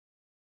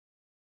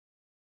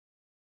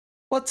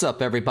What's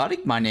up, everybody?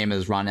 My name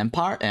is Ron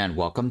Empire, and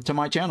welcome to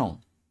my channel.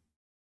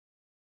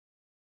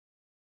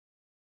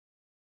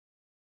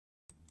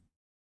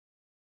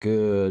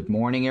 Good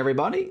morning,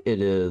 everybody.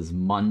 It is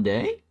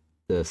Monday,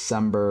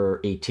 December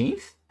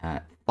 18th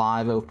at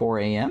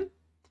 5:04 a.m.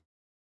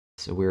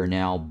 So we're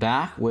now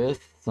back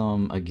with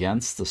some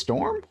Against the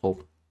Storm.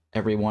 Hope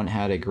everyone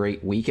had a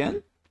great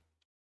weekend.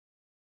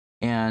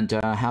 And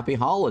happy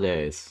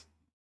holidays.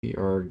 We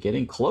are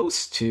getting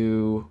close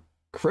to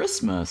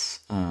Christmas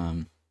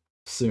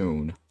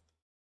soon.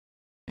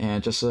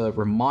 And just a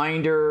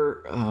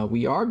reminder,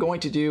 we are going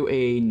to do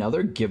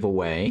another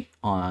giveaway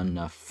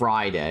on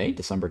Friday,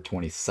 December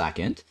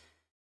 22nd.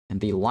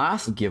 And the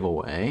last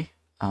giveaway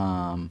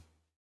on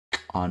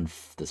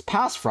this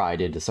past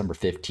Friday, December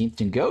 15th,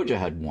 Ngoja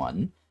had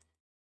won.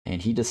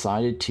 And he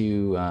decided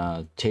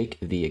to take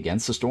the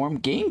Against the Storm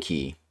game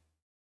key.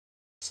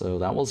 So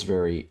that was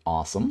very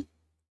awesome.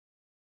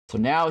 So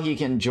now he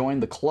can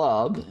join the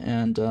club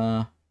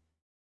and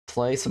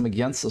play some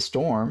Against the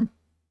Storm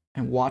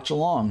and watch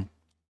along.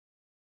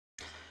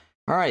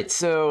 All right,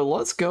 so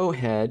let's go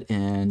ahead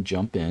and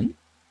jump in.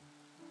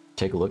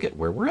 Take a look at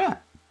where we're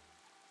at.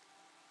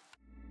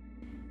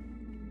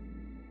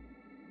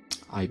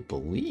 I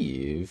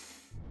believe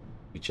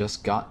we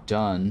just got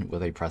done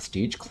with a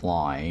prestige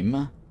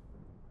climb.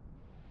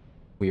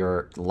 We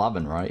are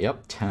 11, right?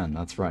 Yep, 10.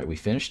 That's right. We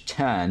finished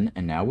 10,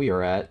 and now we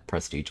are at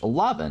prestige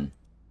 11.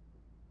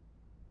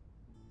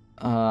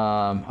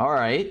 All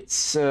right,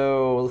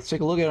 so let's take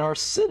a look at our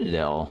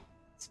Citadel.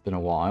 It's been a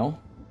while.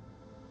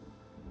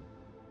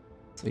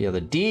 So yeah, the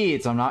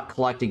deeds, I'm not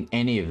collecting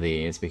any of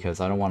these because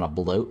I don't want to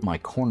bloat my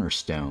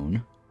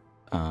cornerstone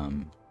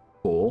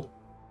pool.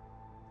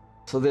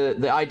 So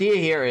the idea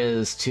here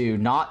is to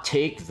not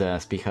take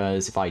this,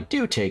 because if I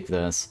do take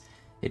this,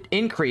 it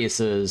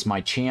increases my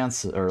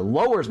chance, or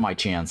lowers my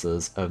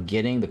chances of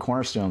getting the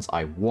cornerstones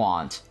I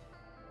want,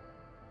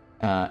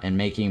 and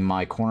making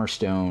my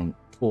cornerstone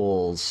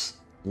pools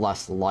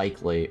less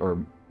likely, or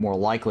more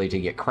likely to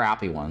get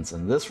crappy ones.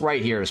 And this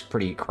right here is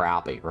pretty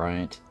crappy,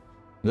 right?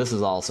 This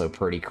is also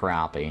pretty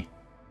crappy.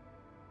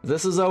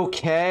 This is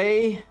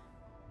okay,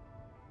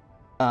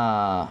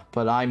 but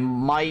I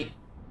might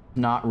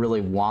not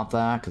really want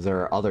that because there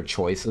are other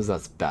choices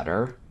that's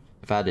better.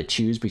 If I had to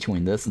choose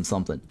between this and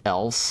something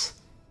else,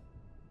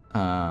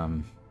 I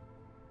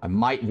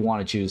might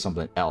want to choose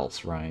something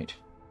else, right?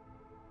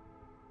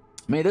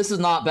 I mean, this is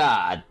not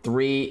bad.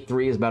 Three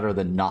is better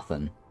than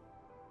nothing.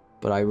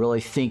 But I really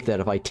think that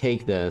if I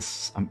take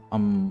this,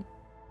 I'm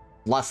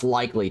less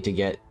likely to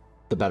get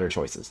the better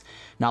choices.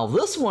 Now,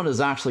 this one is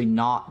actually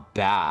not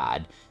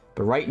bad,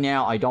 but right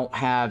now I don't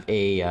have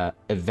a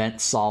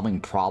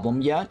event-solving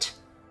problem yet.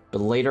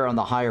 But later on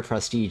the higher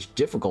prestige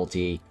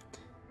difficulty,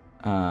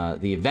 the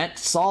event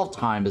solve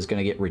time is going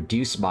to get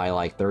reduced by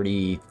like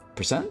 30%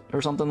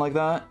 or something like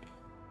that.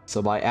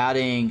 So by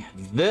adding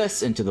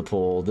this into the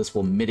pool, this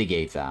will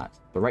mitigate that.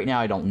 But right now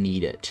I don't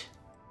need it.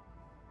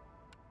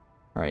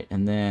 All right,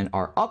 and then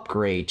our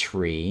upgrade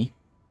tree.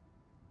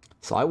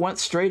 So I went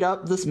straight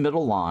up this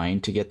middle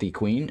line to get the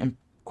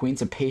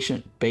Queen's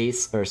Impatient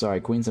base, or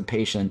sorry, Queen's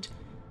Impatient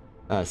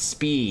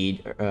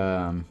speed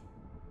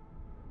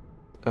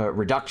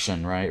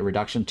reduction, right?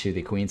 Reduction to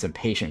the Queen's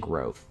Impatient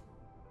growth.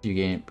 You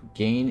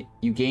gain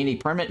a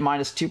permanent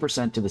minus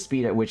 2% to the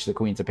speed at which the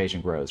Queen's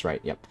Impatient grows,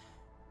 right? Yep.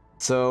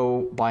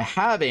 So by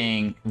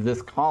having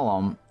this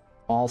column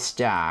all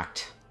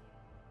stacked,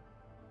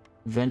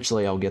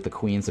 eventually I'll get the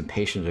Queen's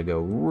Impatient to go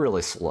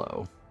really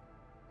slow.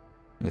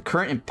 The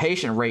current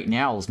impatient rate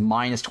now is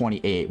minus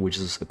 28, which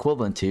is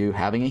equivalent to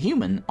having a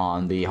human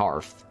on the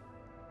hearth.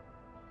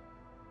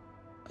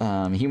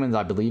 Humans,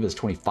 I believe, is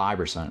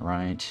 25%,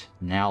 right?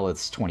 Now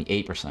it's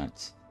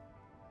 28%.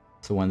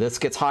 So when this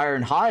gets higher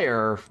and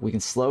higher, we can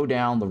slow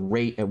down the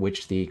rate at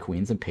which the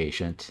Queen's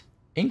Impatient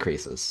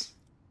increases.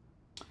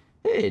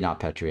 Hey, not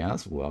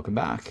Petrias, welcome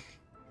back.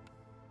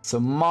 So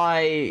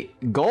my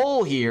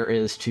goal here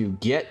is to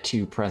get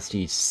to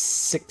prestige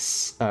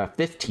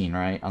 15,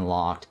 right?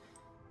 Unlocked.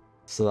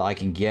 So that I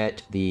can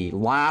get the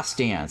Last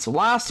Stand. So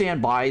Last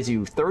Stand buys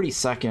you 30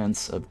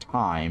 seconds of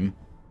time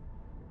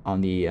on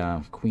the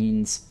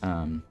Queen's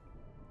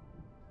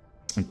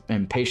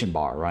Impatient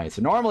bar, right?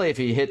 So normally if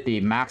you hit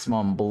the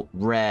maximum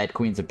red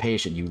Queen's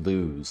Impatient, you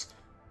lose.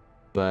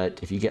 But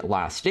if you get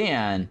Last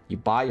Stand, you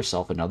buy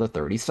yourself another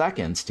 30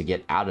 seconds to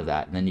get out of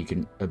that. And then you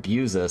can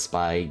abuse this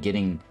by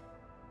getting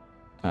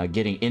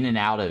in and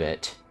out of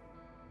it.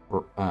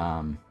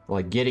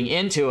 Like getting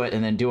into it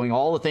and then doing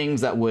all the things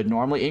that would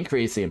normally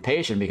increase the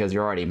impatient because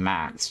you're already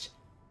maxed.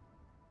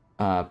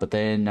 But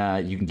then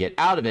you can get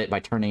out of it by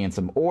turning in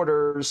some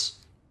orders,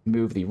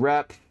 move the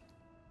rep,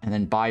 and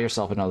then buy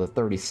yourself another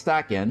 30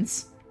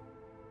 seconds.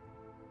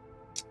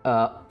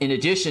 In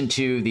addition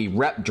to the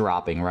rep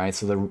dropping, right?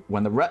 So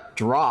when the rep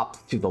drops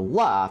to the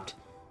left,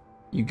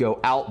 you go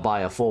out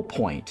by a full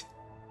point.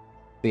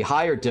 The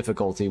higher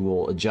difficulty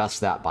will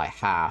adjust that by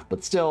half,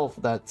 but still,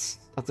 that's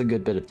a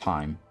good bit of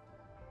time.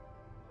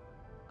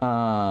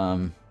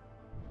 And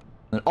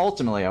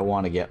ultimately, I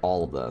want to get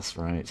all of this,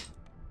 right?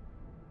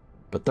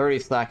 But 30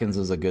 seconds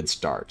is a good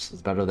start.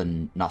 It's better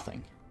than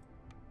nothing.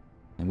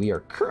 And we are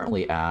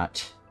currently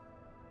at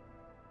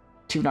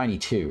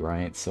 292,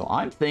 right? So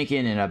I'm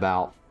thinking in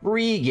about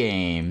 3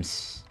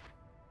 games,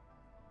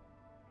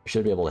 we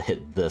should be able to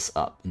hit this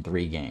up in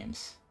 3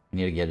 games. We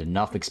need to get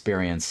enough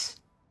experience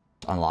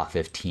to unlock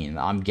 15.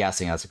 I'm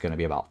guessing that's going to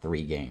be about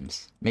 3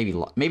 games.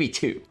 Maybe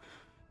 2.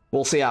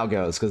 We'll see how it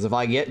goes, because if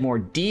I get more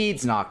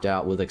deeds knocked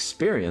out with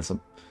experience,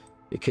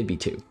 it could be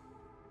 2.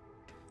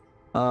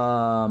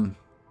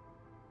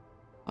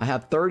 I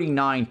have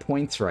 39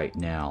 points right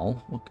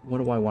now. What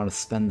do I want to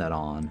spend that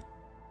on?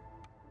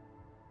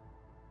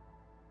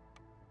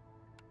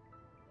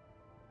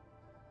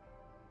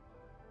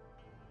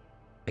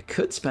 I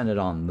could spend it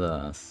on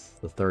this,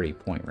 the 30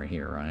 point right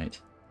here, right?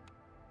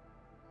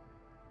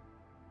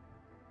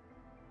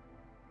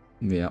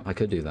 Yeah, I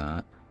could do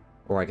that.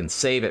 Or I can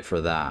save it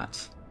for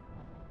that.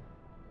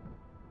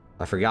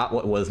 I forgot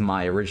what was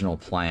my original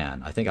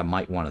plan. I think I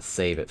might want to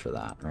save it for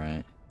that,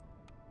 right?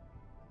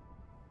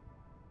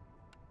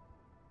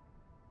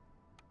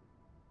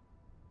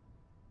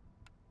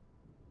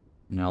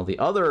 Now, the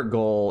other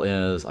goal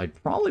is I'd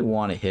probably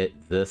want to hit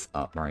this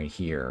up right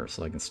here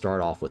so I can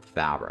start off with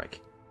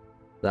fabric.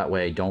 That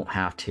way I don't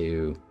have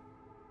to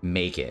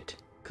make it.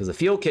 Because the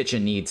field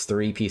kitchen needs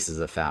 3 pieces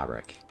of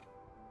fabric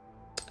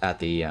at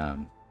the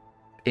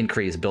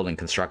increased building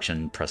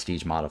construction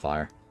prestige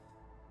modifier.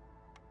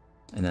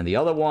 And then the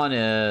other one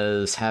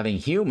is having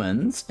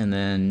humans, and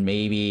then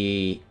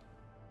maybe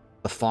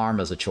a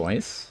farm as a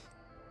choice.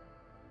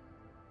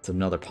 It's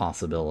another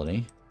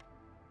possibility.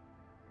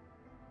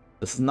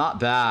 This is not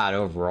bad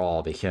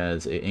overall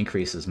because it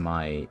increases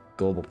my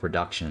global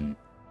production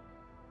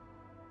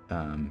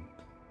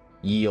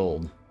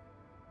yield,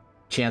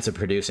 chance of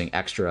producing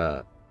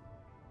extra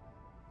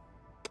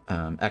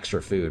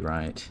food,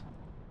 right?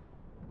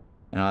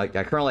 And I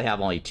currently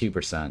have only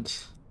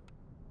 2%.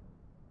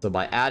 So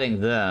by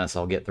adding this,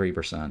 I'll get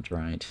 3%,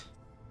 right?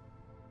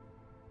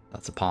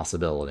 That's a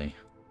possibility.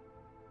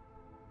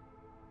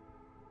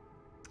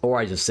 Or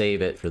I just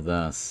save it for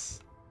this.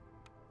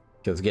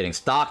 Because getting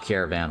stock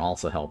caravan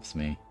also helps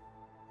me.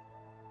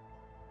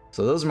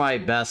 So those are my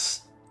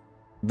best...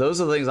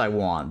 Those are the things I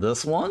want.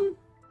 This one.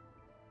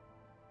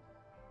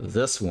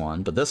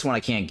 But this one I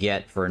can't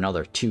get for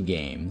another 2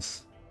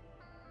 games.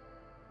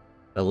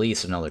 At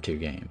least another 2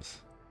 games.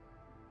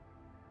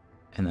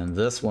 And then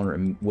this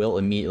one will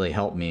immediately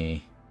help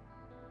me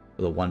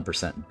with a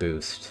 1%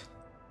 boost.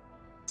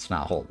 It's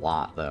not a whole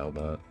lot, though,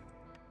 but...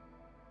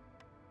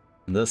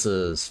 And this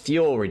is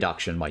fuel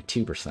reduction by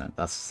 2%.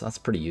 That's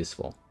pretty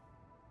useful.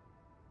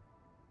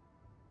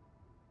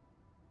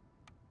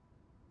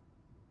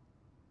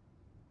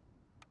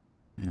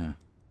 Yeah.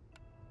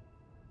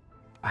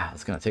 Wow,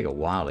 it's gonna take a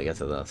while to get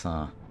to this,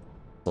 huh?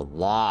 It's a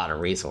lot of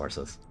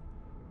resources.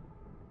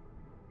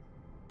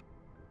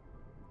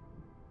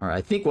 Alright,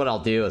 I think what I'll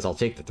do is I'll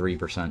take the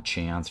 3%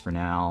 chance for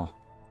now.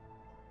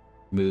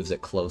 Moves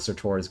it closer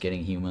towards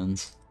getting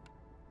humans.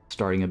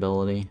 Starting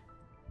ability.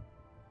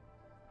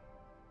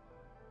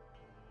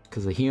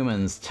 Because the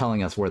humans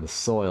telling us where the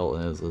soil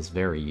is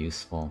very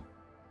useful.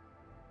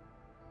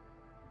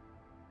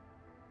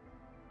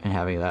 And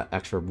having that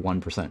extra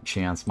 1%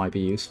 chance might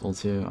be useful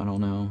too. I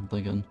don't know, I'm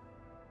thinking.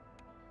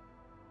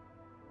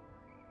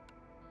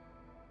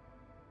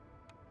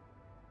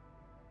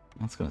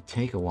 That's gonna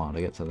take a while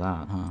to get to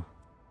that, huh?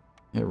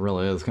 It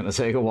really is gonna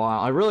take a while.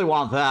 I really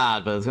want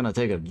that, but it's gonna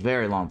take a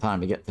very long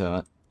time to get to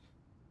it.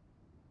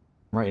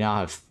 Right now I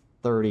have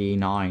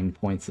 39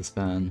 points to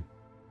spend.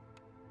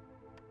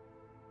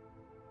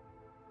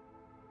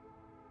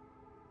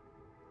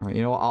 Alright,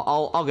 you know what?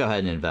 I'll go ahead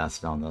and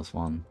invest on this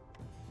one.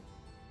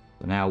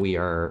 So now we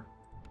are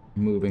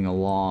moving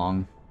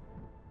along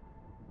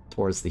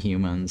towards the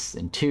humans.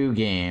 In 2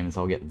 games,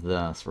 I'll get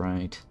this,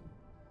 right?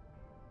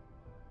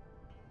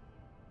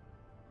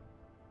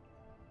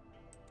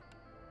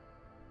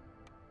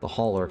 The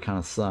hauler kind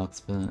of sucks,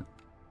 but...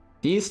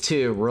 These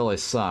 2 really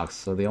suck,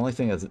 so the only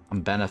thing that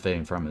I'm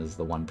benefiting from is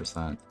the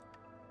 1%.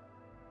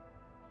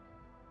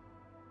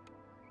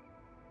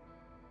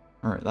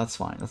 Alright, that's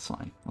fine, that's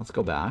fine. Let's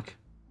go back.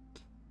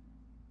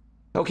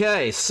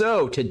 Okay,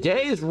 so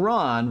today's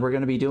run, we're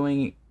going to be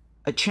doing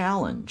a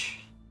challenge.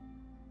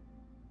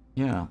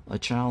 Yeah, a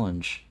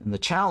challenge. And the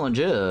challenge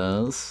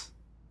is...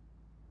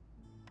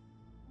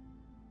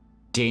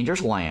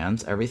 dangerous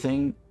lands.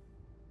 Everything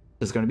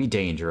is going to be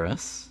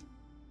dangerous.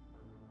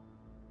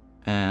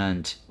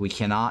 And we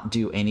cannot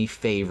do any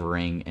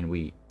favoring, and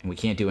we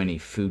can't do any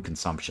food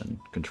consumption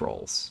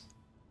controls.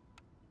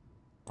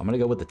 I'm going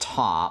to go with the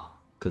top,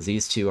 because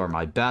these 2 are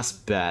my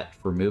best bet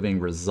for moving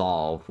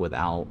resolve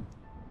without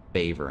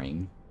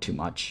favoring too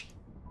much.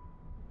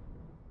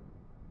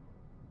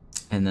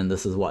 And then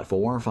this is what,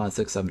 4, 5,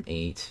 6, 7,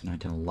 8, 9,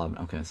 10, 11.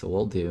 Okay, so what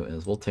we'll do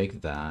is we'll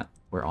take that.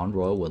 We're on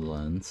Royal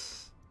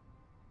Woodlands.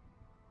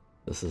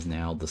 This is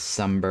now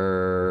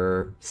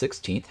December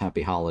 16th.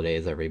 Happy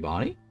holidays,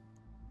 everybody.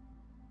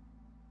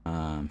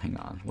 Hang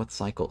on. What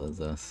cycle is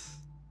this?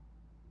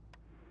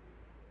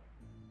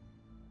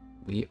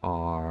 We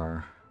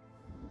are...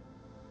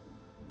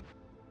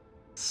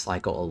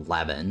 cycle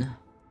 11.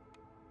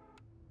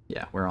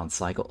 Yeah, we're on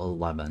cycle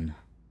 11.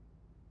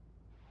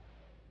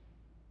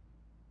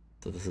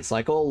 So this is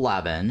cycle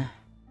 11.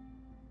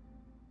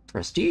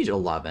 Prestige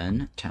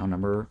 11, town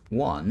number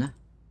 1.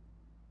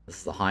 This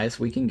is the highest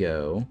we can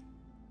go.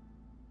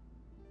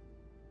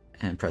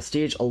 And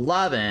Prestige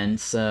 11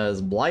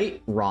 says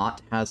Blight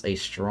Rot has a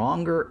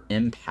stronger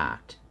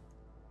impact.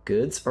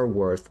 Goods are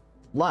worth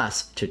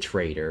less to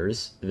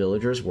traders.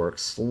 Villagers work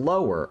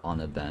slower on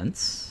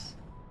events.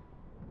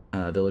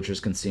 Villagers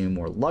consume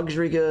more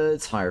luxury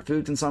goods, higher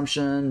food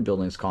consumption,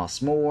 buildings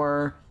cost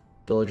more.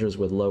 Villagers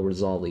with low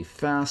resolve leave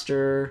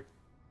faster.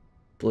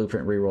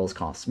 Blueprint rerolls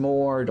cost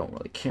more, don't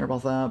really care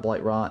about that.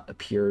 Blight Rot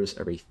appears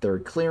every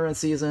 3rd clearance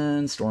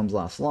season. Storms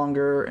last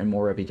longer, and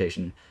more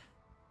reputation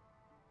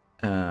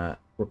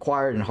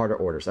required in harder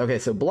orders. Okay,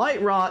 so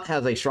Blight Rot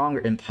has a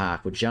stronger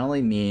impact, which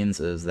generally means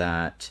is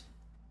that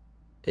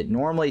it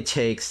normally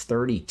takes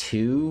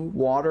 32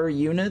 water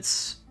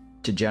units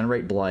to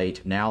generate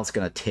Blight. Now it's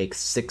going to take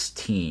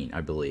 16,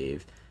 I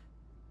believe.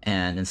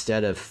 And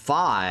instead of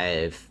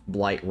 5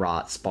 Blight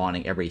Rot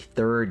spawning every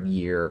 3rd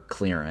year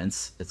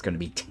clearance, it's going to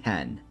be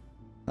 10.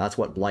 That's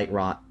what Blight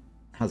Rot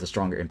has a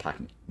stronger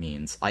impact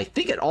means. I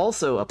think it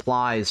also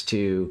applies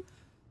to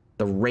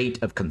the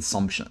rate of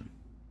consumption.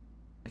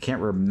 I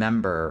can't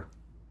remember,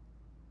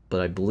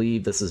 but I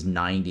believe this is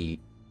 90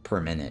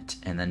 per minute.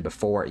 And then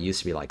before, it used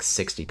to be like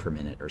 60 per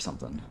minute or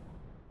something.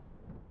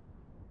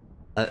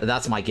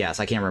 That's my guess.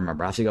 I can't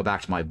remember. I have to go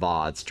back to my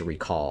VODs to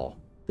recall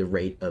the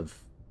rate of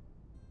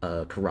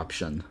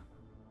corruption.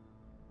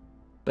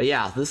 But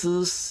yeah, this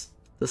is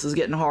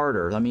getting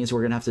harder. That means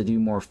we're gonna have to do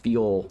more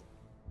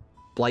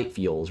blight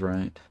fuels,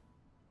 right?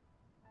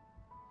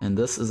 And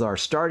this is our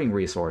starting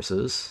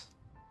resources.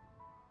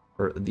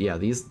 Or yeah,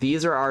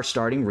 these are our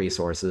starting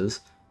resources.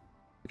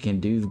 We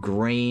can do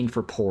grain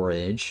for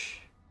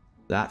porridge,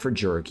 that for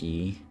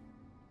jerky.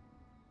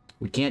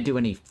 We can't do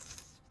any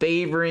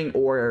favoring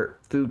or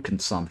food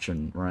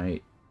consumption,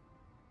 right?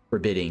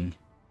 Forbidding.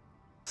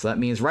 So that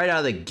means right out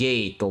of the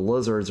gate, the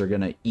lizards are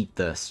going to eat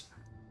this.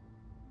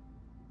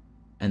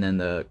 And then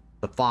the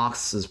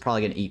fox is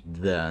probably going to eat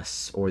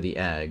this, or the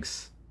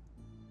eggs.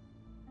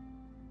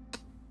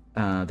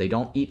 They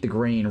don't eat the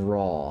grain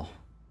raw.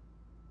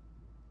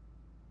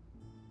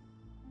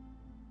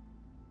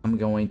 I'm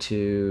going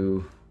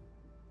to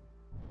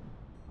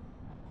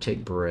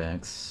take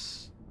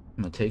bricks.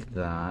 I'm going to take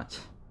that.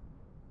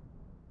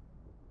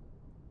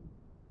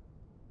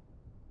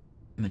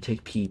 I'm going to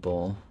take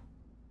people.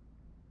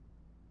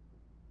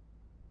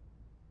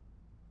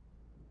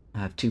 I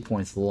have 2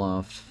 points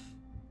left.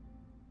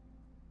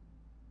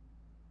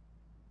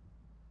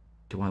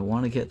 Do I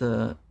want to get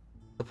the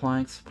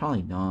planks?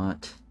 Probably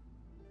not.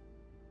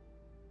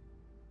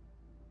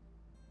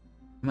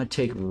 I'm going to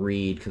take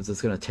reed, because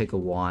it's going to take a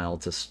while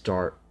to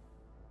start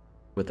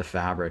with the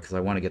fabric, because I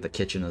want to get the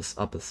kitchen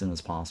up as soon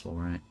as possible,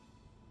 right?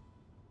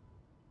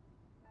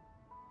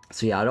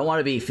 So yeah, I don't want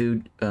to be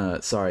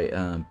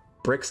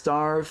brick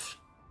starve.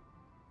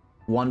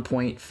 1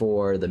 point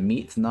for the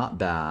meat's not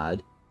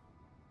bad.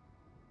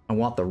 I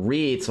want the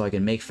reed so I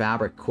can make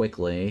fabric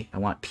quickly. I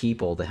want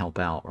people to help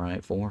out,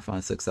 right? 4,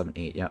 5, 6, 7,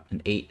 8. Yep,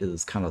 and 8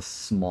 is kind of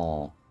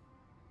small.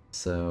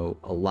 So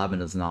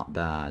 11 is not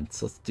bad.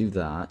 So let's do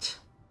that.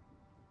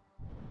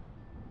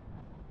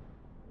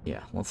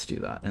 Yeah, let's do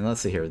that. And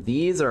let's see here.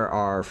 These are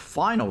our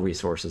final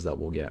resources that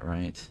we'll get,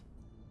 right?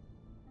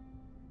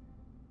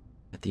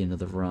 At the end of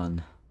the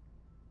run.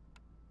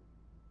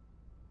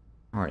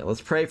 Alright,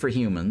 let's pray for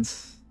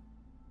humans.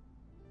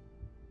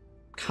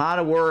 Kind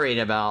of worried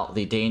about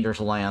the dangerous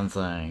land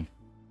thing.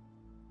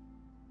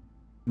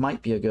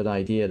 Might be a good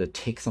idea to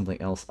take something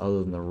else other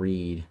than the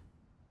reed.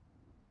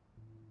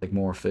 Like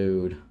more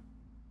food.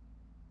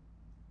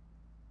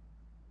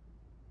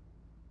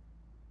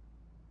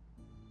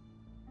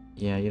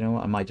 Yeah, you know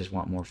what? I might just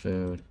want more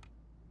food.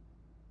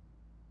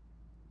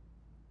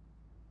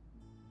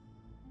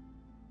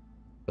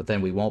 But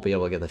then we won't be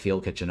able to get the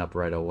field kitchen up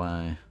right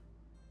away.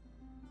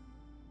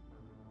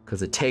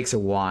 Because it takes a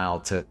while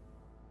to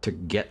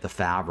get the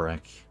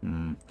fabric.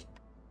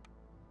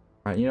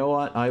 Alright, you know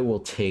what? I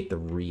will take the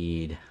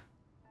reed.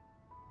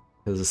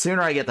 Because the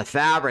sooner I get the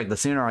fabric, the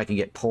sooner I can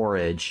get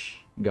porridge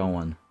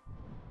going.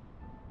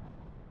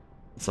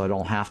 So I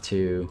don't have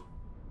to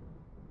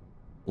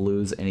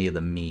lose any of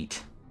the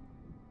meat.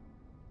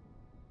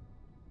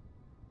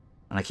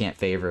 And I can't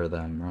favor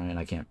them, right?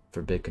 I can't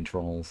forbid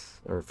controls,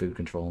 or food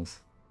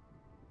controls.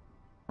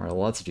 Alright,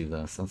 well, let's do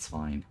this. That's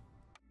fine.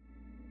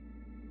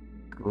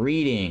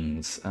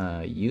 Greetings,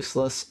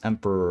 Useless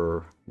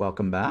Emperor.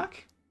 Welcome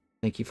back.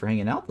 Thank you for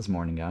hanging out this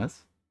morning, guys.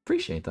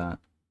 Appreciate that.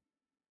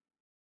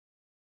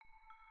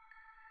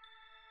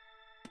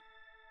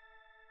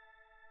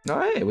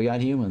 Alright, we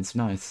got humans.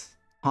 Nice.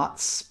 Hot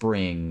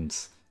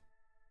Springs.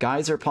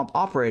 Geyser pump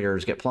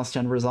operators get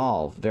 +10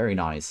 resolve. Very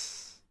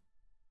nice.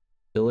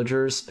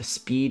 Villagers'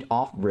 speed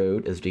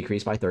off-road is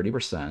decreased by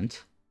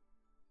 30%.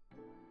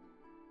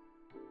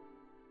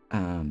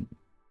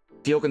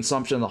 Fuel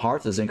consumption on the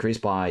hearth is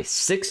increased by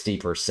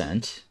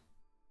 60%.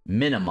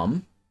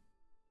 Minimum.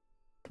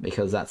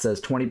 because that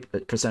says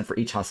 20% for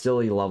each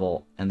hostility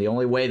level. And the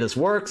only way this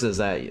works is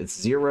that it's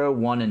 0,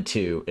 1, and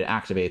 2. It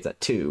activates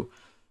at 2.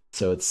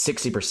 So it's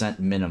 60%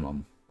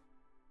 minimum.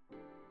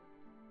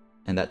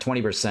 And that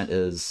 20%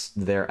 is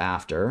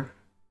thereafter,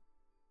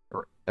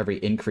 or every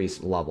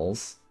increased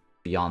levels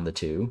beyond the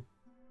 2.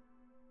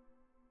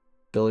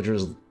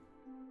 Villagers,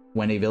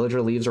 when a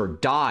villager leaves or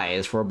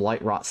dies for a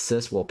blight rot,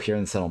 cyst will appear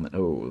in the settlement.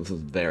 Oh, this is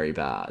very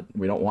bad.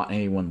 We don't want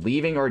anyone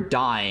leaving or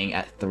dying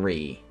at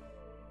 3.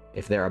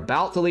 If they're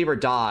about to leave or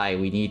die,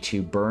 we need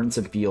to burn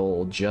some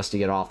fuel just to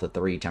get off the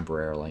 3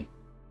 temporarily.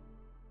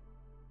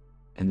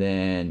 And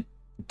then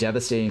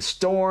devastating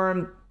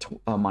storm,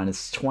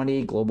 minus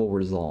 20, global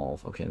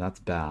resolve. Okay, that's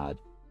bad.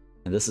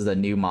 And this is a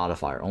new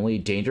modifier. Only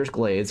dangerous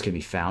glades can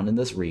be found in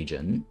this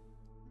region.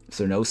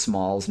 So no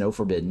smalls, no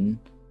forbidden.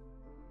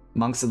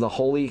 Monks of the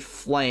Holy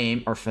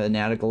Flame are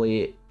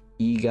fanatically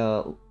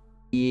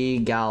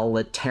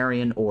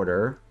egalitarian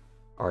order,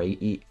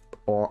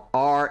 or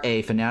are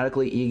a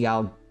fanatically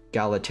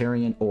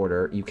egalitarian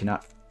order. You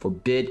cannot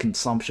forbid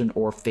consumption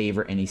or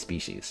favor any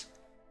species.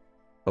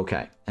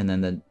 Okay, and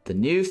then the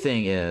new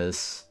thing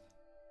is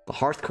the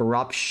hearth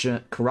corrupts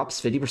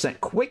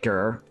 50%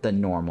 quicker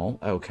than normal.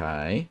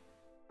 Okay.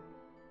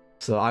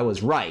 So I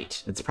was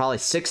right. It's probably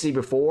 60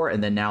 before,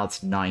 and then now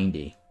it's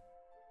 90.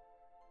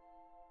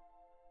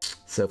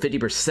 So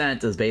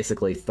 50% is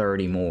basically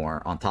 30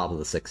 more on top of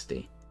the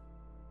 60.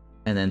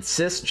 And then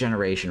cyst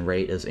generation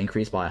rate is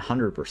increased by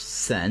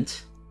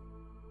 100%.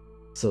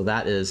 So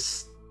that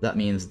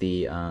means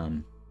the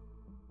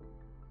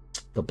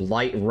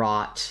blight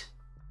rot,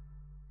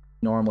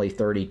 normally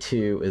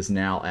 32, is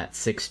now at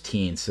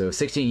 16. So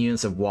 16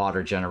 units of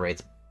water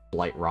generates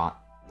blight rot.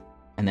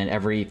 And then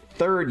every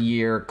 3rd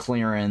year,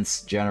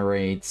 clearance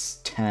generates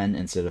 10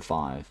 instead of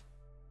 5.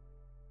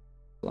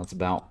 So that's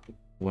about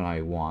what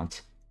I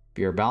want. If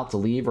you're about to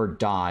leave or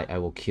die, I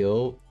will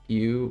kill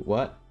you.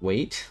 What?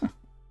 Wait.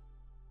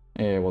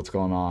 Hey, what's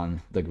going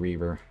on? The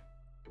Griever.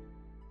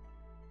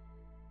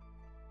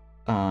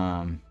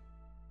 Alright.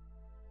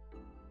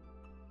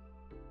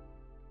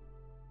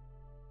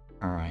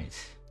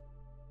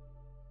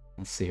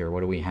 Let's see here.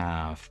 What do we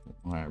have?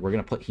 Alright, we're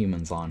gonna put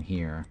humans on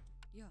here.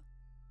 Yeah.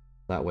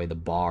 That way the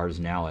bar is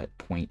now at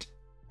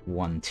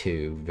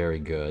 0.12. Very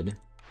good.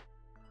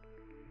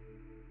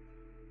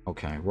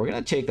 Okay, we're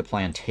gonna take the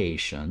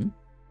plantation.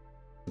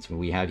 Since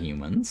we have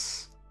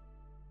humans.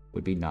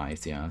 Would be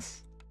nice,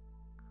 yes.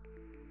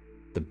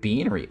 The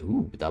beanery.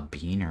 Ooh, the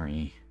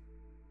beanery.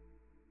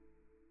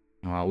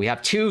 Well, we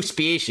have 2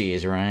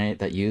 species, right?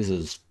 That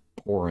uses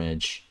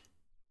porridge.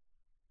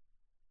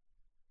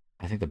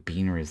 I think the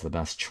beanery is the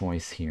best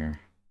choice here.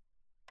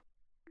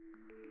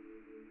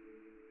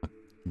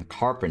 The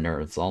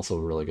carpenter is also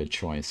a really good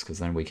choice, because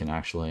then we can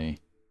actually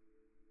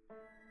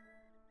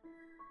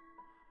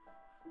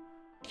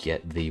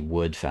get the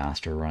wood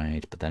faster,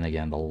 right? But then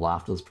again, the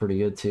loft is pretty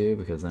good too,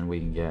 because then we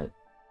can get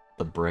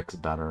the bricks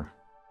better.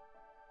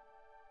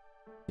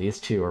 These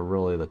 2 are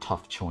really the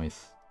tough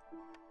choice.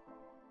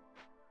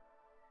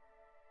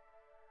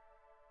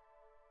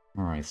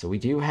 Alright, so we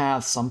do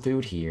have some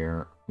food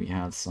here. We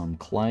have some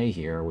clay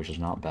here, which is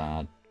not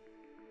bad.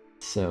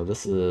 So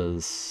this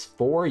is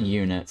 4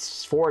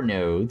 units, 4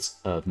 nodes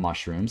of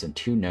mushrooms and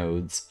 2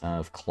 nodes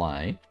of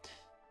clay.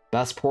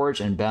 Best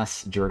porridge and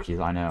best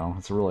jerkies, I know.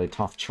 It's a really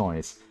tough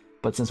choice.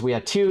 But since we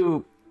have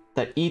 2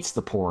 that eats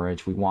the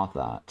porridge, we want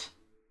that.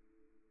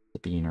 The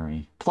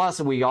beanery.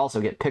 Plus, we also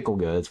get pickle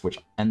goods, which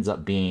ends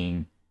up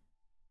being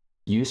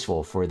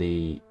useful for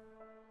the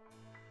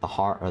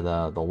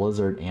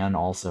lizard and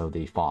also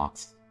the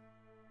fox.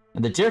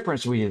 And the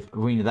difference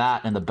between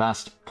that and the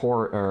best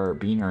pickle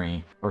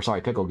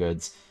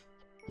goods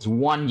is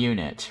 1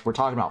 unit. We're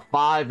talking about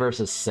 5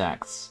 versus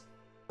 6.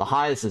 The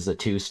highest is a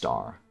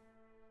 2-star.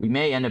 We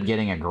may end up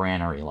getting a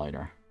granary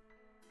later,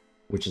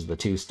 which is the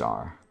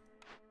 2-star.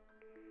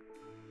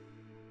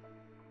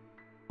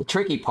 The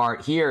tricky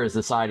part here is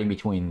deciding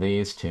between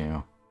these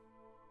 2.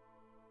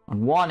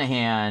 On one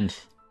hand,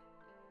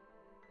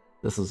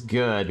 this is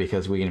good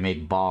because we can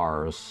make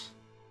bars,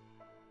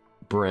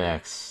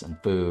 bricks, and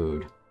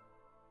food.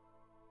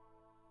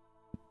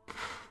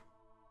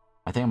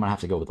 I think I'm gonna have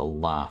to go with the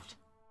left.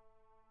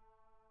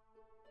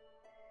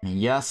 And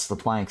yes, the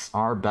planks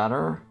are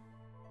better,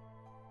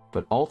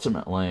 but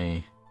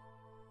ultimately,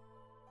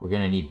 we're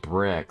gonna need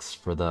bricks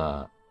for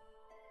the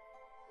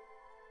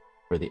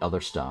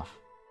other stuff.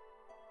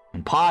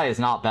 And pie is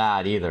not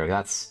bad either.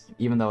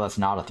 Even though that's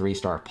not a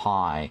 3-star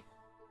pie,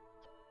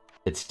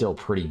 it's still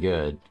pretty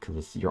good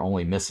because you're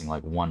only missing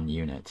like 1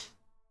 unit.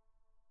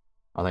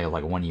 I think it's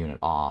like 1 unit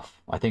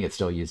off. I think it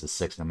still uses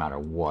 6 no matter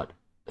what,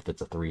 if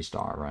it's a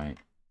 3-star, right?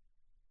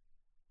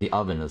 The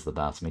oven is the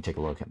best. Let me take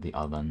a look at the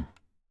oven.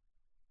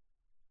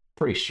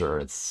 Pretty sure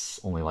it's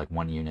only like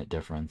 1 unit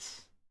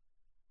difference.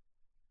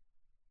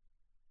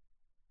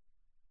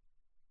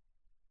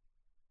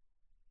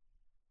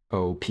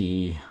 OP.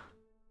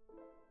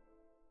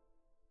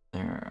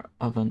 There.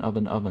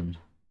 Oven.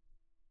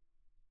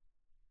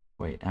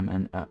 Wait,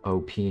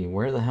 MNOP.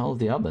 Where the hell is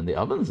the oven? The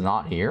oven's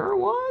not here?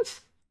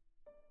 What?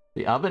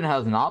 The oven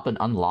has not been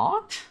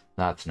unlocked?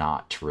 That's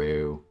not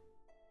true.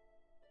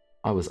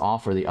 I was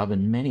offered the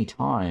oven many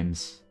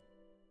times.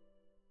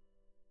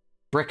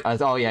 Brick...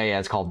 Oh, yeah,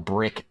 it's called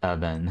Brick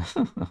Oven.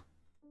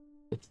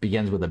 It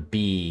begins with a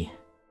B.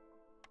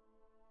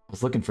 I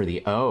was looking for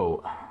the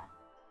O.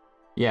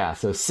 Yeah,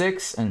 so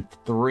 6 and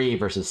 3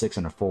 versus 6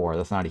 and a 4.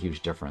 That's not a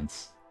huge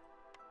difference.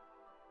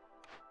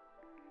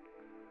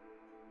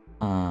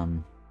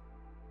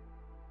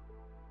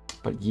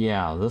 But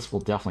yeah, this will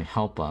definitely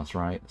help us,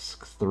 right?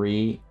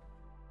 3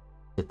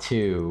 to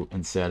 2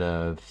 instead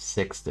of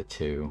 6 to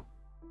 2.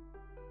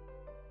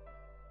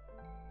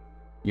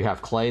 You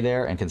have clay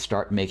there and can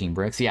start making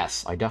bricks?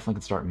 Yes, I definitely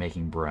can start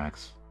making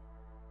bricks.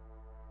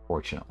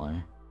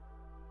 Fortunately.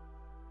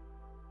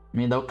 I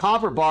mean, the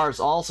copper bar is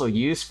also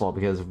useful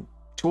because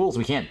tools,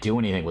 we can't do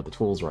anything with the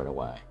tools right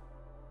away. I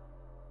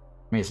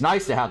mean, it's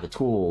nice to have the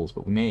tools,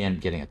 but we may end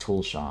up getting a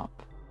tool shop.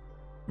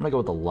 I'm gonna go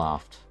with the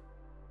left.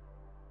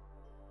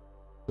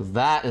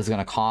 That is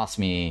gonna cost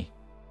me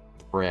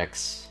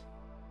bricks.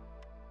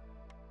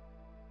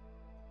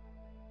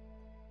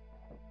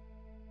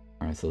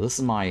 Alright, so this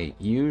is my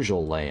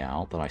usual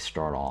layout that I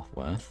start off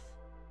with.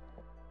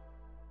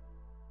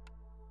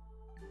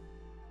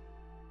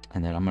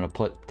 And then I'm gonna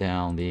put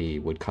down the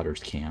woodcutter's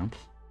camp.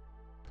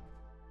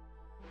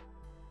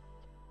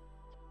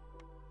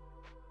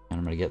 And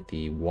I'm gonna get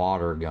the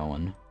water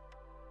going.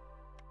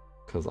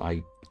 Because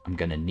I'm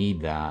gonna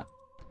need that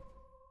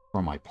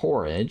for my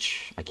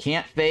porridge. I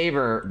can't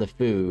favor the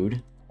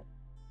food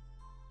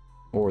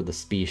or the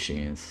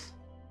species.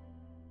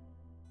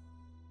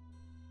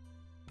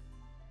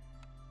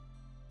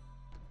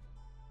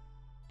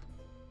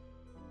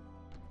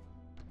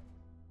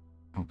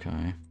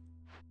 Okay.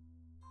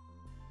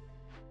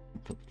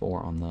 Put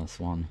 4 on this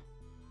one.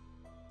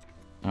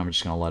 And I'm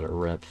just gonna let it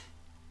rip.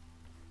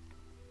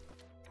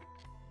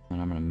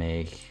 And I'm gonna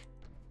make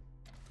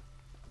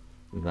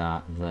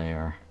that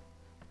there.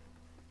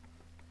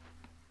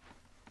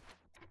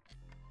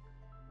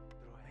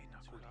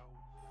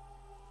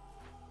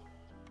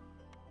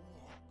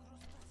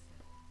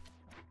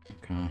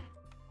 Okay.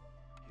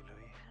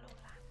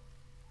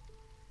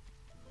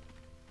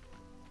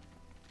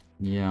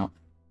 Yeah.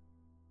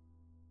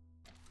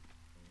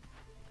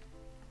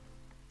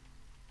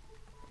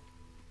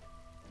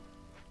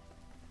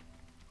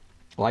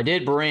 Well, I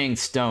did bring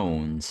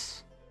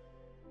stones.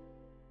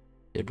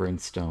 Did bring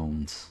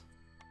stones.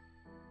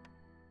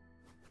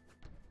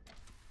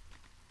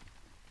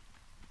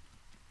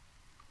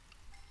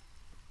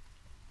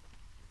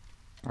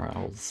 Alright,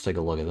 let's take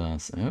a look at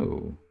this.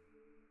 Oh.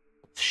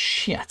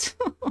 Shit.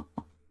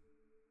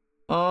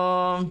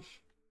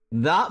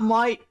 That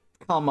might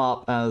come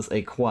up as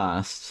a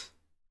quest.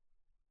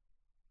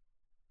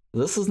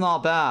 This is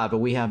not bad, but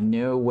we have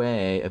no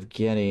way of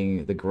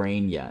getting the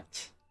grain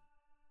yet.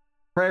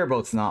 Prayer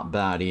book's not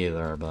bad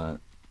either,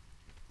 but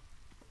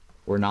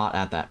we're not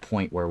at that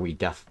point where we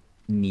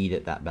need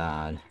it that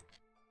bad.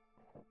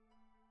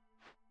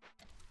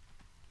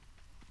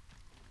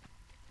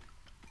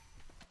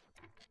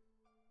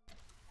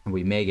 And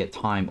we may get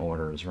time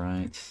orders,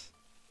 right?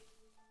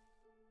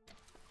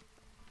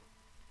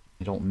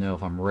 I don't know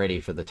if I'm ready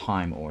for the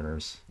time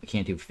orders. I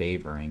can't do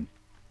favoring.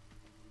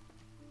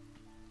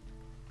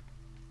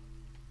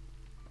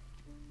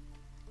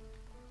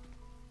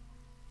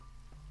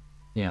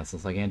 Yeah,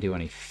 since I can't do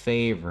any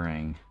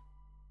favoring,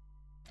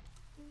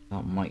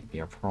 that might be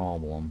a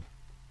problem.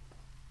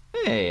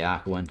 Hey,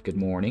 Aquin, good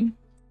morning.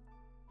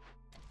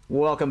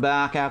 Welcome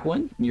back,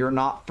 Aquin. You're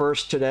not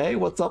first today.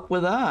 What's up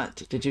with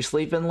that? Did you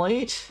sleep in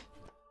late?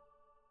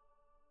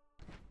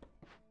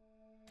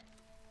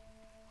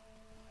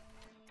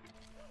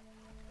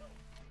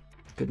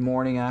 Good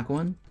morning,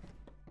 Aquin.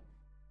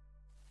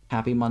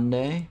 Happy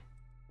Monday.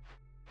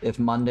 If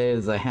Monday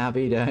is a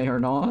happy day or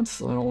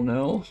not, I don't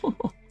know.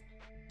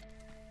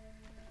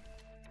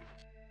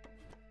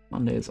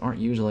 Mondays aren't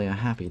usually a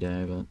happy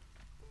day, but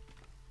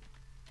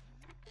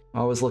I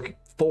always look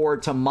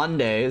forward to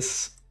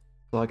Mondays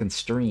so I can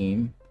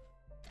stream.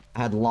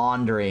 I had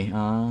laundry.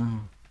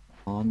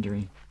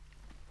 Laundry.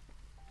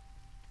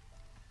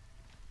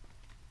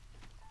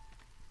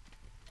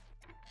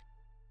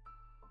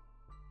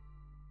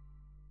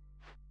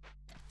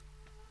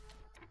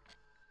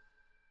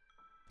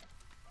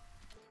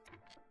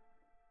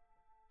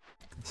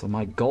 So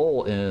my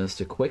goal is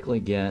to quickly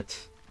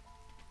get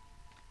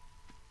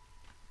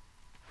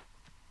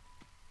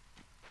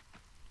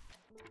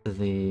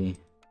the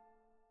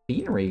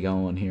beanery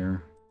going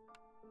here.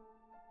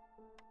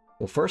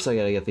 Well, first I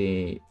gotta get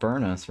the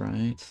furnace,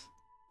 right? So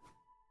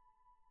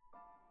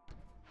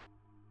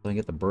I can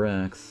get the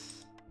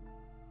bricks.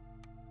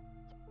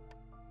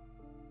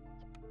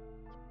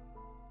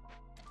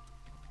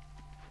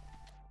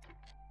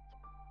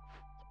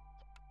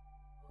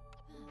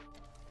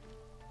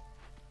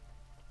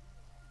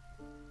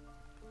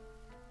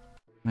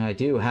 I mean, I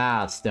do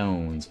have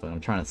stones, but I'm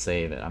trying to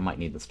save it. I might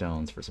need the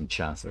stones for some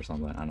chests or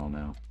something. I don't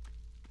know.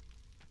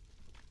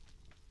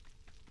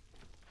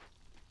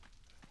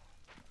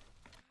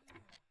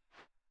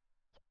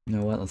 You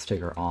know what? Let's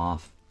take her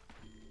off.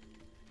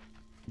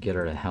 Get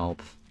her to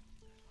help.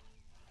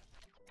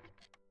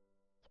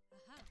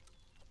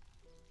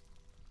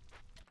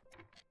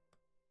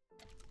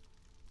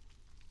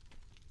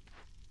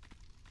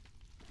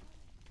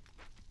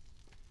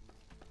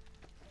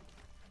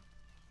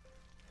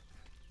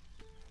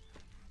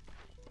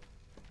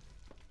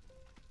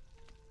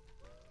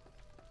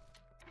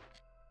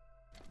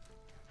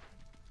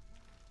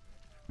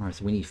 Alright,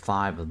 so we need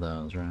 5 of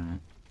those, right?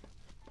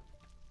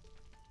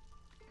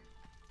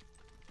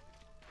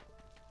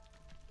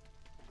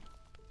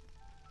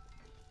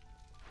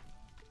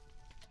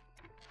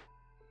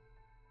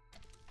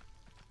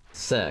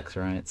 Six,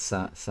 right?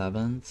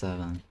 Seven?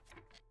 Seven.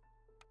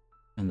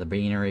 And the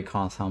beanery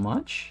costs how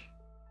much?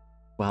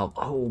 Well,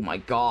 oh my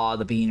god,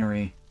 the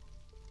beanery.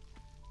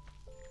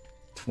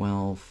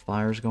 12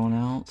 fires going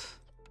out.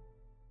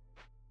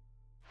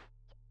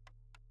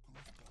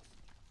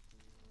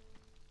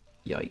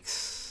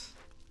 Yikes.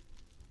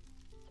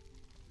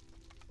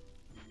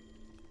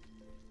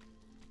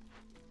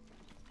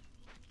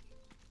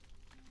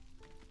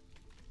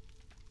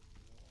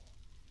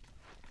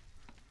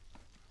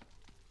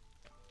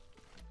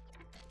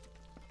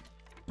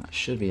 That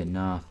should be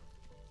enough.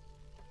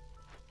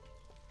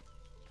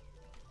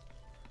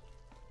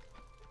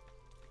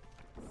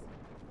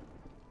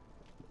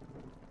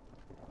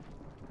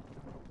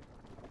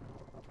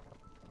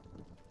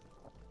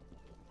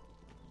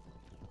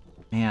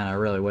 Man, I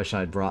really wish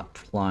I'd brought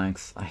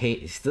planks. I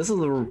hate... This is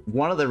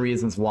one of the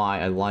reasons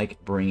why I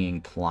like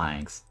bringing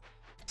planks.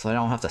 So I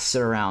don't have to sit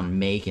around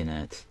making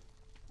it.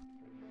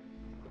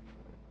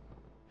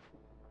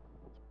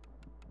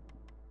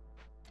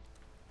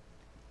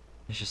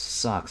 It just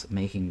sucks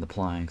making the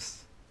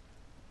planks.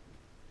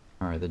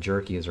 Alright, the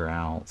jerkies are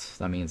out.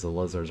 That means the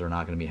lizards are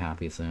not going to be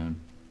happy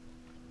soon.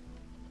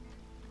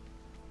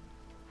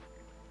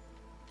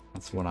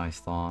 That's what I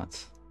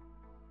thought.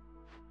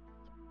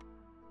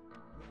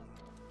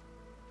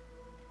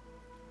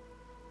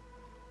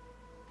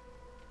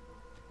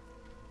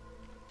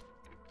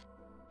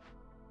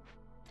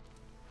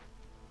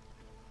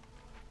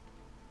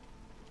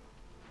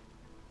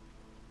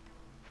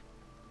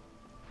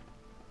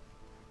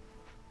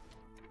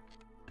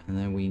 And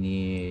then we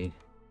need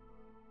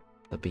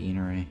the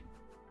beanery.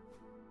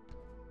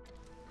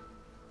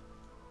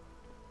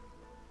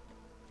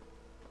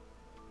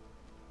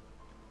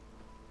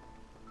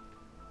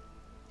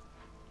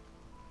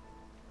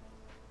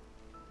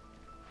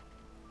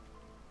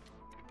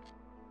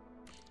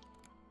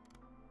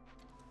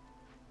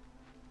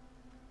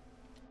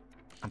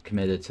 I'm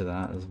committed to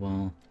that as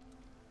well.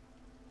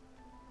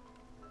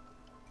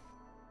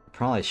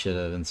 Probably should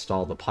have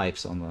installed the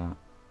pipes on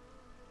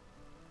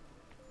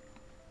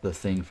the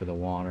thing for the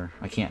water.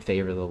 I can't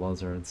favor the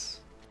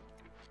lizards.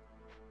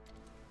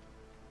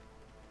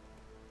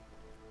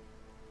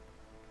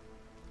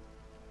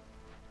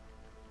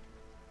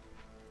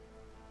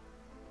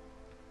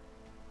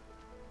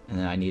 And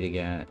then I need to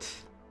get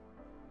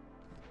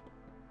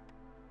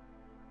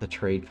the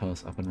trade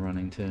post up and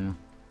running too.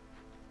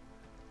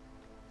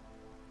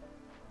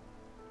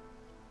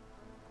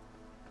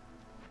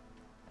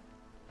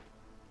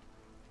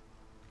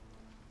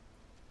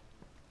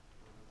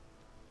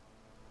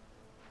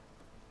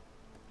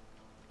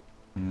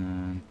 And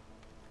then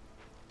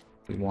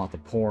we want the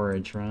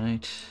porridge,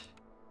 right?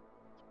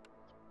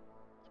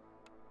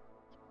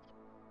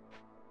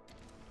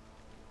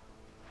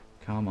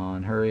 Come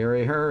on, hurry,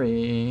 hurry,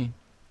 hurry.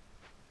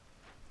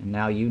 And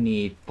now you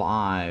need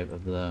 5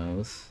 of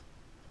those.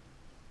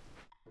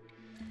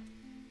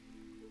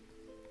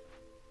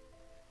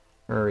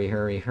 Hurry,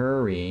 hurry,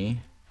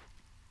 hurry.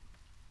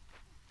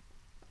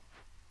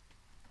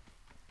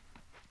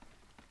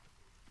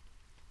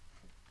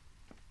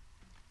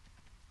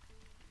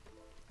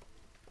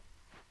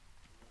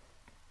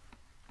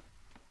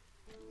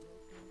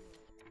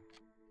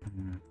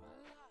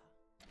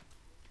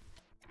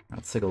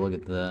 Let's take a look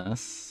at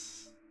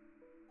this.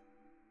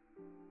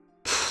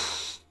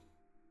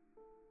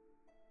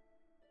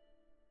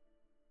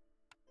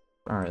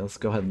 Alright, let's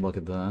go ahead and look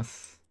at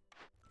this.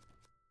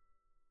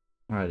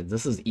 Alright,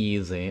 this is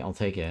easy. I'll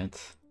take it.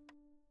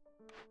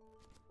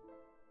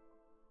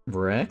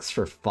 Bricks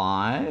for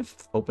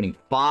 5? Opening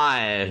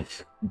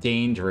 5!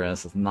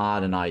 Dangerous. It's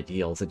not an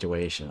ideal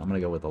situation. I'm gonna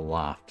go with the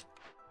left.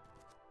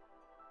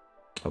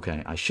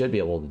 Okay, I should be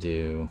able to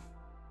do...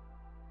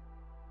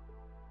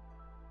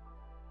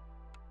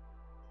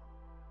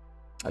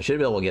 I should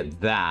be able to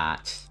get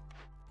that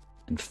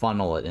and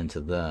funnel it into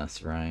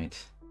this, right?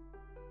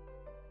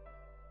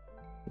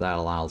 That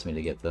allows me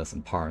to get this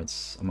in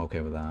parts. I'm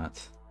okay with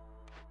that.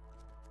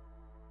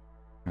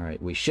 Alright,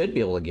 we should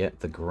be able to get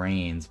the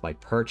grains by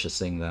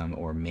purchasing them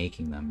or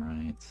making them,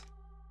 right?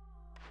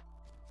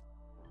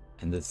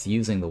 And this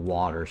using the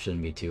water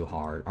shouldn't be too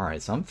hard.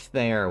 Alright, so I'm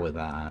fair with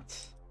that.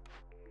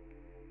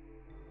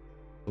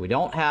 We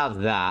don't have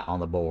that on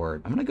the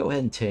board. I'm gonna go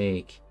ahead and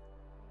take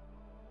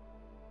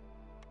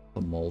the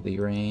moldy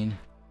grain.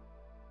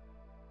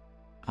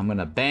 I'm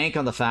gonna bank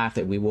on the fact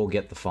that we will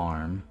get the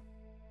farm.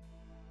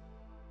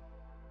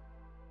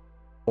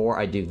 Or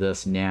I do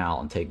this now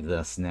and take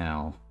this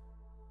now.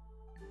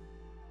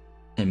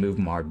 And move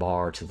my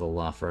bar to the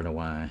left right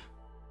away.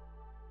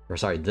 Or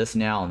sorry, this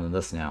now and then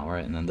this now,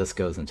 right? And then this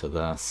goes into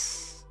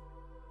this.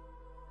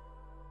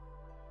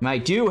 And I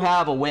do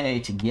have a way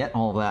to get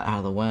all that out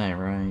of the way,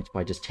 right?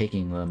 By just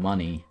taking the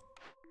money.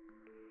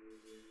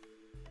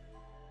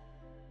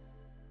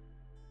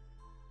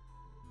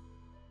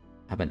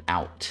 Have an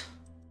out.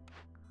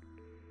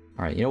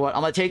 Alright, you know what?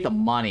 I'm gonna take the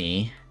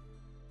money.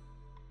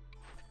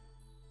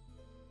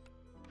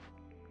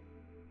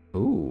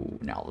 Ooh,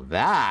 now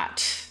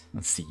that's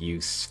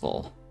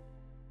useful.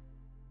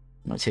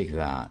 I'm gonna take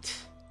that.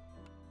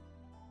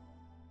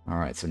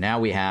 Alright, so now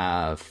we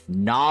have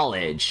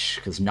knowledge,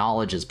 because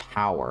knowledge is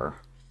power.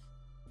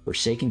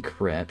 Forsaken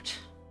Crypt.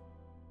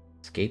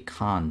 Escape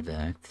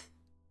Convict.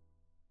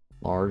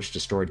 Large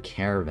destroyed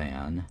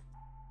caravan.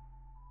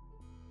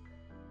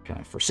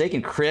 Okay,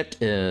 Forsaken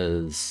Crypt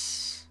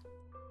is...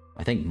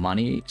 I think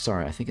money...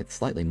 Sorry, I think it's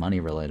slightly money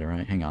related,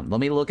 right? Hang on. Let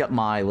me look at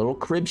my little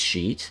crib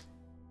sheet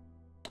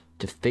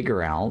to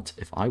figure out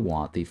if I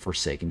want the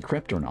Forsaken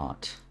Crypt or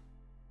not.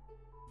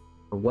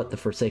 Or what the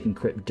Forsaken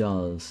Crypt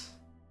does.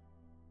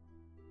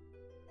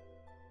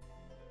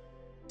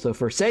 So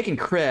Forsaken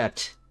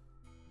Crypt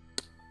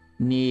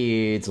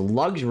needs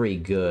luxury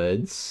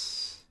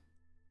goods,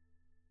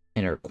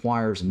 and it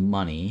requires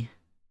money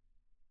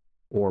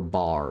or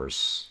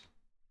bars.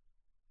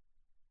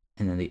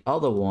 And then the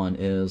other one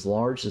is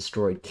large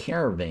destroyed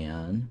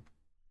caravan.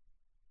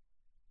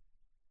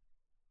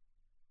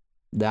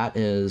 That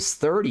is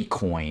 30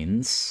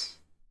 coins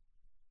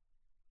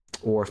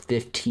or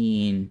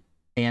 15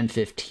 and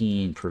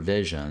 15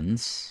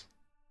 provisions.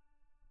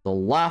 The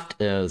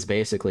left is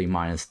basically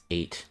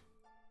 -8.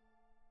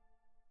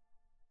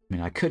 I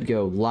mean, I could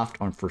go left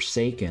on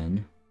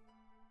Forsaken.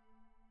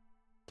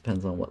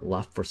 Depends on what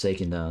left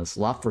Forsaken does.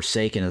 Left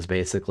Forsaken is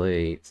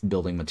basically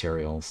building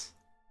materials.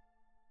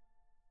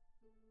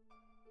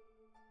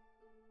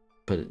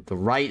 But the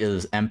right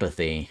is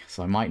empathy,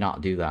 so I might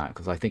not do that,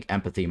 because I think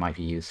empathy might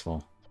be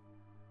useful.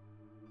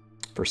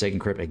 Forsaken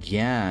Crypt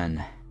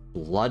again.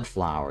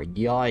 Bloodflower,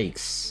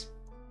 yikes.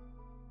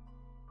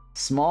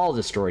 Small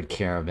destroyed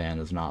caravan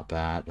is not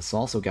bad. It's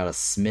also got a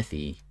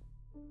smithy.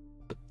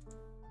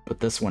 But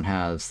this one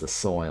has the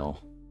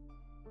soil.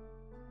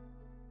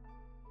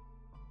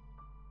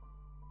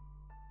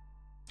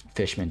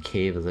 Fishman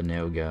Cave is a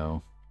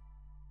no-go.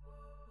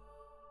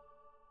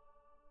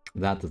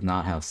 That does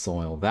not have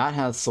soil. That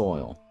has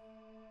soil.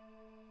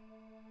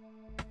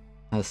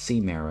 Has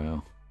sea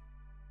marrow.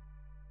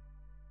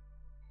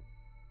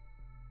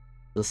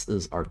 This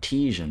is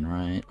artesian,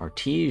 right?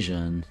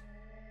 Artesian.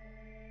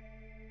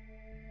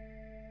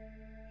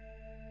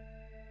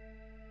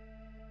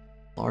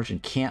 Large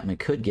encampment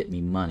could get me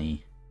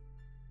money.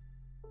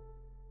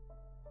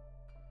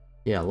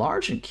 Yeah,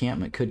 large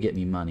encampment could get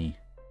me money.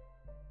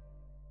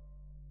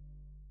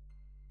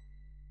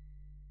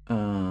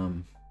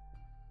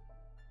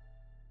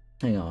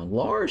 Hang on.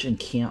 Large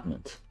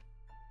encampment.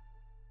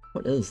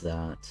 What is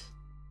that?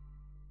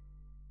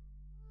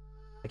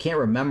 I can't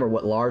remember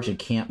what large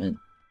encampment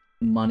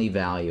money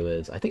value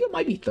is. I think it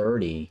might be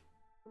 30.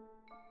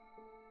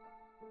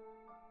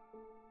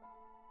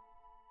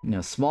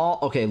 No, small...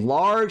 Okay,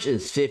 large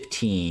is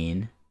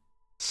 15.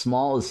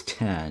 Small is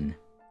 10.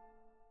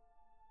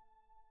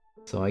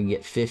 So I can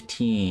get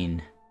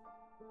 15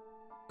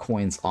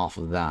 coins off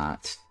of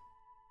that.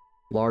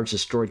 Large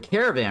destroyed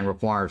caravan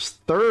requires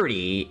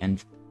 30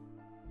 and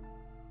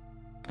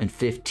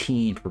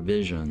 15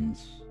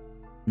 provisions.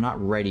 I'm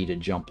not ready to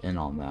jump in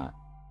on that.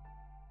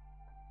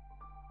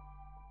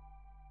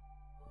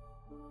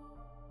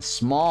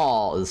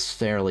 Small is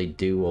fairly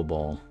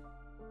doable.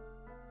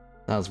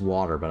 That has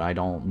water, but I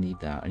don't need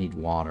that. I need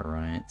water,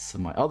 right? So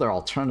my other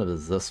alternative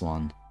is this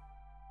one.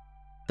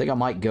 I think I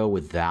might go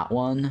with that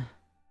one.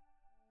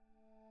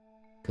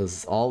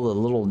 Because all the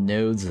little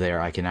nodes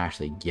there I can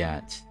actually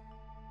get.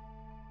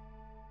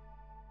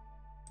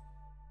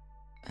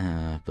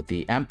 But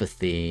the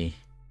empathy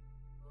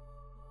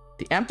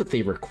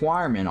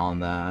requirement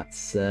on that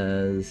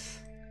says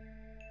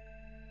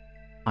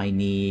I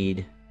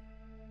need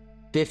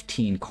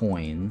 15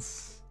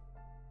 coins.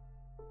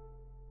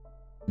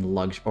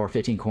 Or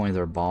 15 coins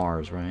are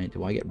bars, right?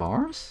 Do I get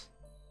bars?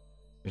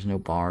 There's no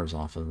bars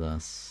off of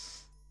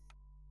this.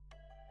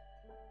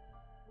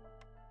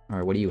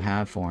 Alright, what do you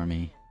have for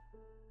me?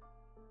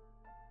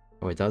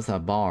 Oh, it does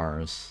have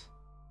bars.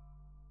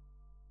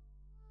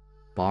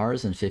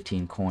 Bars and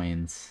 15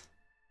 coins.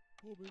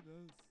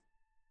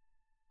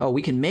 Oh,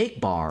 we can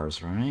make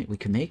bars, right? We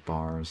can make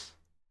bars.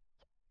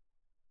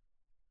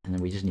 And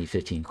then we just need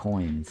 15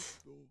 coins.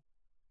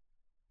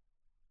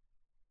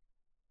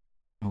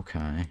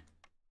 Okay.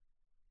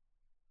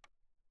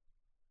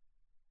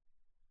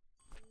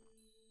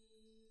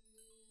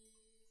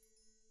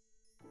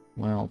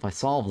 Well, if I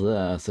solve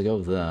this, I go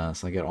with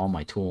this, I get all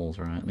my tools,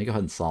 right? Let me go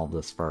ahead and solve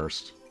this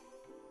first.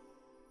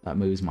 That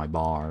moves my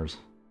bars.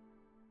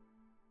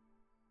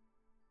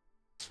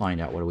 Let's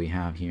find out what do we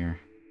have here.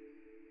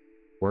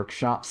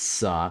 Workshop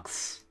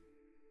sucks.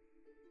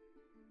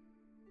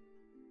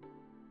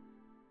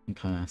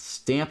 Okay,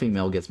 stamping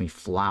mill gets me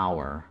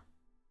flour.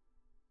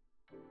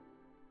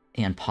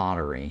 And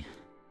pottery.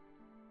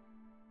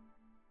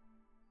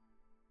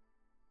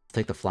 I'll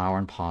take the flour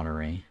and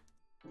pottery.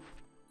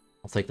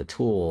 I'll take the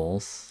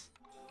tools.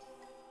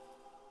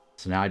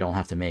 So now I don't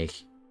have to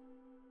make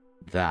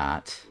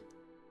that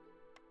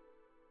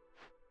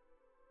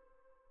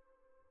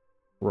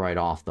right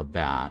off the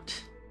bat.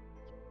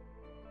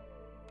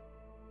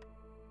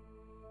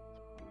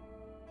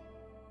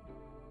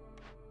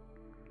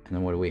 And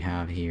then what do we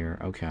have here?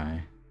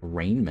 Okay.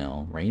 Rain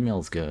mill. Rain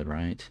mill's good,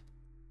 right?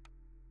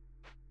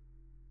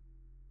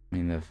 I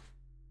mean, the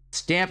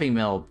stamping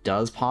mill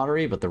does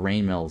pottery, but the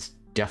rain mill's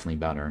definitely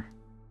better.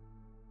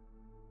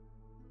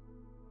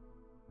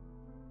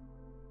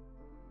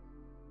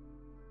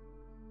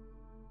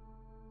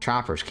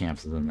 Trapper's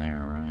camps is in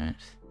there, right?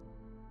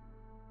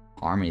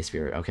 Harmony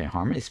Spirit. Okay,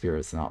 Harmony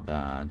Spirit's not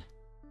bad.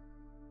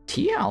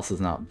 Tea House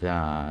is not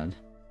bad.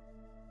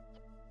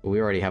 But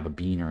we already have a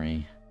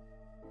beanery.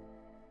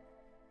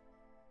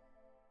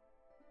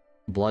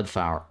 Blood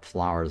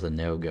flower is a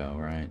no-go,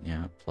 right?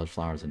 Yeah, blood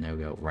flower is a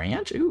no-go.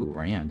 Ranch? Ooh,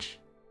 ranch.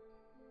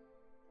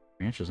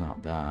 Ranch is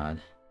not bad.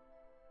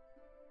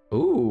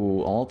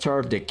 Ooh, Altar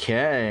of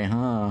Decay,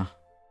 huh?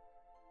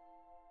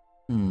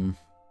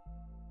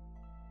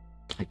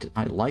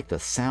 I like the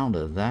sound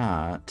of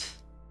that.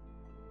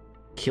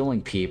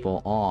 Killing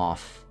people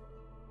off.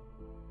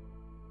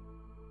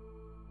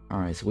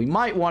 Alright, so we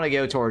might want to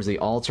go towards the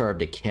Altar of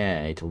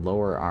Decay to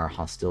lower our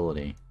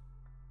hostility.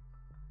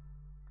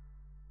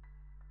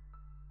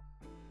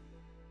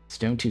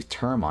 Stone-tooth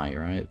termite,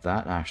 right?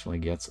 That actually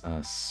gets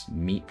us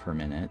meat per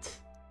minute.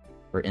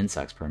 Or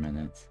insects per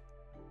minute.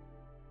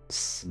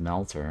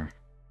 Smelter.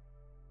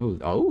 Ooh,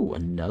 oh,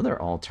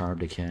 another Altar of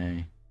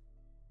Decay.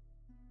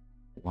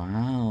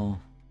 Wow.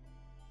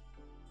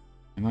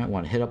 I might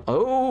want to hit up...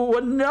 Oh,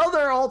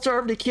 another Altar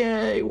of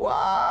Decay!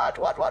 What?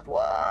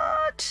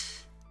 What?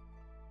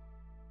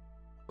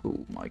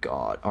 Oh my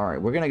god.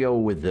 Alright, we're gonna go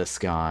with this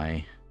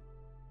guy.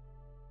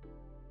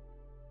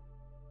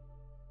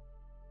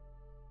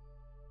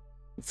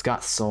 It's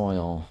got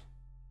soil.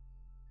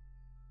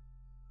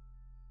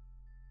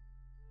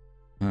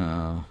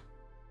 Oh.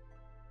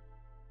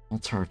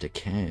 Altar of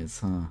Decays,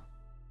 huh?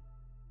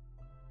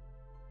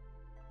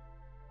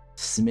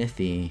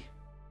 Smithy.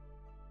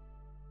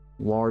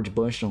 Large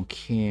bush, don't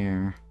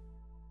care.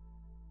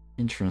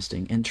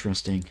 Interesting.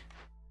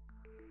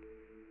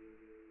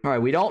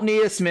 Alright, we don't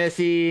need a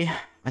smithy.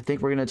 I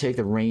think we're gonna take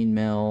the rain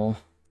mill.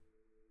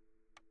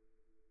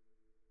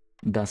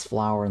 Best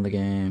flower in the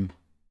game.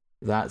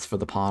 That's for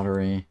the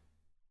pottery.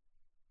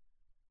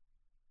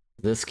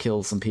 This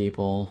kills some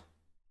people.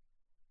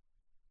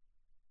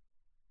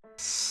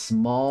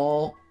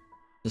 Small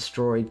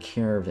destroyed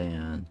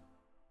caravan.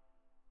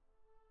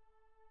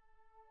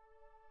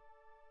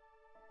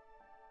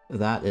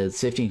 That is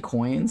 15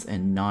 coins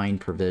and 9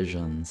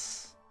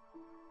 provisions.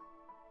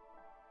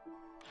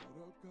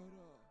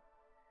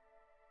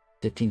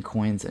 15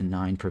 coins and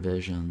 9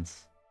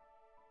 provisions.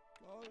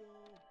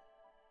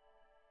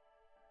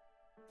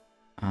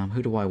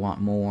 Who do I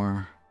want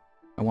more?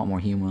 I want more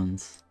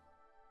humans.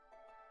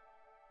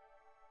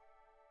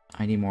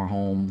 I need more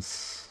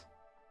homes.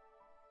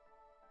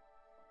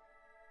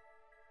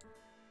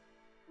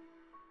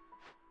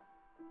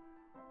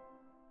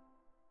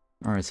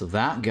 Alright, so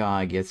that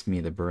guy gets me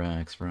the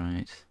bricks,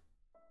 right?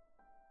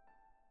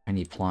 I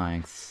need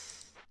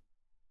planks.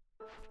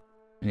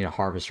 I need a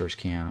harvester's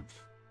camp.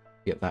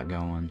 Get that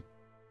going.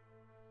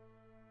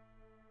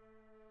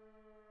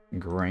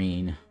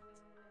 Grain.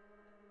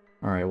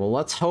 Alright, well,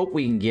 let's hope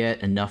we can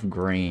get enough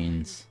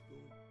grains.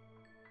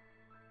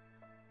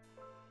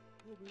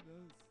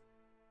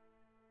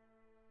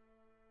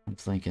 I'm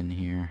thinking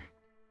here.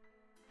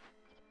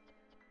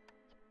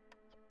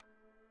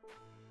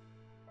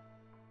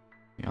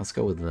 Yeah, let's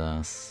go with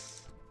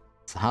this.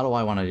 So how do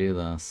I want to do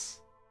this?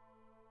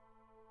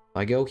 If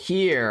I go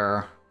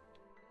here...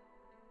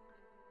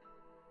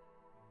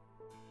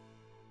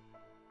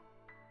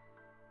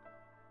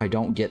 I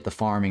don't get the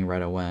farming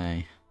right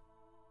away.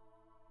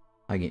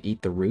 I can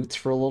eat the roots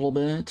for a little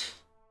bit.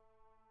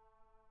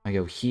 I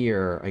go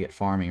here, I get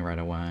farming right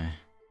away.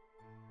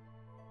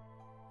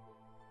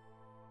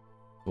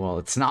 Well,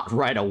 it's not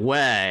right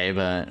away,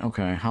 but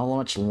okay. How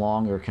much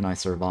longer can I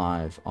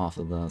survive off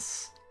of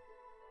this?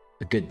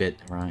 A good bit,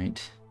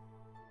 right?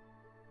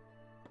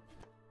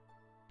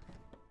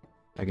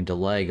 I can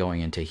delay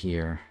going into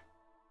here.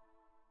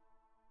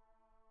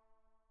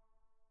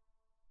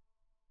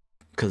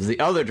 Because the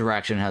other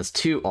direction has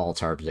 2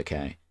 Altar of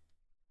Decay.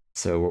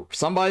 So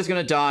somebody's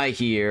gonna die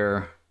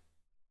here.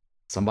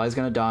 Somebody's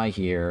gonna die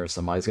here.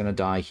 Somebody's gonna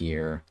die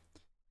here.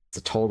 It's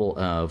a total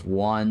of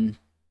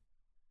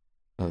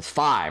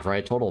 5,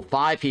 right? Total of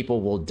 5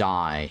 people will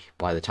die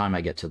by the time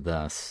I get to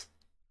this.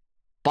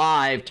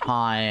 5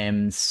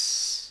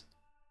 times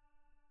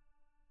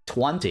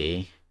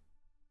 20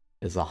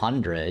 is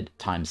 100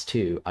 times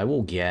 2. I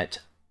will get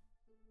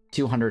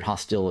 200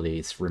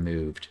 hostilities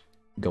removed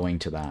going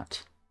to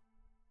that.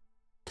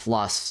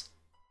 Plus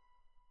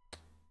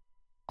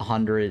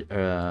 100,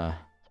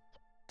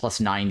 plus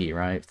 90,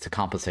 right? To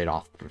compensate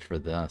off for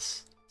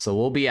this. So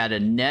we'll be at a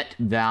net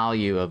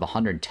value of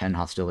 110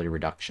 hostility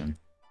reduction.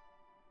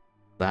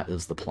 That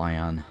is the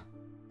plan.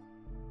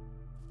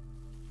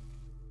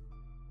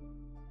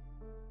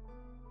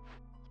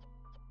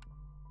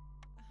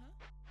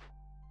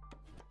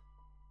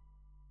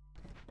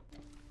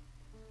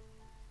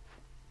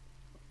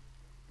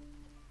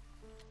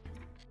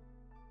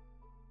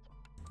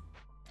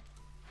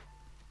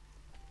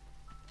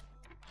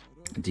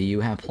 Do you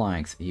have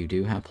planks? You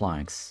do have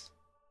planks.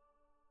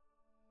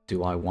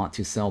 Do I want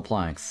to sell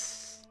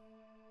planks?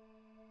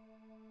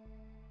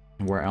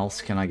 Where else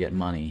can I get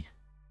money?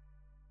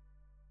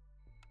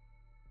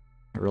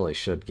 I really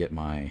should get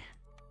my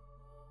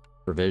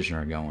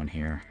provisioner going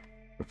here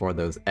before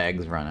those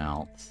eggs run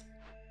out.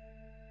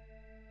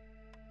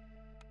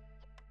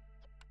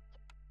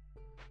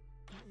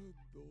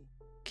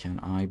 Can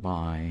I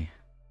buy...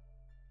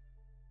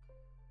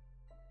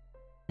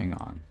 Hang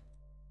on.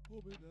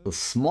 The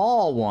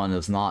small one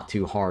is not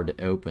too hard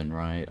to open,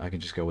 right? I can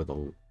just go with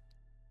the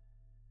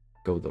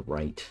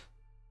right.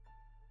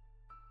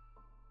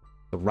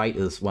 The right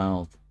is,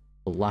 well,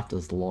 the left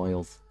is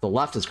loyal. The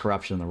left is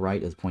corruption, the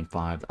right is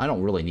 0.5. I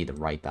don't really need the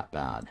right that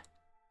bad.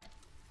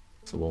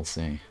 So we'll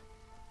see.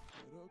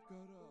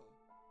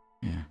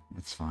 Yeah,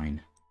 that's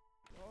fine.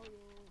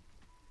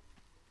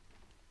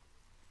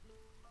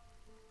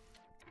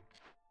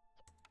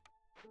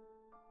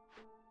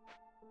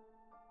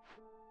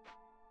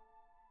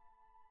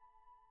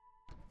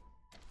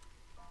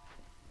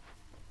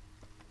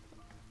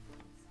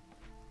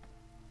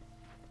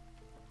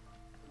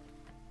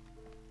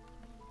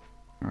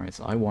 Alright,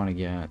 so I want to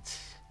get...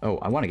 Oh,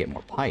 I want to get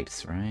more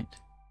pipes, right?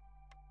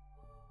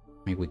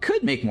 I mean, we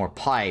could make more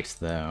pipes,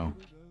 though.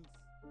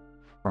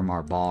 From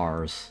our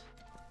bars.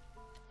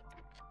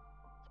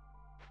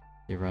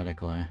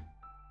 Theoretically.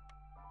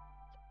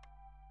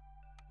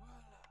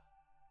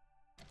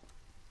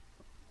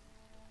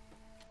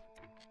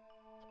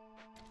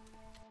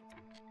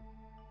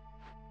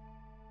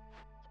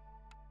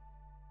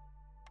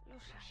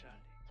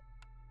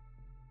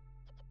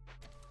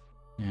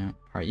 Yeah.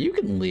 Alright, you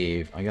can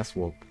leave. I guess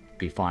we'll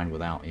be fine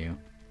without you.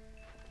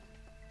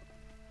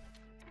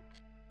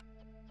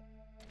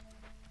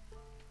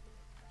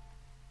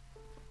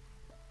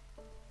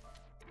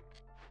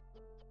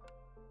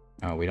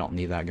 Oh, we don't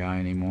need that guy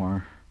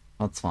anymore.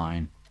 That's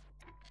fine.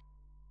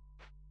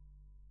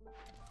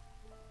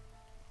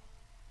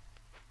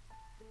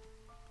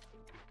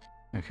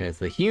 Okay,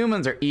 so the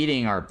humans are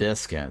eating our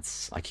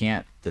biscuits. I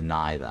can't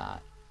deny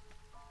that.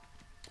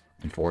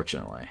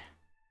 Unfortunately.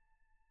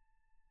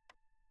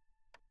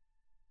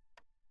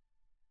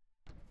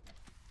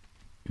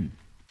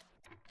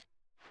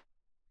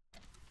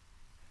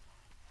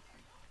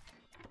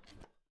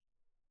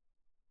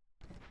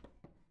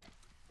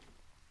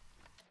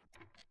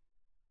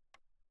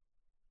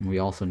 We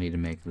also need to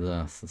make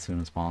this as soon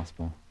as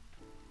possible.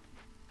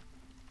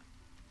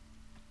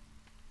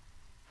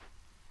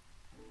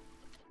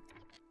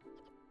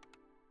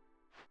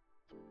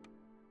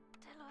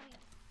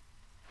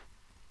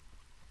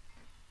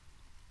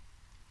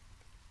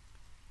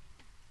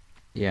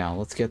 Yeah,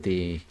 let's get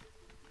the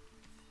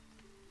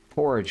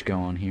forage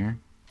going here.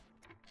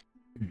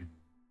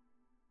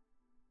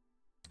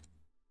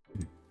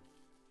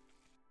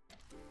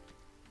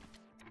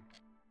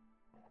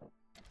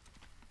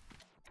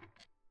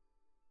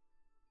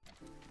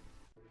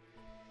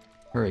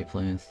 Hurry,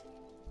 please.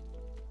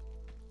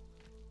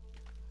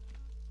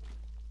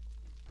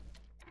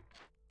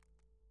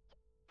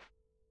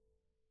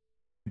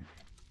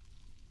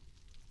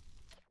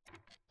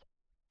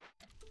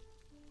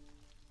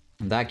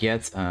 And that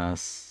gets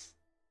us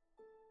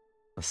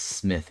a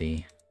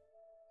smithy.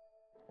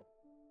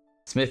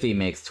 Smithy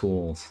makes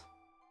tools,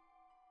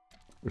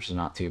 which is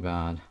not too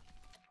bad.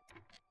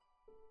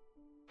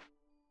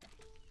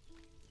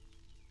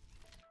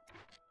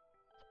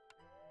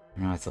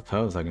 I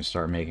suppose I can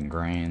start making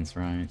grains,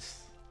 right?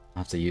 I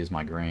have to use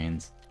my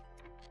grains.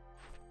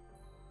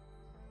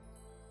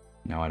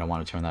 No, I don't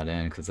want to turn that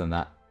in, because then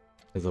that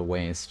is a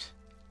waste.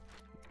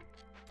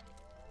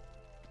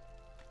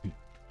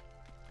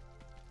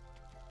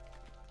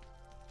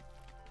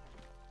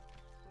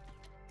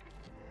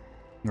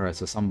 Alright,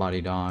 so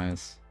somebody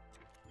dies.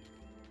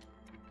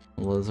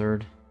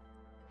 Lizard.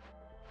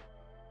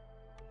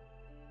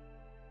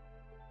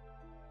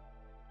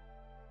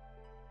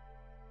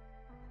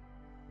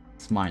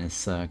 It's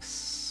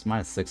 -6.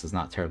 -6 is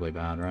not terribly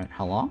bad, right?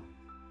 How long?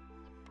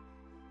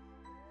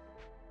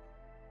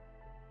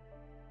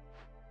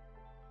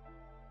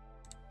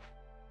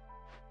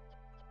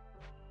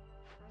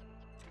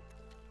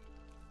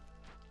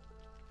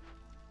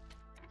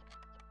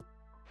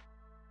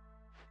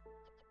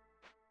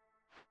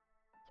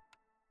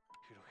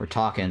 We're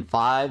talking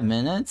 5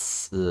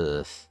 minutes?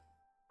 Ugh.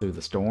 Through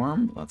the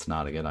storm? That's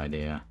not a good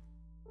idea.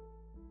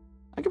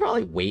 I could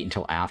probably wait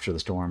until after the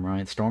storm,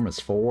 right? The storm is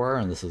 4,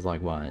 and this is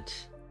like,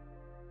 what?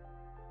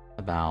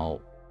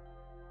 About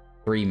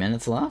 3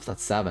 minutes left?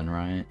 That's 7,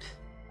 right?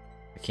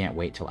 I can't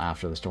wait till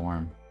after the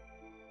storm.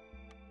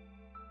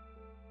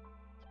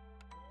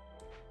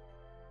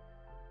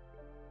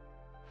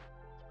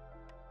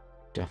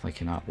 Definitely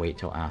cannot wait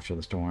till after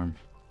the storm.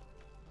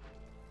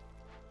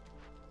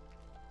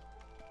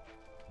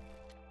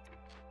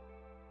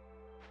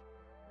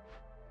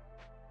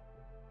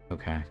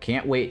 Okay,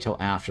 can't wait till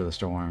after the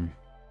storm.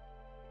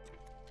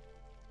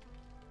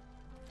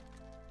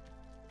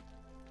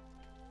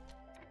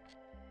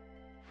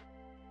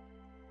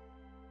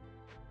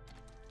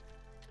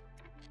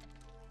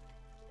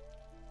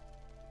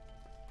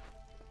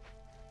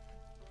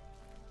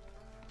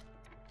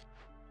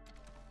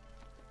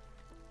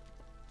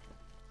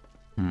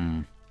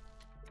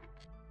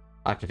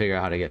 I have to figure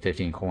out how to get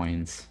 15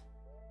 coins.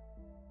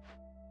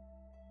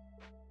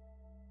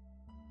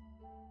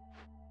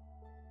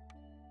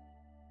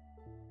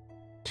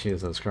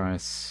 Jesus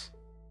Christ.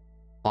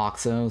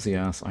 Oxos,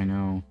 yes, I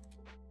know.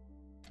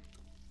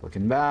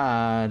 Looking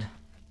bad.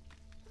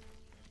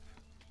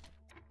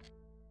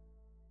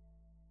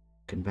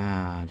 Looking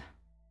bad.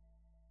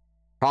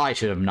 Probably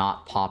should have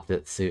not popped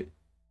it suit.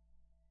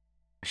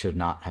 I should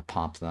not have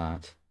popped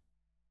that.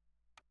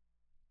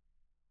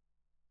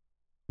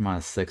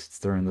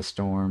 -6 during the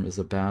storm is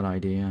a bad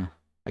idea.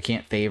 I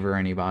can't favor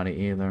anybody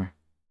either.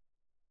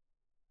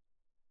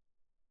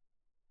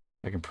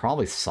 I can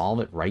probably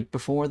solve it right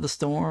before the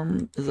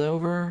storm is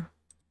over.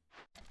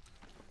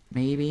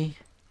 Maybe.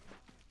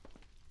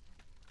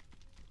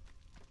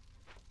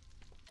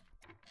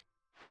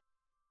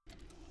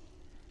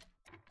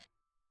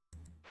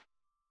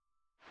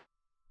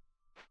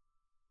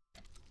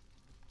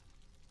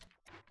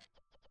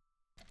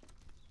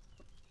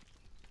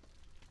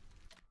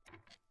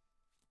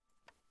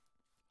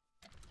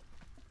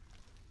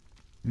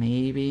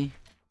 Maybe.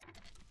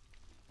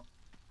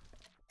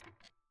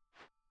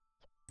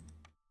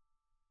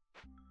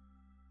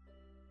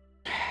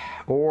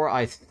 Or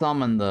I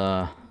summon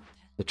the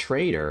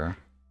trader.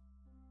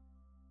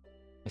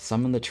 I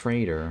summon the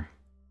trader.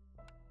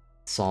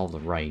 Solve the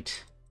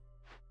right.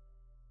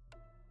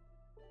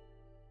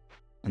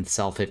 And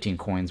sell 15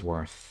 coins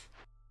worth.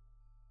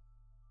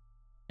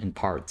 In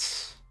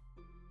parts.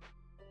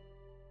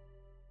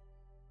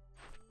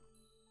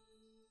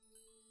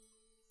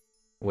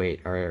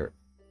 Wait, are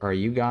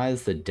you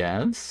guys the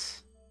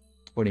devs?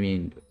 What do you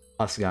mean,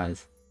 us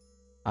guys?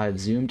 I've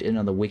zoomed in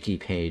on the wiki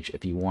page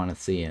if you want to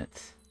see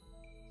it.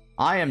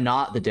 I am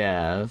not the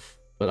dev,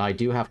 but I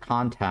do have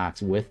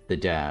contacts with the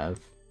dev.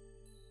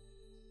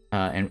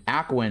 And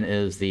Aquin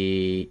is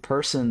the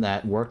person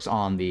that works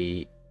on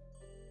the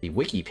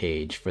wiki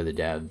page for the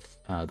dev,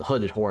 the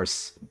Hooded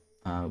Horse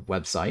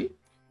website.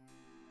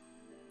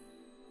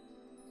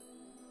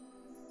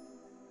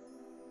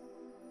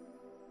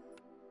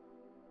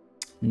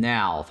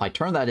 Now, if I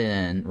turn that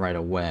in right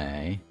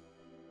away,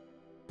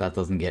 that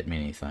doesn't get me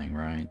anything,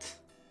 right?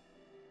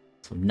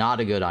 So not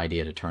a good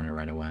idea to turn it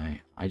right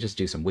away. I just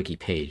do some wiki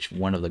page.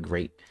 One of a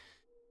great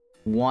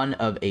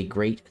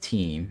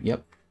team.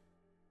 Yep.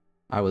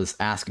 I was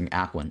asking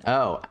Aquin.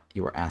 Oh,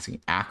 you were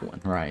asking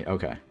Aquin. Right,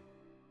 okay.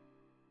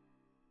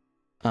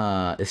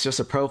 It's just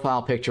a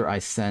profile picture I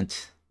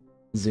sent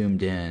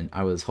zoomed in.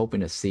 I was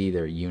hoping to see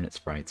their unit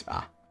sprites.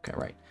 Ah, okay,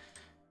 right.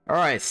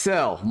 Alright,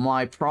 so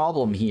my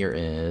problem here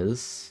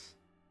is...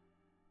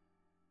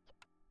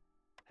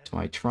 Do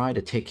I try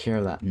to take care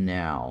of that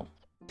now?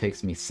 It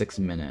takes me 6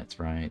 minutes,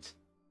 right?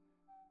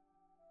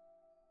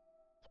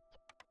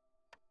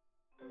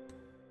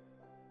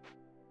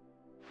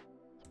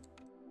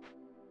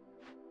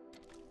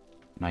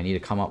 And I need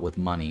to come up with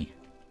money.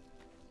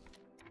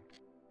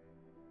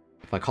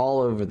 If I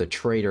call over the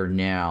trader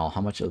now,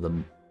 how much of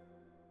the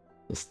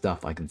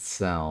stuff I can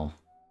sell?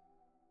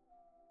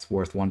 It's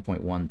worth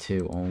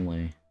 1.12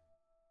 only.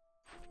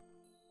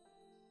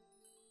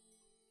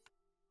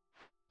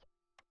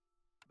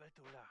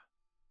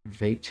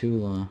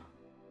 Vatula.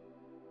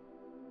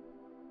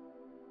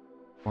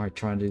 Or I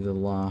try to do the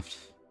loft.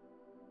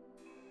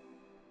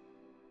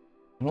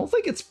 I don't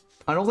think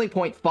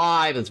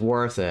 0.5 is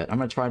worth it. I'm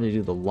gonna try to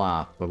do the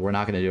loft, but we're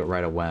not gonna do it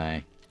right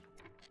away.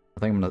 I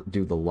think I'm gonna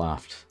do the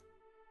loft.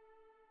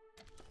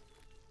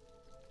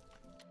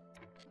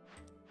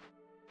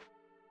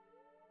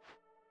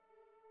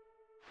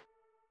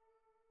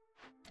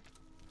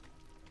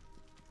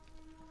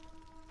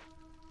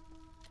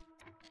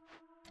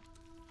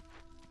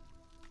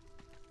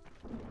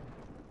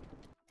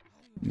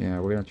 Yeah,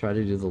 we're gonna try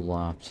to do the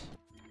loft.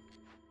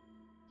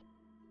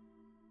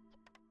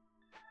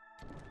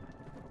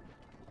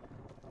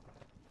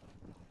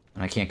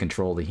 And I can't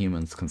control the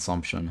humans'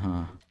 consumption,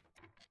 huh?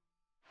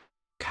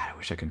 God, I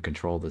wish I could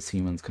control this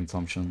humans'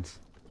 consumptions.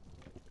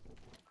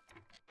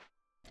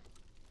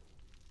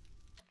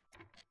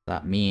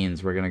 That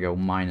means we're gonna go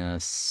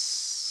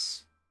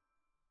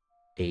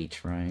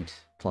 -8, right?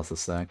 Plus a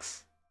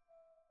 6.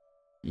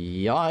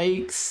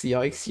 Yikes,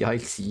 yikes,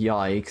 yikes,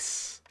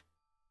 yikes.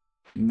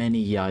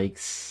 Many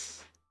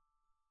yikes.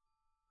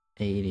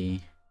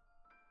 80.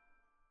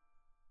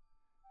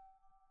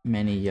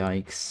 Many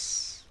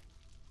yikes.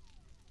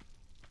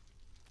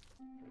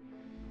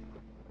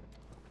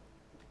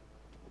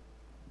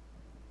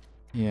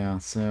 Yeah,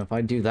 so if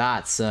I do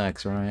that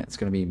 6, right, it's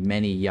gonna be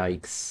many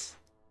yikes.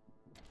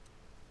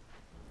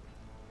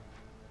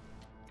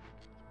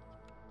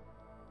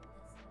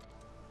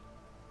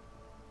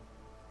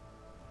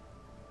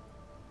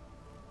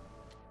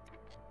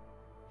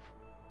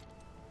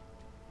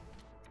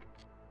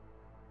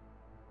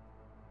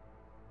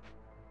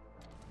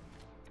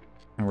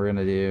 And we're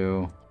gonna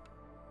do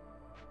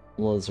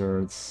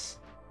lizards.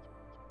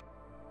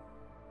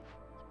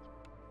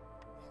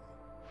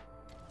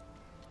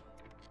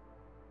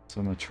 So what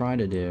I'm gonna try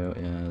to do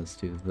is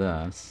do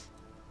this.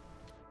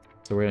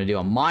 So we're gonna do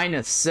a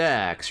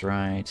 -6,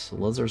 right? So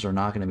lizards are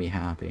not gonna be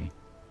happy.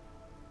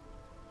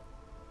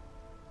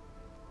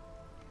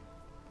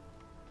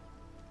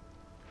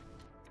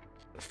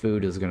 The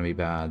food is gonna be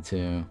bad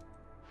too.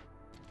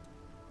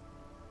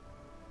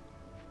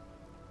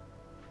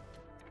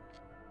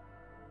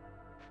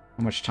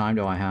 How much time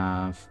do I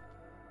have?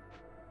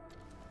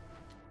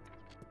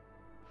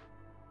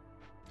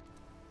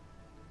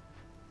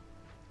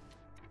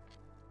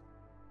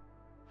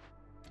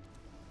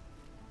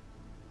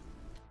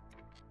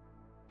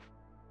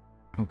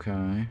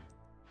 Okay.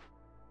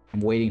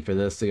 I'm waiting for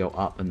this to go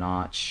up a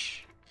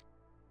notch.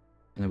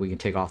 And then we can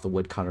take off the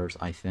woodcutters,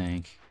 I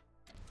think.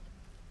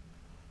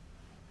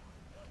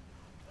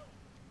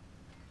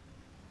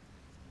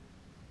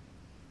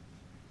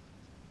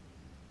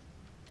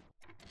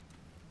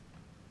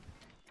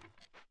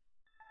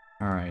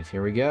 Alright,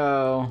 here we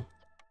go.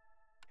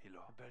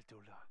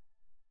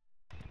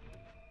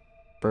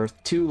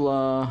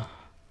 Bertula.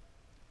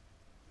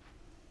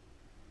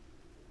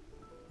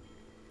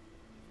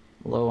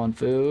 Low on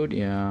food?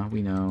 Yeah,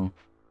 we know.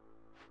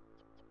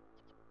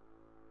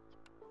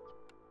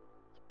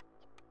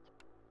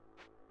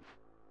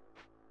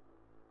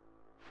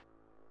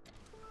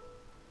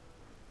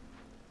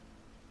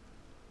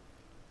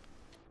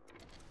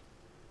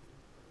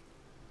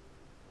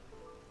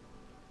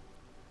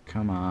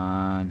 Come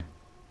on.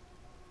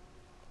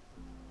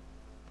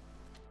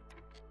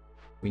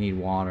 We need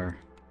water.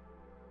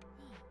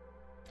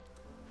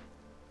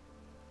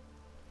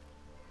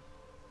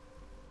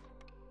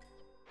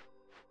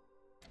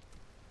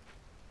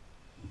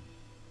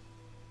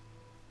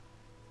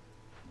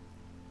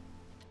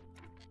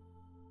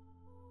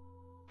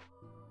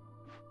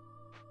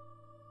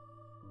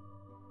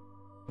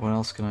 What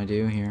else can I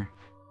do here?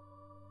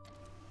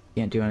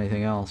 Can't do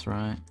anything else,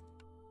 right?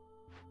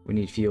 We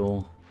need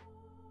fuel.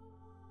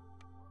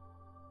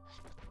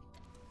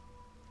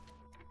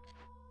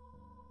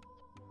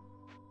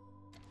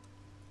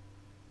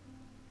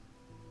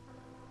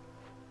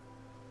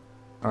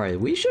 Alright,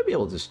 we should be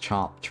able to just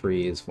chop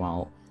trees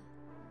while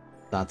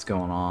that's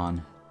going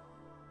on.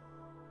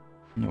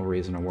 No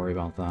reason to worry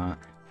about that.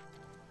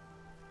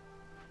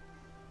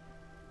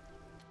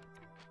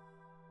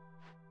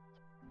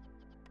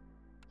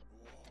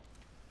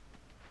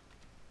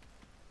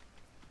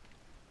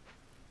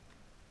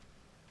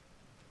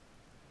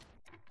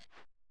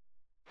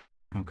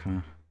 Okay.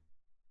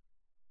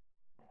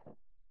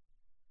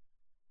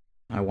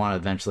 I want to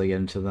eventually get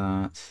into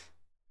that.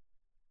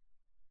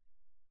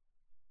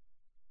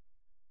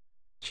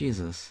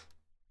 Jesus.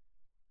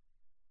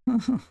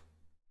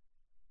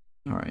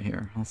 Alright,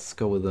 here. Let's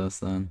go with this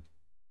then.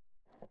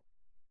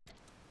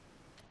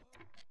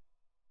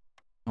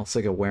 I'll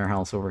stick a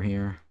warehouse over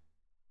here.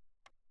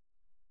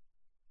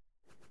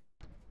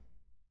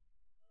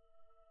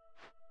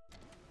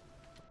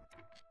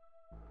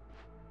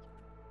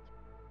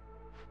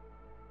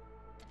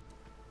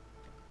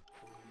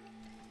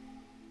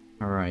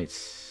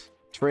 Alright.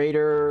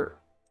 Trader.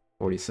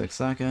 46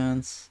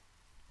 seconds.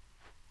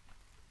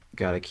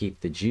 Gotta keep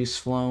the juice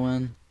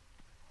flowing.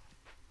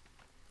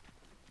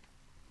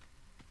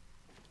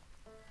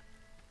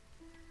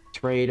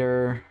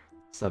 Trader.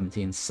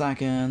 17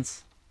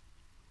 seconds.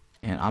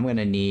 And I'm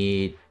gonna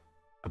need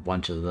a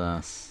bunch of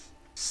this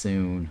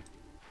soon.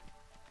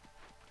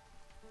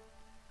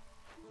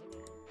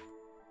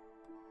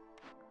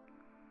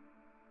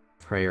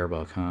 Prayer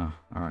book, huh?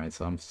 Alright,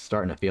 so I'm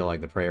starting to feel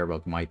like the prayer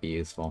book might be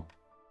useful.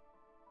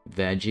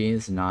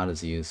 Veggies, not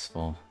as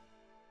useful.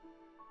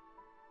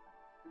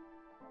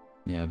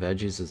 Yeah,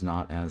 veggies is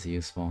not as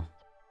useful.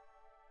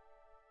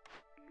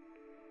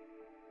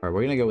 Alright,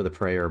 we're gonna go with the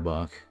prayer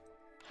book.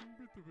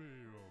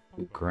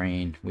 Ooh,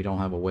 grain. We don't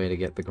have a way to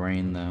get the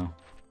grain, though.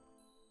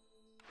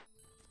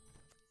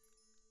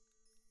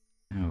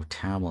 Oh,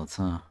 tablets,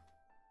 huh?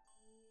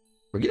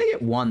 We're gonna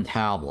get one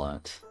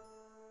tablet.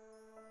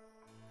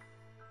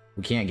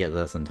 We can't get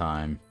this in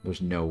time.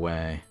 There's no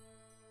way.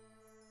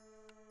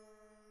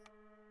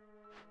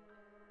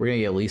 We're gonna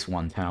get at least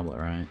one tablet,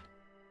 right?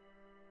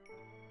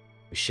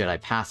 Shit, I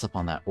pass up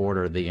on that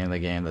order at the end of the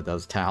game that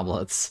does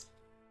tablets.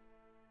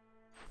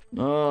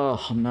 Oh,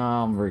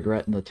 now I'm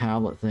regretting the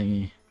tablet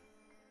thingy.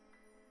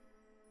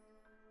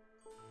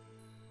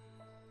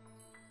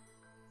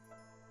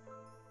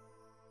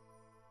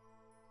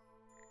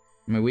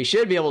 I mean, we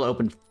should be able to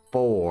open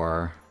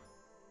 4.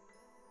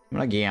 I'm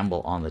gonna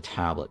gamble on the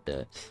tablet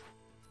bit.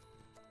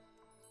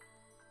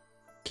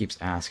 Keeps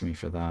asking me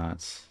for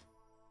that.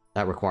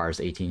 That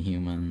requires 18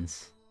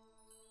 humans.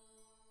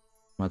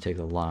 I'm gonna take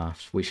the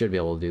left. We should be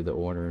able to do the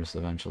orders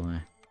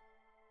eventually.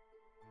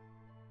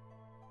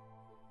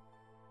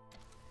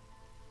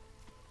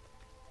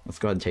 Let's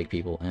go ahead and take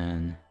people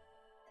in.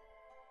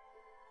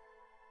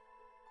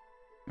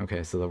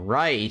 Okay, so the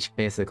right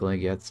basically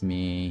gets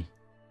me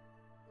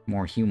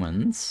more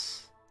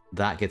humans.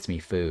 That gets me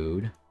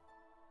food.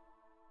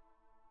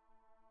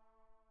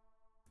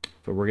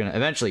 But we're gonna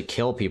eventually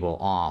kill people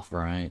off,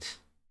 right?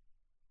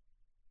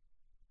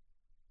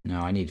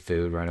 No, I need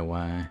food right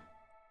away.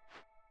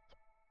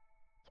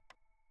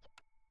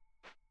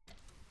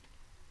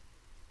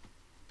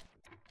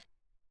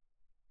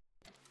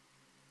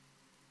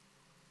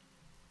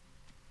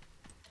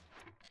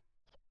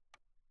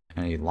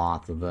 I need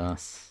lots of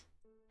this.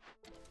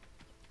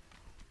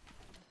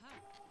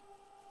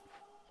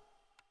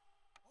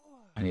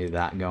 I need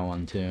that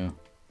going too.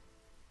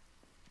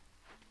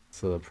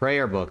 So the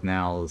prayer book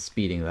now is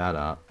speeding that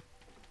up.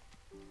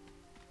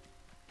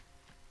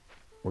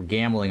 We're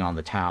gambling on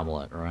the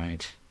tablet,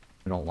 right?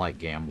 I don't like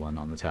gambling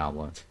on the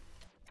tablet.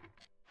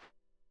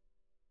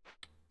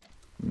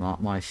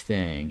 Not my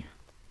thing.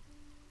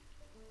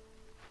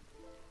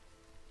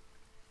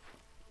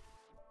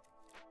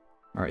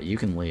 Alright, you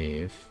can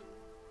leave.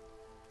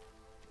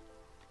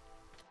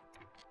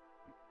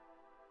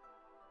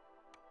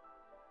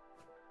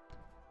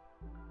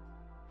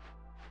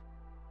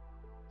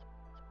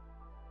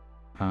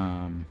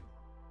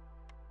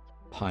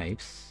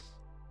 Pipes.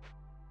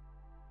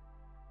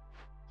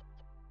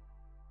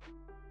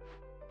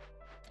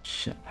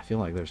 Shit, I feel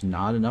like there's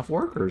not enough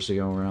workers to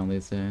go around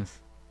these days.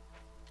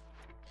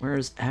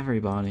 Where's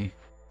everybody?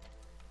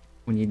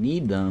 When you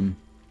need them.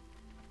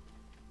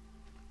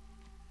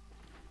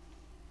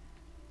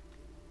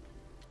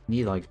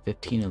 Need like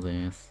 15 of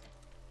these.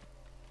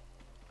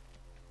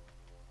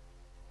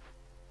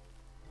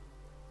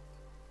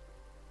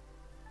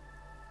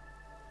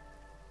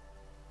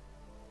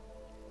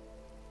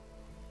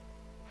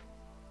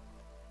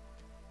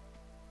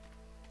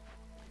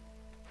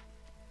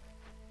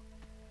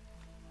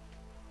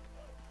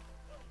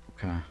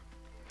 Okay.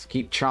 Let's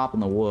keep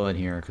chopping the wood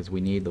here because we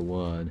need the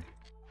wood.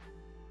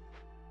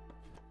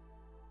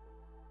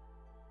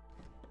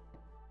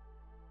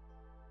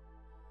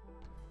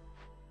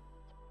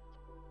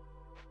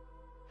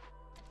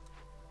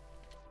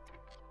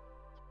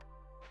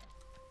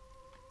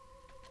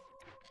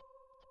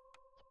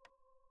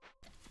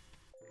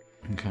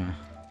 Okay.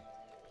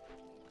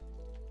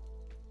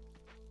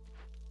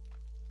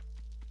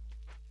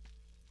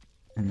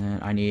 And then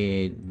I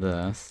need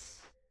this.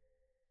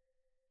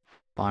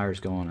 Fire's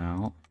going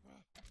out.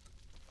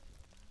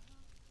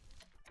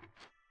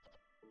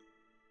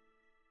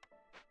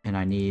 And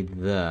I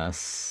need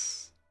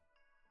this.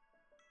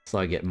 So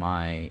I get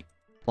my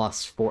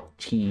plus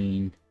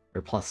 14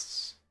 or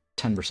plus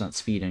 10%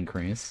 speed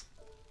increase.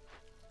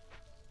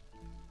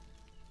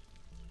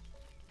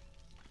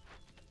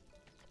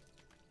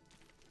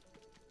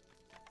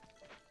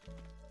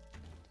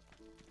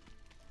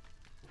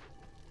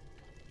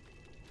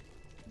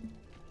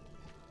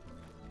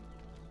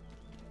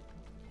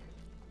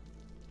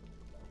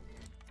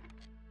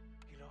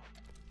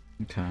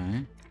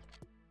 Okay.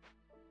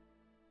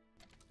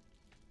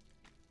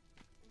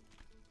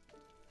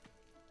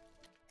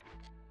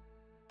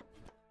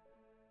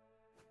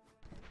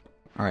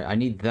 Alright, I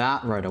need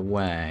that right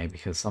away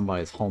because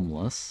somebody's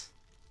homeless.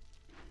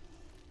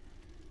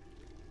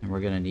 And we're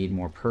gonna need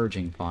more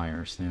purging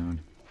fire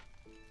soon.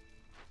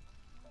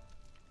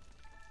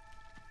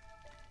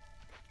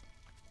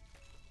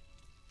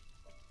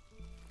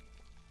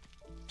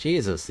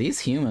 Jesus,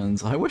 these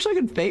humans, I wish I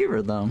could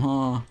favor them,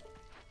 huh?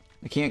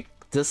 I can't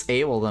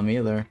disable them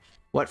either.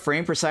 What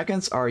frame per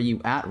seconds are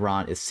you at,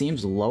 Ron? It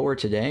seems lower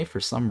today for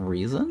some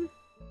reason.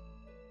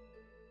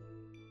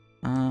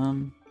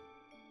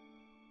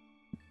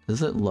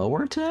 Is it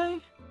lower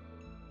today?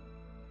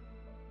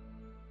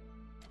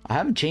 I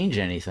haven't changed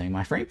anything.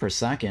 My frame per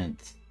second.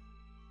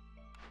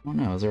 I don't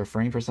know. Is there a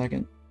frame per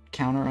second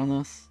counter on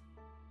this?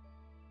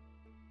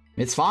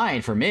 It's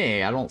fine for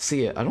me. I don't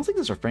see it. I don't think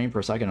there's a frame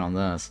per second on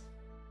this.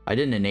 I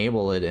didn't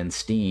enable it in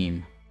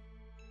Steam.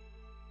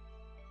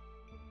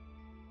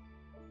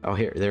 Oh,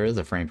 here. There is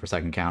a frame per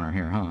second counter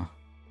here, huh?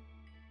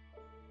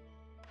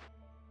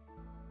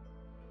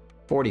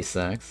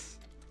 46.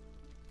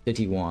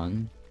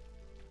 51.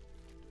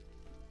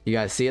 You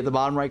guys see at the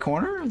bottom right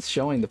corner? It's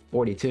showing the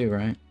 42,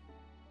 right?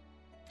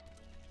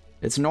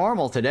 It's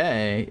normal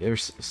today. It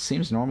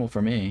seems normal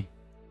for me.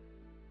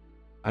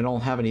 I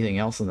don't have anything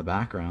else in the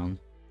background.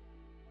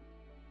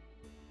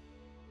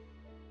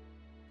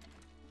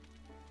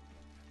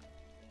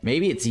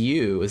 Maybe it's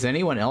you. Is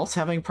anyone else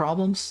having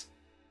problems?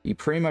 You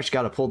pretty much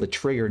got to pull the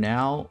trigger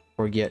now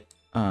or get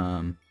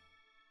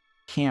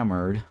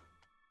hammered.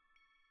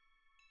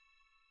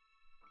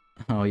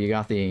 Oh, you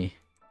got the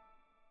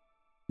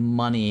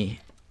money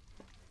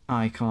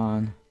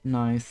icon.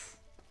 Nice.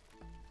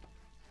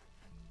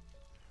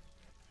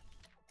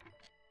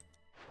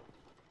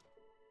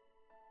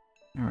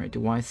 Alright,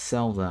 do I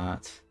sell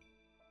that?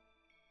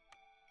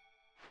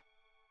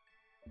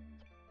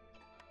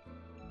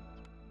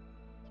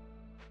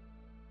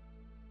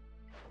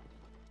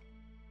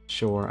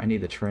 Sure, I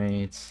need the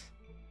trades.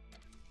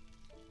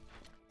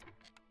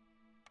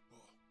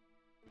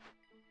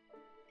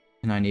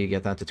 And I need to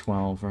get that to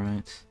 12,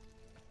 right?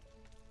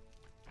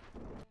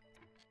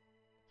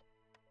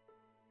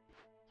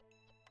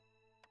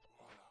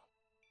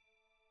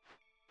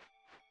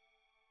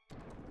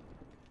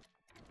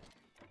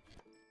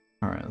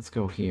 Alright, let's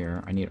go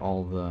here. I need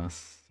all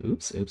this.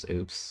 Oops, oops,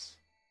 oops.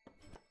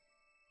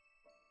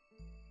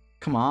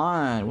 Come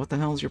on, what the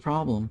hell is your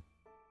problem?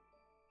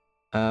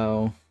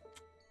 Oh,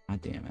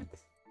 god damn it.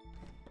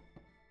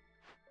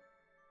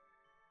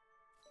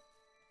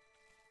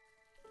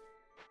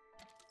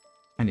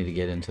 I need to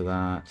get into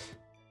that.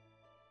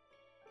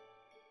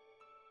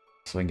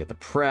 So I can get the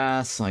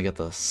press, I get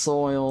the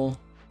soil.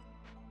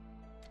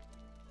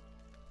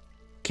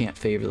 Can't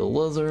favor the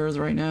lizards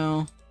right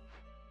now.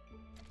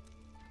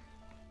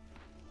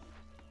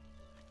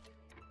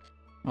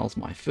 How's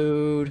my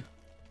food?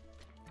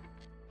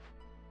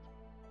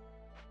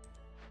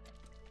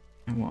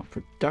 I want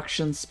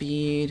production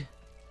speed.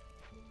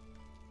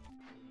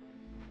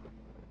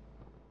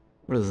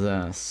 What is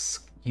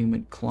this?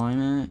 Humid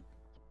climate?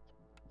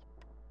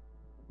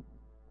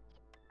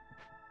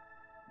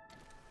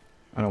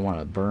 I don't want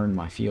to burn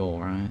my fuel,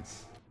 right?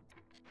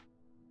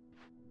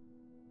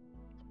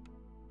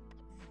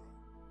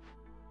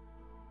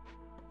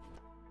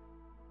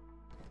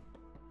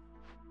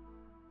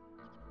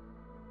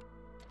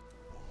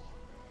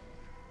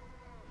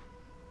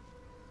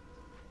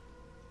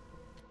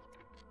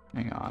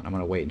 Hang on, I'm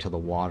gonna wait until the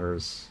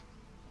water's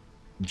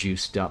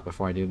juiced up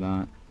before I do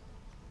that.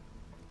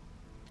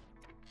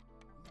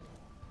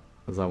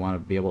 Because I want to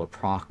be able to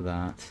proc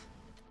that.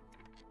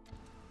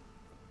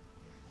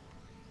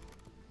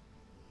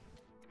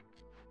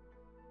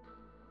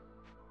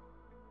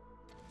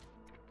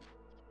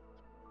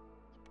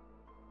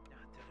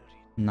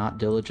 Not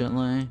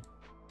diligently.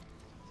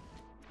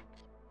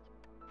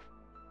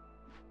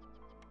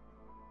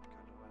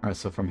 Alright,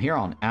 so from here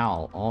on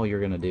out, all you're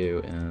gonna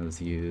do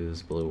is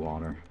use blue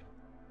water.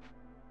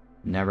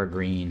 Never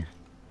green.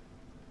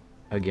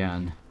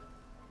 Again.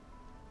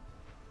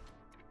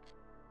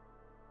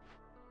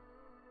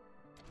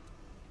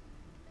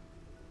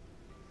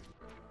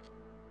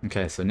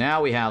 Okay, so now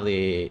we have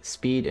the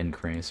speed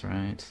increase,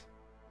 right?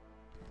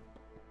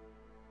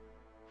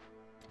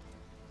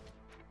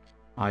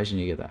 I just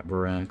need to get that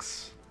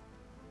bricks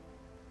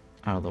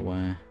out of the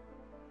way.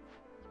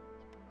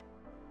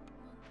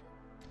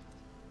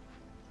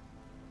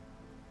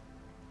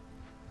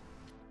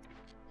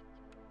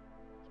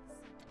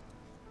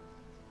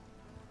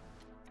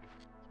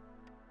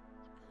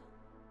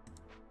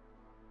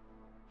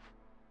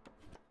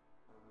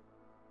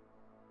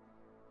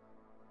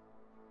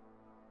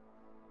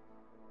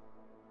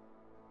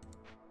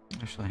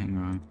 Actually, hang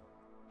on.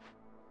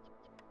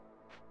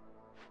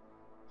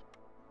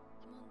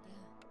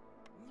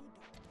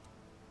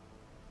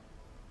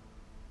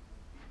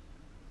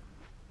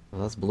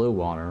 Well, that's blue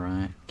water,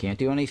 right? Can't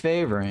do any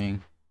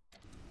favoring.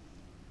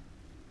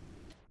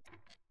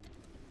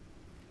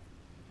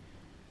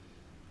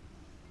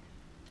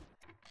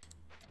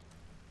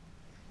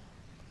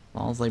 As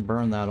long as they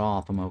burn that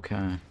off, I'm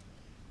okay.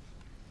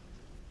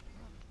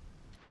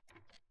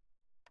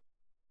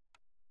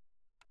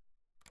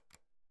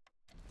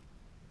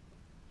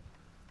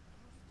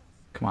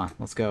 Come on,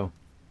 let's go.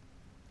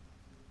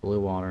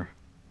 Blue water.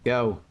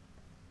 Go!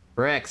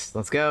 Bricks,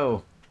 let's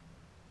go!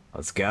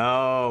 Let's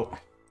go!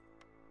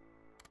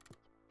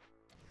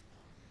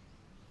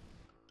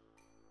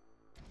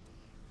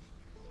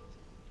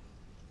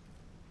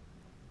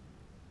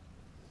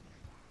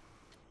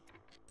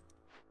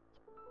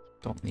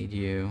 Don't need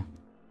you.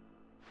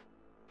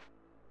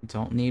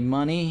 Don't need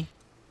money.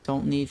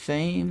 Don't need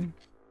fame.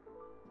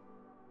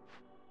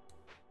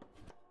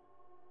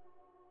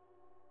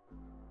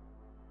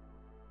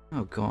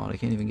 Oh god, I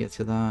can't even get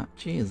to that.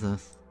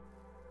 Jesus.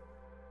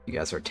 You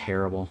guys are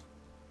terrible.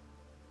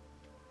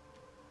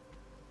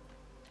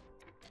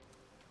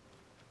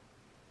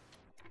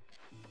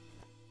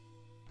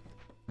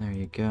 There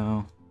you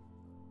go.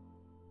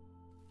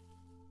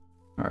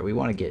 Alright, we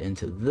want to get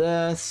into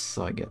this,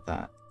 so I get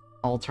that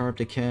altar of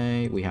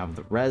decay. We have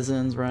the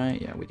resins, right?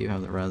 Yeah, we do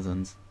have the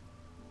resins.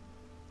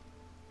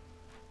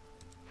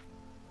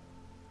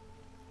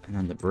 And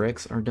then the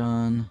bricks are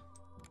done.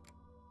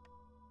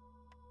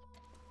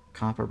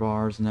 Copper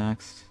bars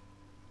next.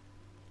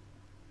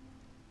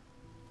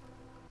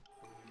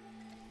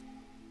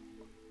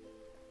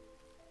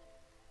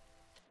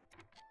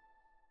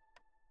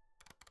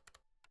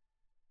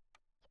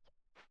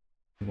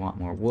 We want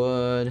more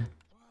wood.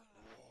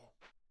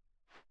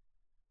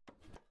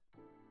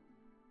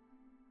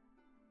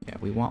 Yeah,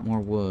 we want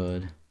more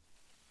wood.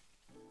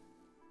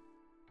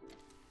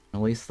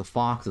 At least the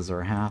foxes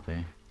are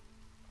happy.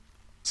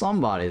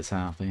 Somebody's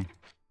happy.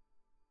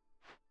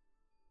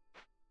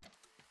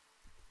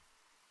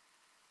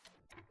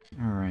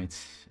 Alright,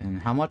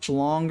 and how much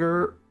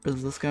longer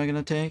is this guy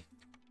gonna take?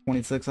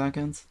 26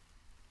 seconds?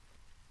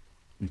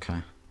 Okay.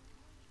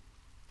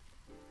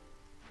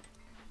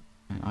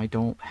 And I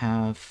don't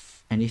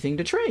have anything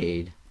to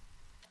trade.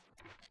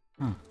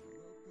 Huh.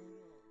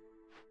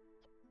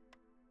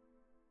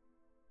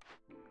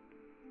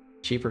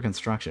 Cheaper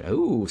construction.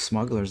 Ooh,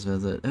 smuggler's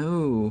visit.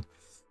 Ooh.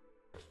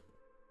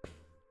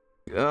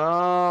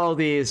 Oh,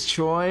 these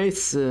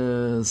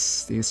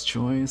choices. These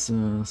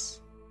choices.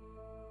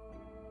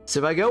 So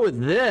if I go with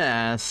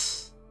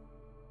this...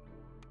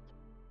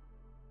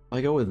 If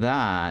I go with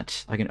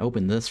that, I can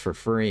open this for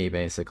free,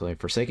 basically.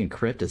 Forsaken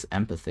Crypt is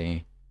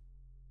empathy.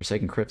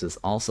 Forsaken Crypt is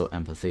also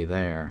empathy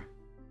there.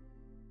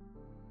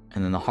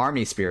 And then the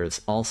Harmony Spirit is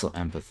also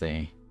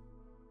empathy.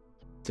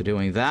 So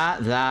doing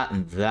that, that,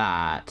 and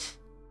that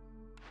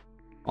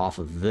off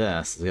of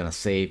this is going to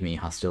save me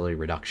hostility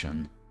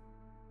reduction.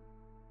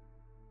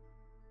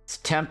 It's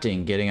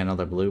tempting getting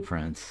another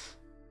blueprint.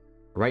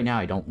 Right now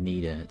I don't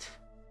need it.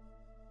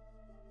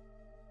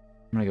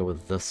 I'm going to go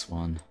with this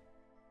one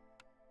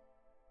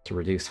to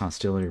reduce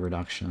hostility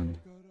reduction.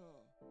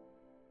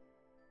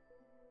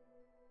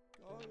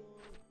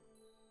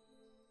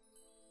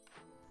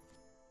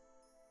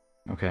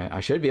 Okay, I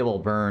should be able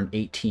to burn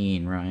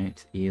 18,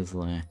 right?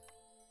 Easily.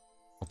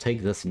 I'll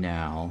take this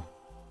now.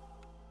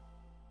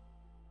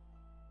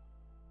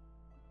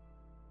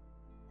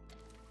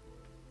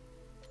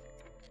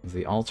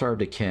 The Altar of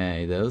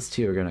Decay, those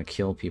two are gonna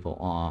kill people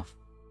off.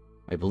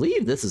 I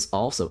believe this is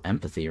also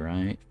empathy,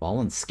 right?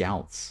 Fallen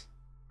Scouts.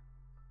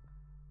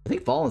 I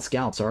think Fallen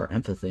Scouts are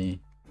empathy.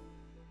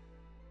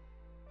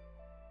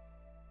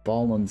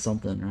 Fallen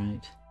something,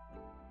 right?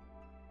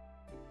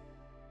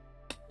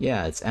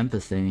 Yeah, it's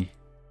empathy.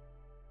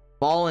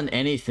 Fallen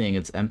anything,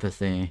 it's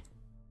empathy.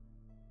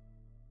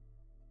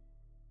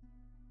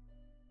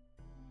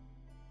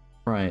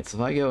 Right, so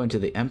if I go into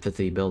the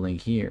empathy building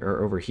here,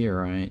 or over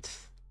here, right?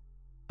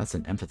 That's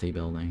an empathy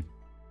building.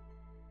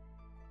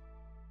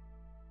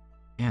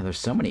 Yeah, there's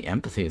so many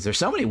empathies. There's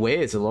so many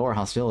ways to lower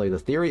hostility. The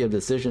theory of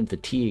decision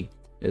fatigue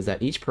is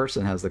that each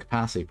person has the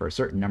capacity for a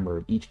certain number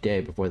of each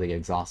day before they get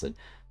exhausted.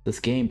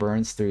 This game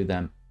burns through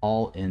them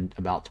all in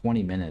about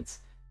 20 minutes.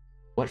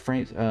 What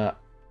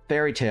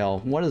fairy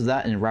tale? What is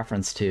that in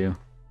reference to?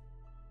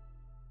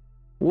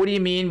 What do you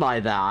mean by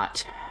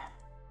that?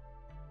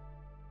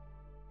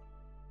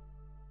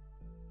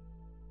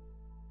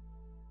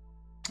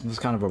 This is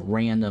kind of a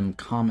random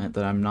comment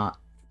that I'm not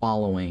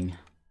following.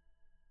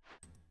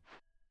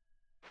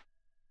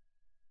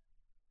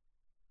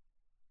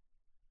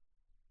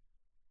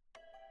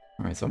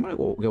 Alright, so I'm gonna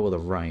go with a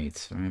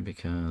right, right?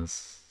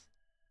 Because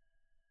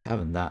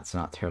having that's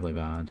not terribly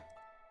bad.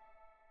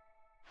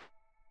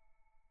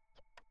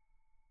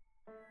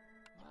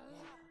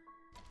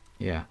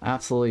 Yeah,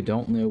 absolutely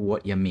don't know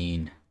what you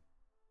mean.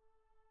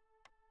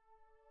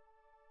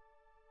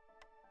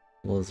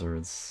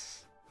 Blizzards.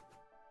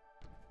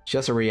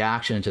 Just a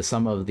reaction to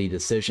some of the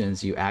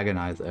decisions you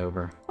agonize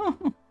over.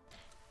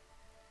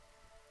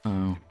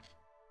 Oh.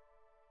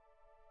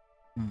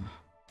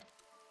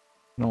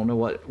 I don't know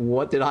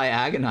what did I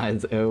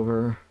agonize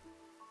over?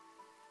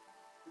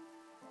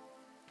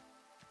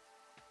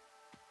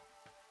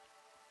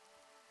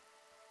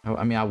 Oh,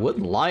 I mean, I would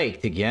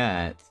like to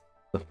get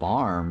the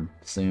farm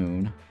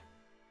soon,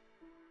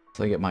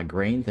 so I get my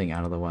grain thing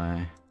out of the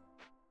way.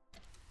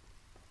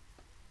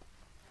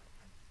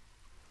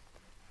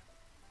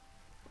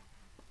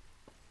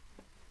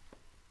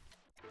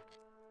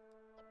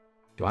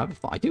 Do I have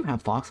I do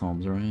have fox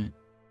homes, right?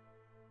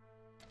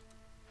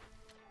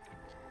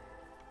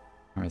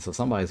 Alright, so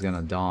somebody's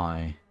gonna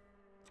die.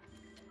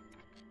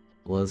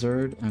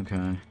 Blizzard?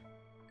 Okay.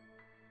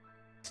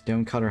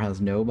 Stonecutter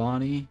has no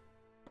body.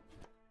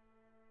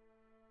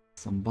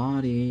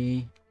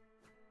 Somebody.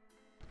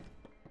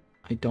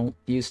 I don't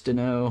used to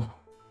know.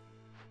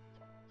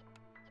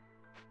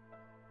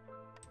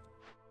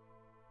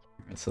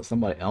 Alright, so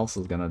somebody else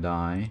is gonna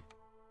die.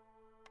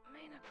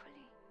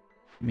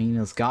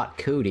 Mina's got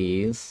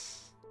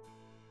cooties.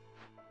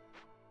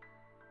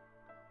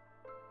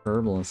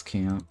 Herbalist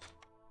camp.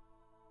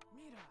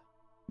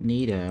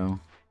 Neato.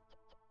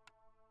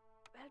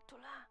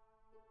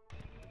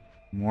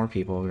 More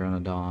people are gonna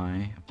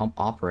die. Pump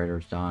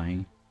operator's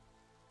dying.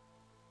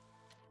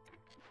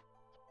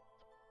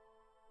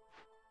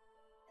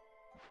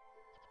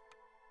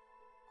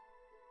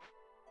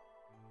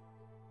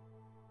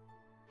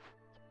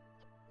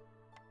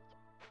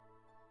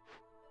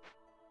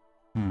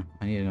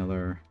 I need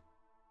another...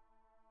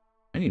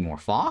 I need more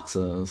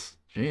foxes.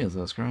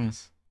 Jesus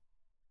Christ.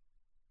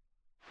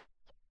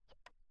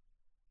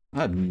 I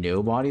have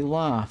nobody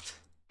left.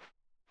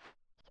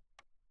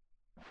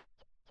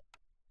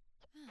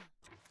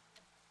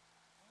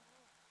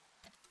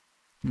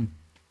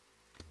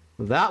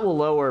 That will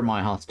lower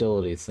my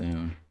hostility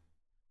soon.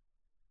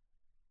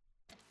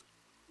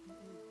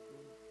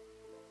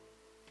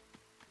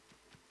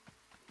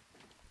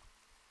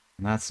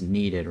 And that's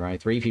needed, right?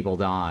 3 people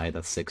die,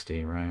 that's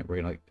 60, right?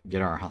 We're gonna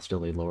get our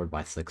hostility lowered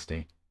by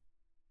 60.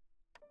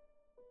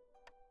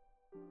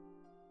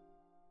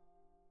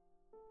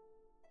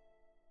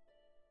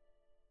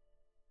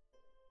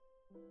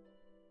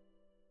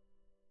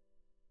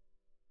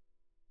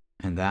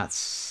 And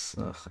that's...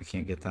 Ugh, I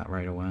can't get that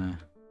right away.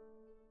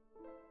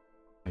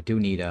 I do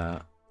need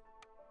a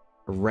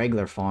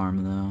regular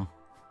farm, though.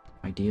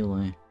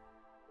 Ideally.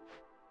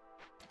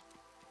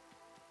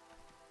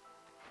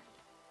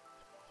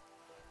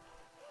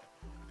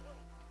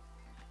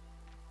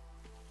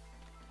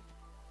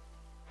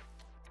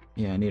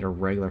 Yeah, I need a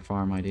regular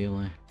farm,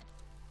 ideally.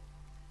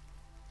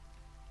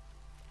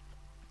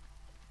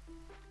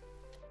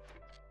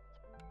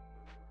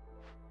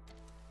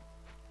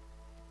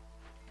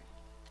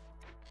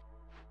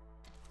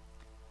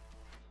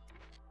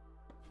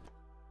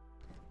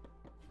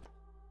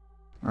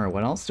 Alright,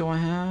 what else do I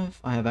have?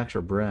 I have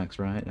extra bricks,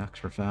 right?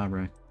 Extra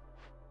fabric.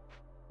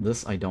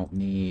 This I don't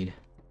need.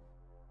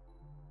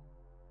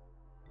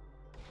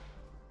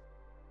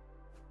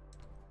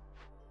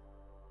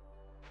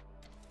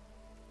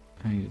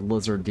 I need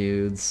lizard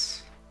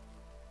dudes.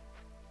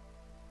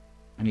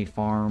 I need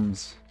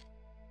farms.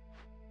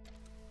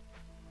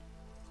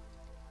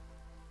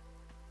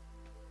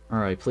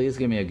 Alright, please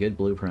give me a good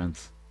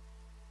blueprint.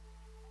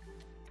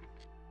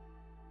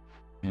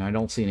 I mean, I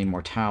don't see any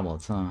more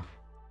tablets, huh?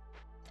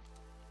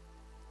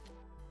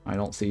 I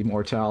don't see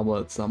more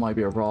tablets. That might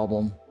be a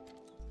problem.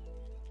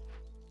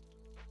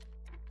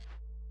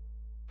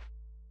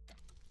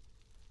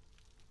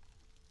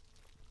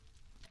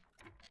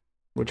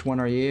 Which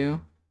one are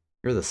you?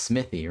 You're the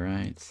smithy,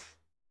 right?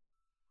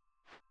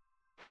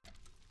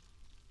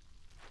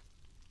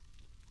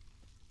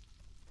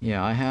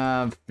 Yeah, I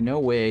have no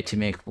way to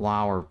make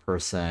flour per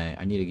se.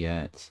 I need to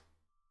get...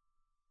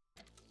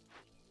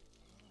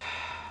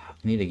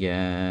 I need to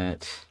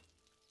get...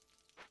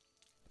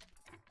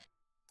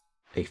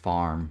 a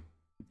farm.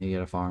 I need to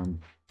get a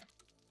farm.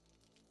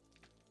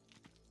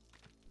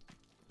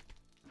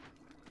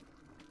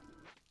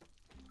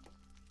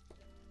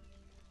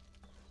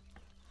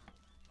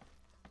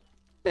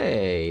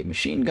 Hey,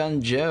 Machine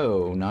Gun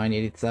Joe,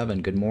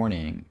 987, good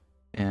morning.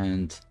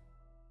 And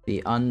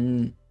the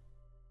Unga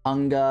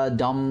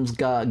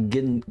Dumsga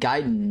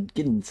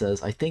Giden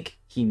says, I think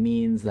he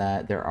means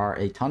that there are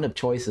a ton of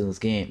choices in this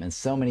game and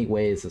so many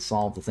ways to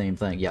solve the same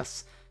thing.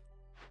 Yes,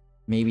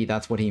 maybe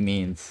that's what he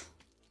means.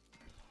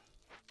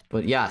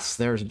 But yes,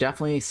 there's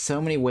definitely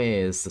so many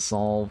ways to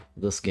solve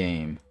this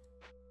game.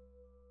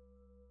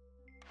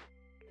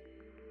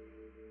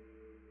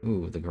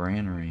 Ooh, the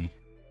granary.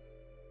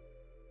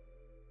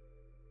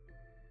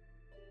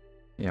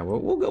 Yeah,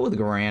 we'll go with the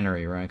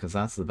granary, right? Because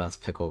that's the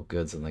best pickled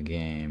goods in the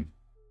game.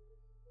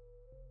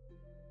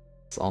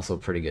 It's also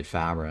pretty good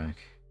fabric.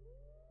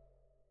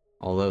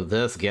 Although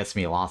this gets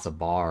me lots of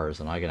bars,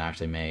 and I can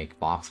actually make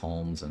box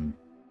homes and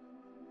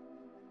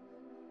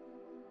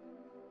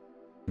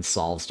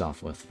solve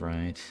stuff with,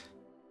 right?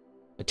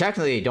 I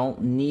technically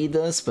don't need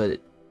this, but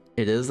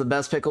it is the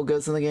best pickled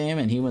goods in the game,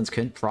 and humans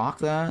could proc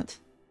that.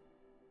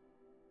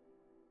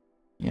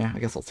 Yeah, I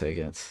guess I'll take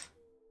it.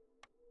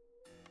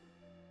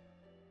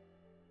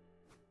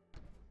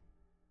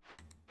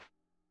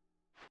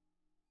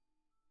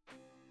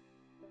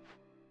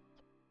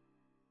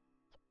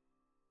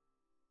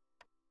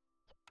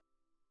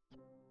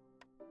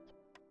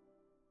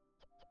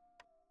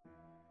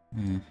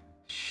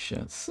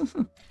 Shit.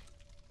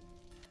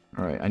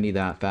 Alright, I need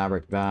that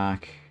fabric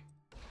back.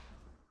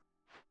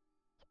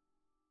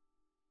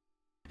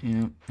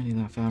 Yep, I need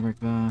that fabric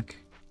back.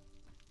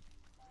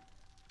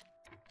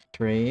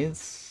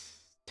 Trays?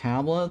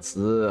 Tablets?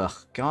 Ugh,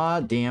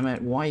 god damn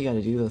it, why you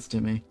gotta do this to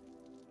me?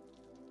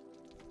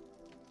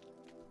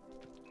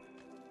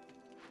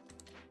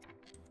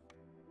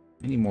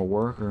 I need more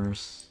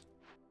workers.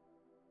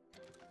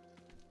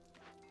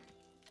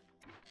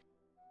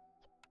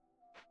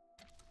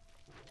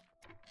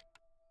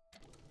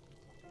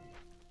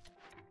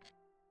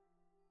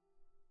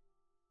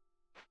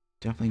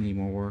 Definitely need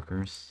more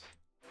workers.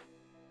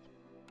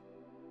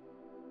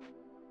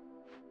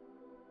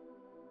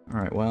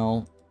 Alright,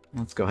 well,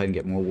 let's go ahead and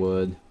get more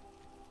wood.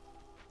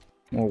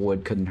 More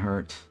wood couldn't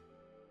hurt.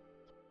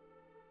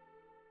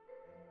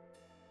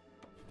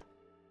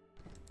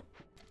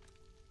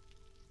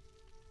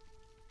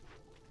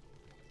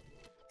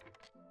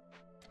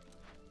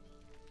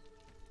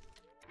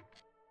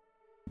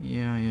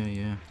 Yeah.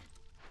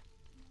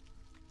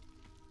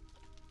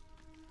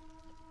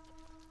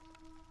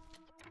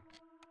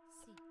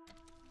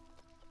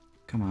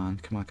 Come on.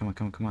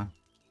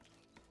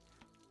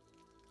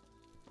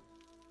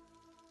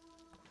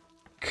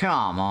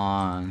 Come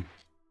on!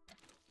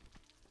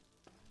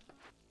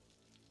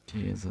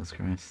 Jesus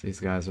Christ, these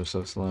guys are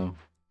so slow.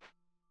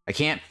 I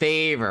can't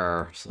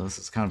favor, so this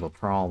is kind of a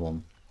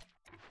problem.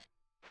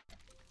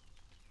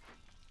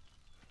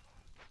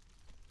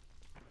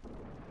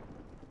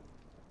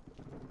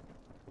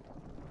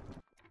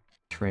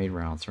 Trade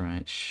routes,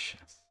 right? Shit.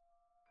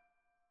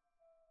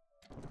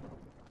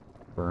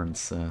 Burn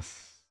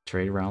sis.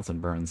 Trade routes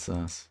and burn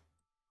sis.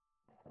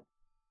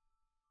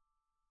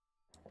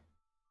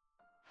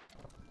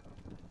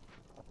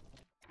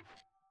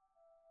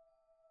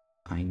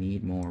 I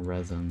need more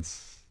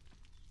resins.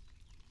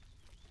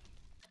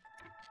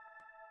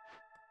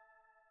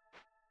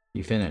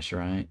 You finished,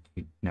 right?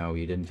 No,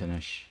 you didn't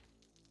finish.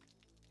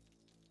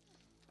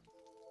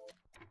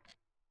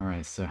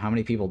 Alright, so how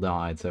many people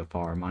died so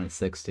far? Minus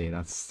 60,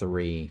 that's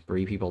 3.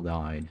 3 people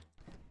died.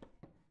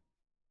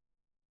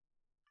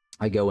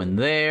 I go in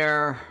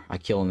there, I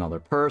kill another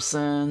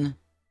person,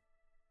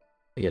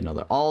 I get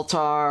another altar,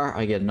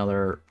 I get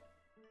another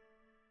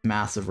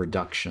massive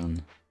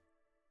reduction.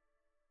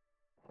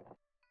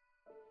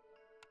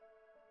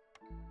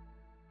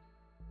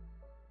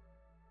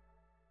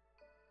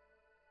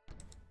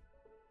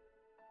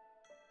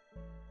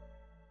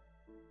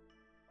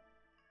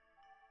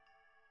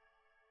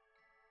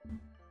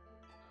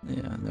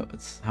 Yeah, no,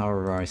 it's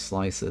however I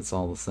slice it, it's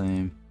all the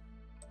same.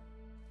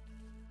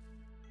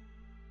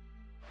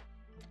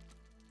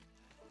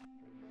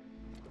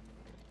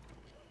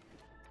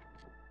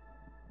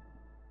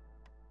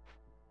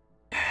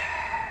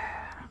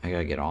 I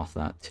gotta get off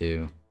that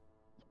too.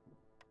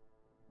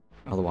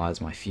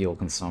 Otherwise my fuel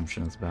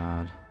consumption is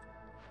bad.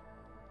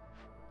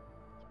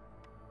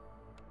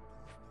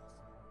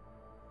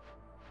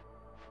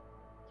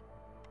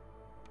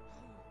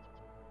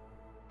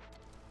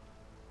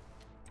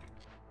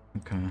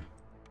 Okay.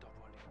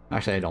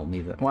 Actually, I don't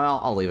need it. Well,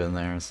 I'll leave it in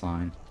there, it's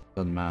fine.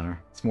 Doesn't matter.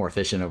 It's more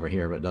efficient over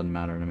here, but it doesn't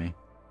matter to me.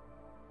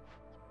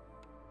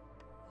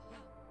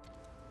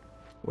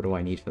 What do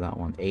I need for that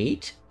one?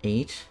 8?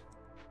 8?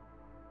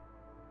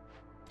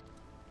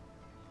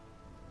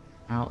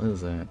 How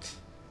is it?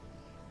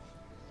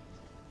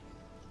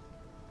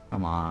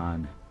 Come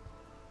on.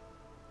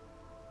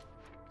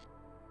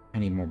 I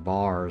need more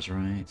bars,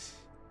 right?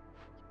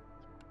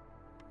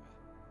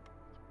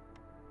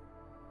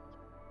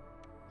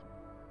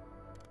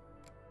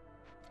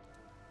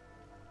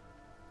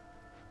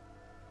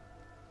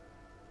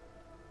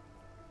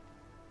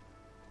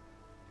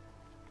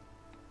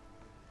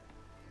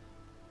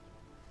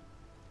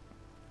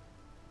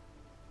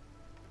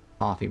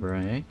 Coffee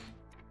break.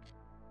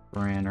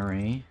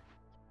 Granary.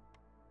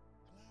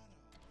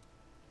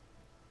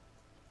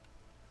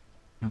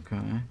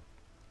 Okay.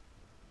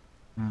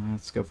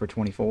 Let's go for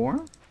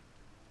 24.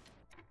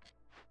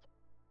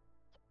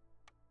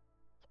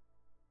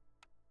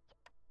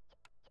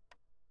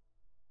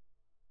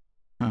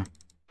 Huh.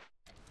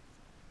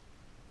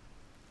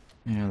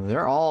 Yeah,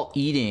 they're all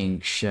eating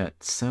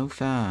shit so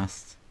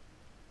fast.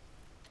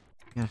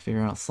 I gotta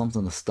figure out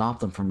something to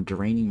stop them from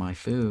draining my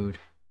food.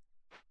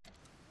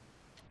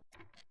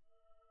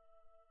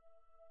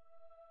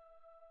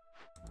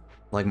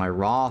 Like my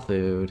raw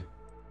food.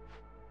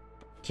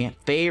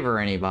 Can't favor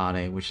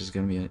anybody, which is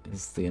gonna be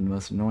is the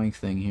most annoying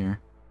thing here.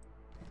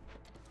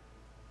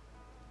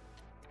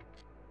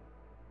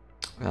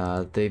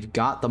 They've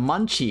got the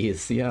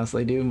munchies. Yes,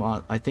 they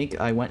do. I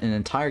think I went an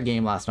entire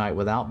game last night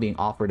without being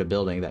offered a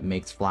building that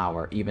makes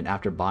flour, even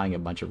after buying a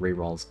bunch of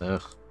rerolls.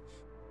 Ugh.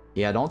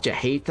 Yeah, don't you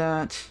hate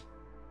that?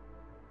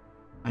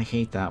 I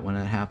hate that when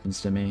it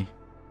happens to me.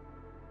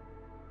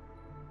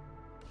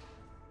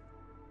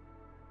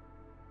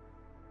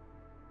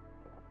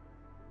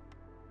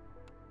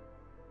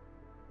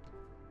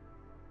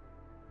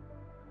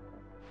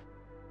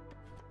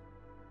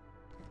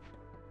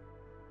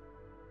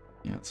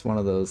 Yeah, it's one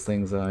of those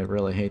things that I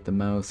really hate the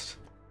most.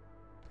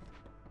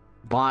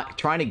 But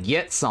trying to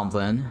get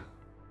something,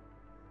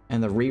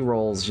 and the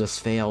rerolls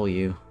just fail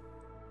you.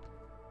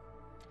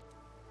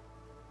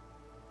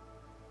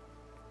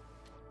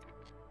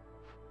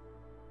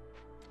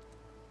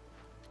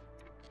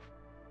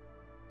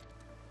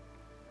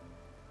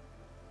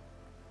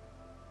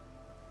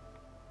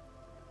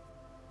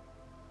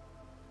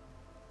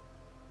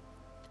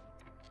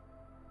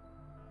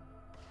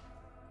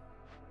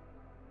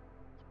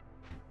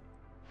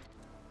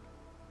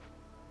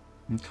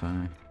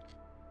 Okay.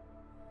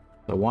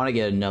 So I want to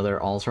get another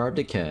Altar of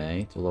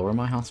Decay to lower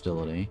my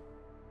hostility.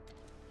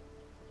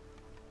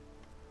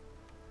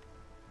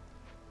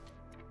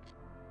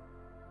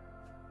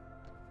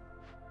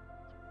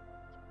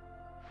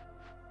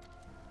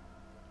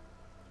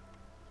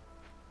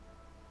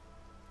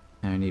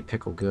 And I need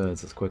pickled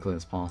goods as quickly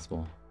as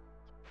possible.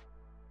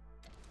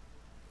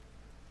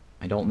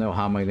 I don't know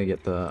how I'm going to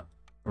get the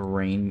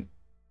grains,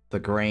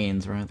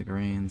 right? The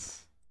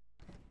grains.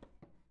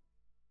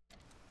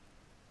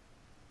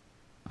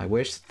 I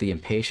wish the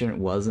impatient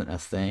wasn't a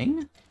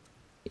thing.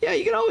 Yeah,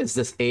 you can always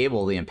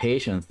disable the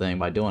impatient thing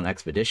by doing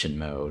expedition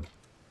mode.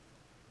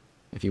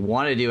 If you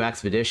want to do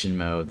expedition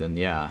mode, then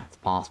yeah, it's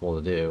possible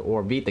to do.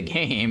 Or beat the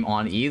game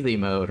on easy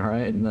mode,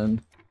 right?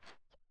 And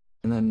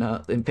then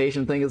the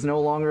impatient thing is no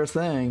longer a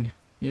thing.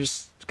 You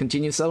just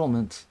continue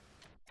settlement.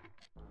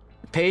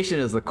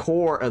 Impatient is the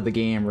core of the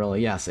game,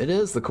 really. Yes, it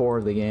is the core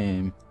of the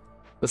game.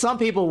 But some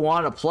people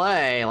want to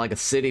play like a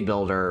city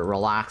builder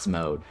relax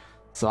mode.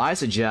 So I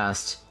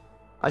suggest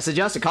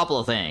a couple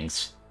of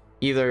things.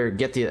 Either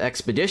get the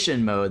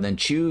expedition mode, then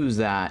choose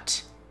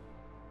that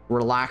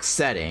relaxed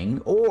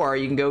setting, or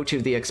you can go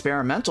to the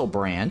experimental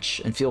branch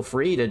and feel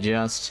free to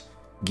just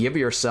give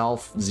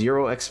yourself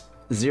zero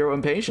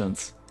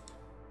impatience.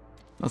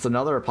 That's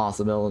another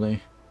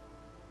possibility.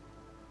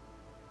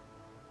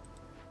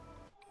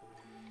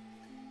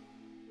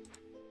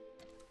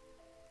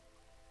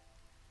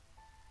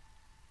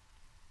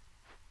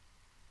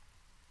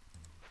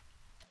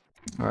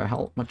 Alright,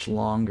 how much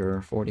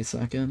longer? 40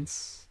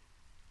 seconds?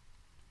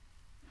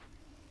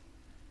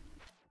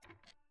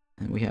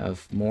 And we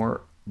have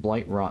more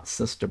Blight Rot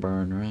Sister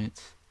Burn,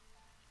 right?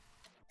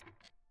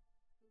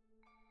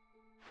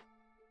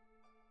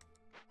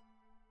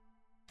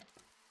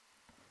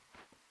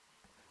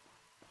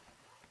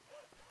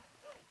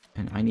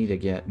 And I need to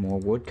get more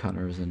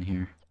woodcutters in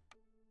here.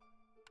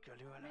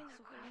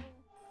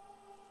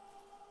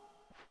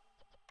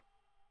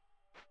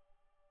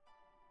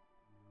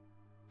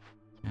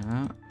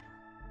 Yeah.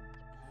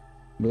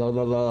 Blah,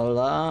 blah, blah,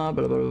 blah,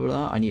 blah, blah, blah,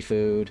 blah. I need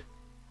food.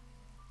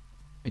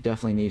 I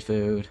definitely need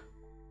food.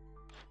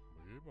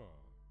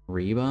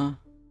 Reba?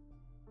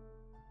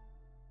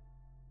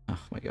 Oh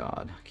my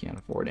god, I can't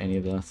afford any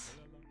of this.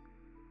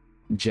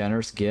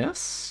 Generous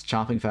gifts?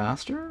 Chopping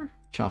faster?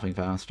 Chopping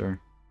faster.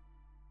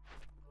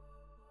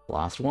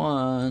 Last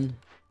one.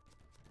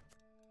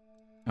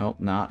 Oh,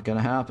 not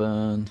gonna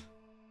happen.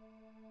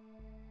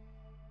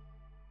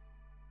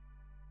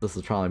 This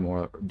is probably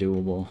more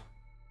doable.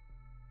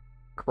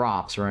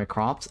 Crops, right?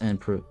 Crops and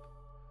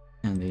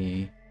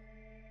the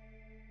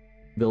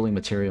building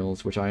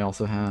materials, which I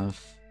also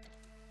have.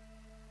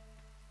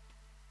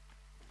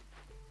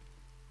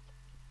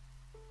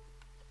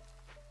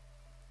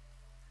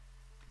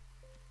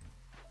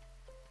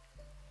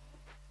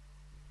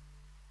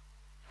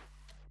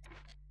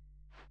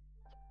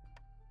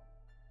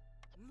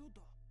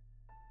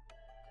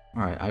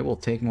 Alright, I will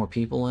take more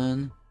people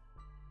in.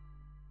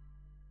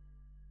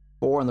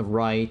 4 on the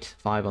right,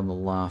 5 on the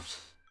left.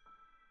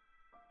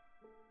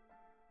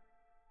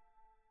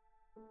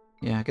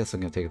 Yeah, I guess I'm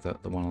gonna take the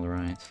one on the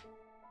right.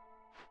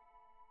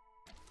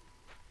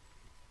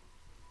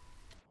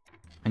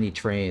 I need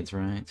trades,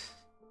 right?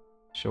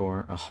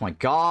 Sure. Oh my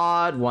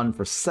god, 1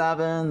 for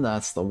 7.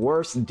 That's the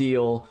worst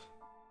deal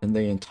in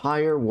the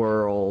entire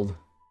world.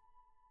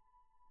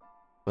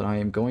 But I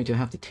am going to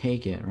have to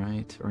take it,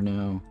 right? Or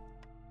no?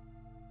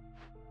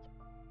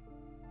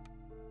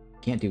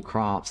 Can't do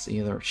crops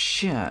either.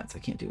 Shit, I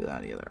can't do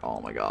that either. Oh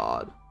my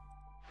god.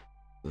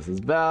 This is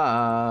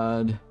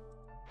bad.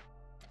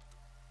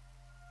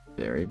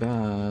 Very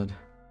bad.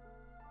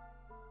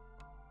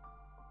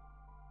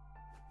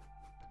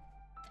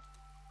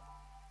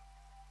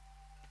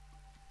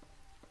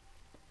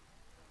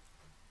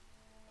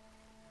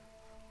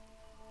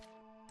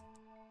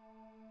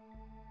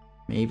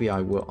 Maybe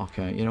I will.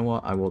 Okay, you know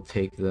what? I will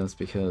take this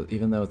because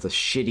even though it's a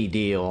shitty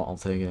deal, I'll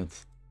take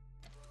it.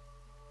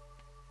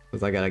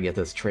 Because I gotta get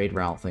this trade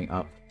route thing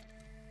up.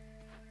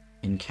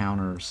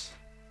 Encounters.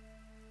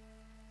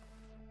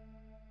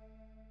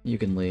 You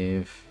can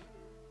leave.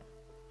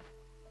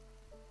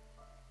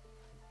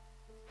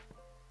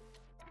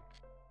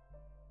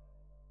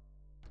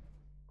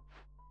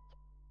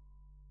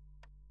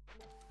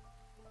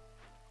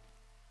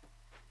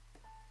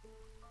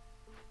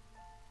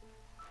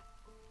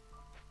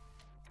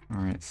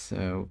 Alright,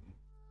 so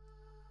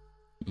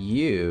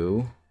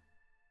you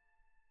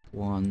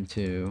 1,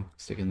 2,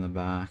 stick in the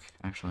back,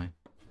 actually.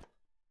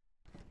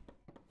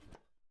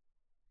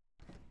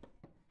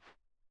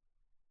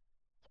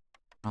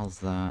 How's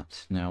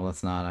that? No,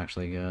 that's not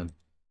actually good.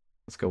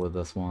 Let's go with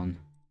this one.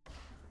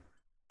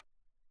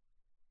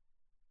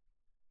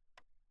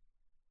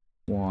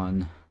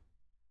 1,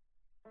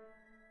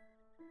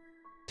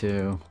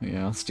 2,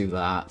 yeah, let's do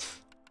that.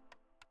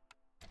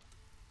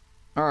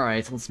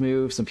 Alright, let's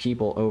move some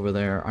people over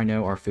there. I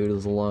know our food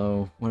is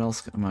low. What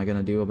else am I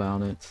gonna do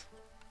about it?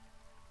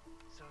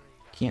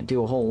 Can't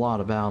do a whole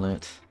lot about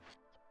it.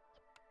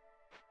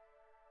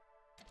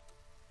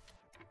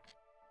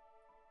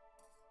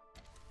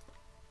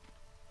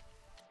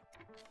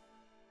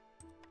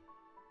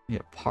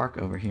 Need a park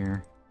over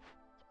here.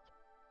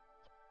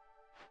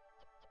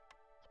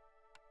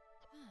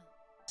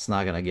 It's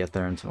not gonna get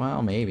there until,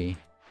 well, maybe.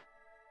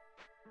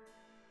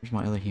 Where's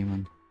my other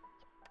human?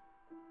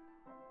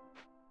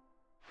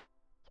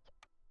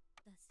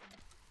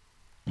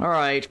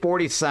 Alright,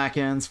 40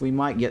 seconds. We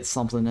might get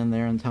something in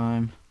there in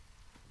time.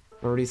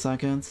 30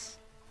 seconds.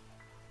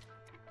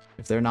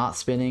 If they're not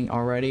spinning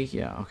already,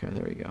 yeah, okay,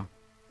 there you go.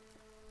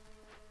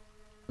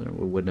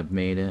 We wouldn't have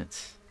made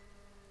it.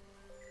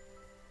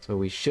 So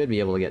we should be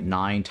able to get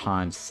 9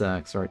 times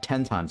 6, or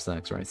 10 times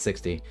 6, right?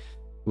 60.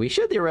 We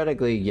should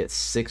theoretically get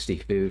 60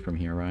 food from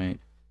here, right?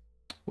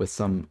 With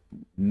some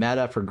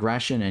meta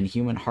progression and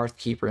human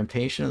hearthkeeper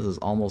impatience is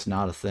almost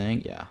not a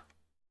thing, yeah.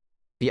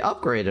 If you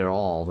upgrade at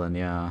all, then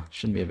yeah,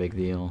 shouldn't be a big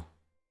deal.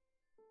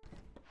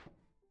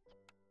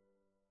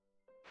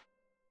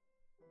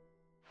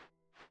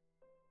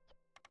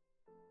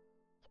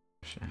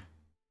 Sure.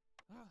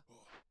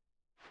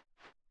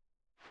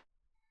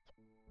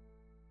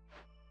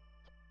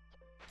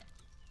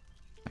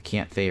 I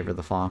can't favor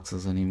the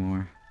foxes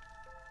anymore.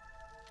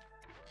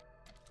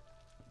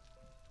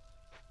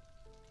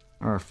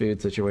 Our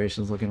food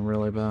situation's looking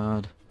really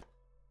bad.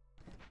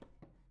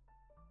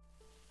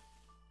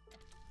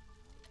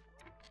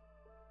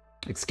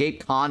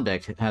 Escape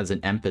Conduct has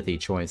an empathy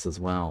choice as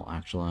well,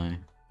 actually.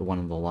 The one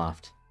on the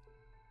left.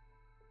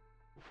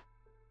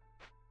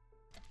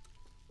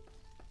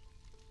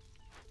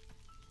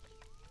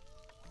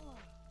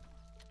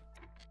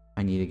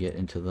 I need to get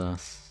into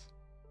this.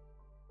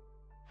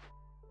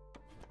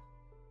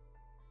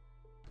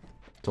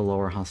 To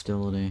lower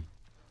hostility.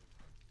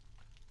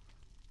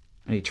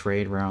 I need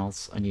trade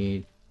routes. I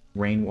need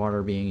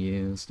rainwater being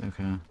used.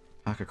 Okay.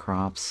 Pack of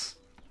crops.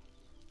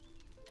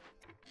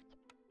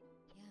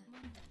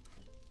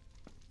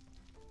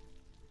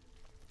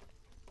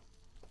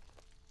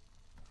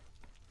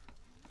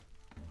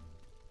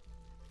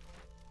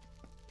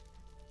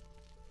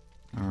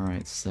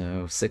 Alright,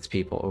 So 6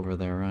 people over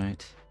there,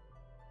 right?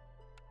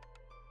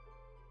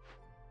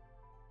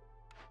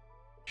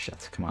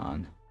 Shit, come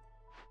on.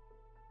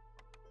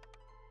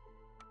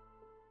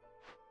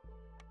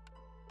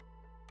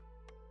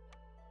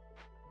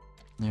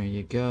 There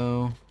you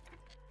go.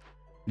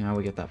 Now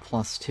we get that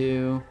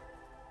 +2.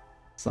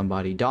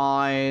 Somebody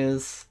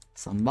dies.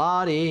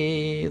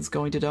 Somebody is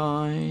going to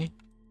die.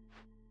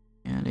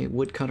 And a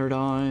woodcutter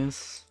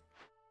dies.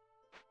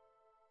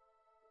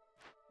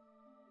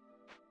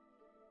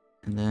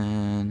 And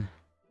then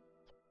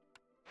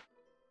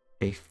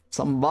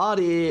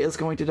somebody is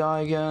going to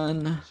die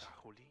again.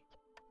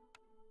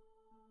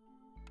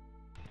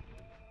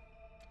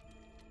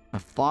 A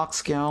fox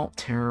scout,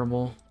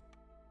 terrible.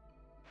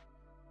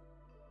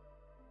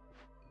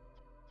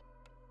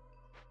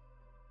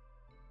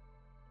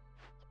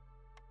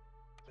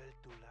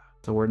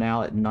 So we're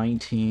now at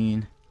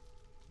 19.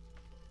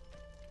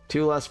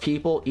 2 less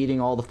people eating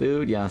all the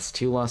food? Yes,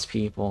 2 less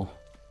people.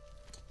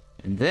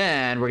 And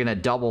then we're gonna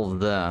double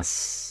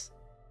this.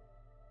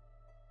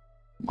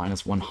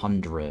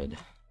 -100.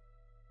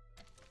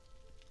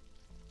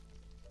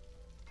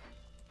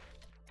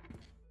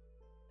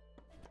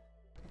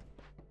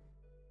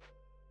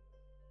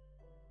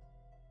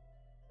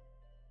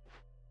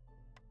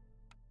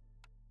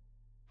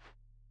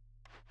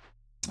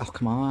 Oh,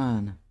 come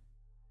on.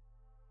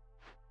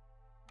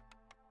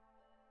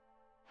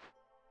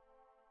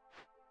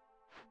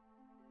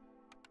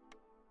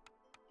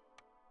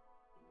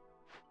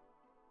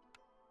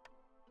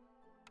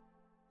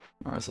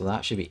 Alright, so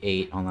that should be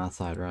 8 on that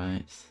side,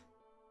 right?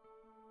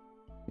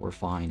 We're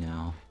fine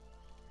now.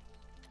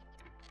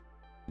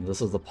 And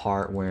this is the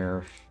part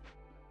where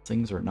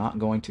things are not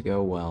going to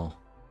go well.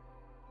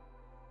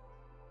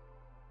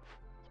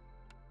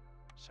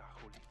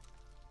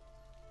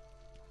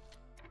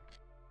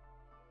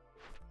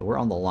 But we're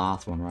on the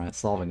last one, right?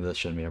 Solving this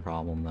shouldn't be a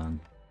problem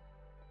then.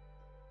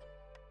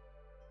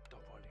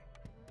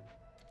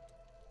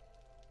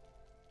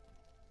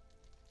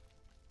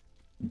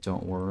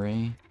 Don't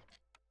worry.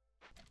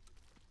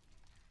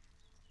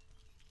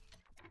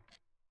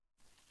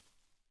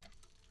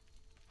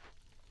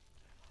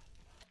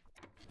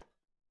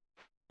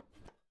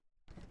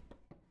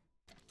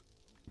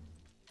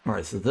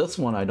 Alright, so this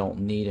one I don't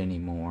need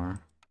anymore.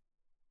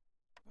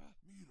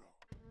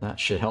 That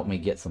should help me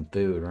get some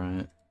food,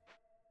 right?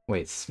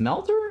 Wait,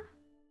 smelter?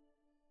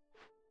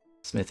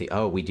 Smithy.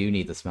 Oh, we do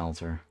need the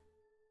smelter.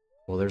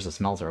 Well, there's a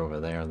smelter over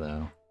there,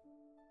 though.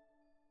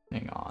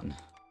 Hang on.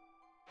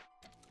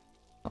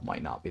 That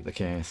might not be the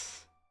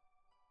case.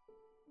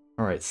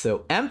 Alright,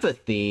 so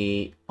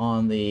empathy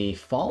on the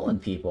fallen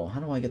people. How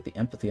do I get the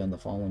empathy on the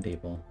fallen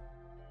people?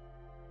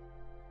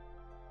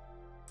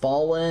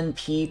 Fallen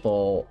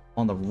people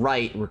on the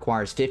right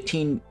requires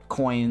 15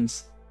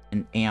 coins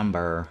and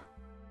amber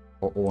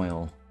or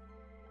oil.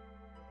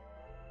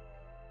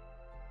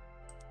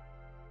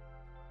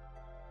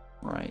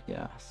 Right,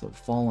 yeah. So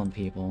fallen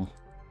people.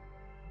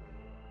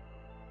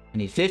 I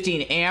need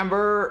 15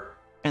 amber,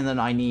 and then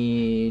I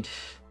need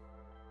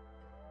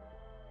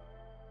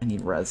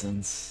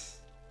resins.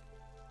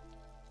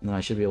 And then I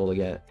should be able to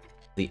get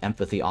the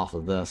empathy off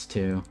of this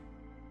too.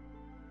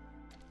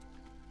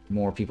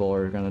 More people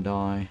are gonna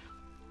die.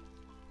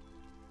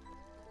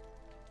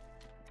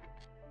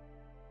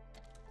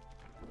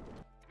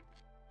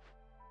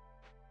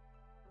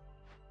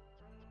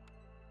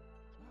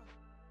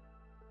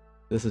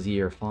 This is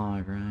year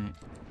 5, right?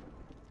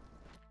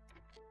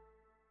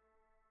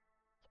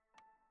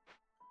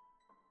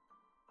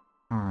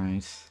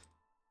 Alright.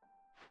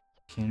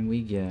 Can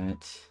we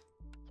get...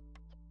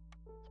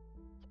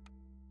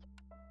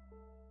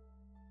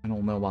 I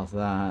don't know about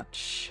that.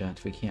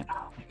 Shit, we can't...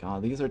 Oh my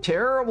god, these are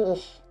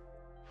terrible!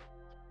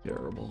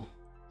 Terrible.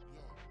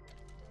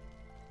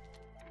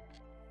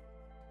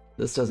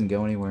 This doesn't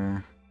go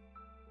anywhere.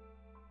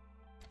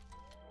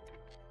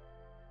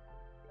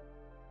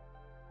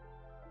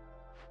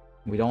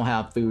 We don't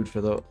have food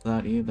for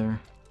that either.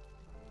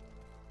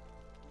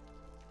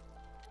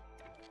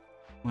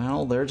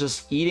 Well, they're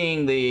just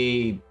eating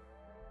the...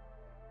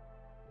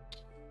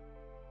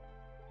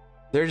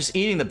 They're just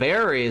eating the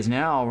berries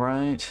now,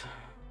 right?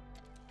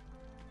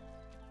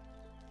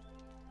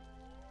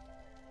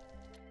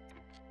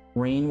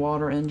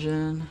 Rainwater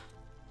engine.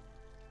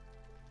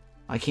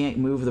 I can't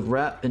move the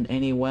rep in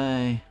any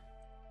way.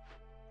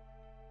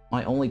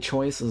 My only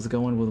choice is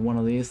going with one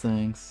of these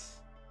things.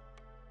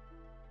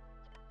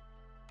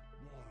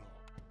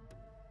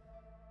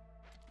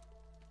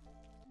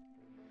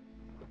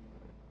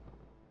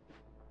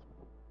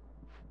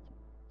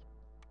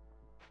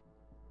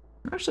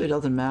 Actually, it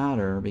doesn't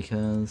matter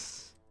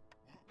because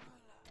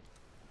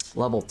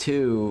level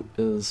 2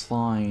 is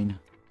fine.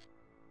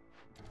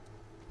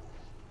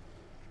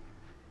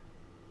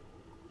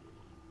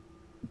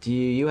 Do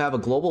you have a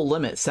global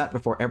limit set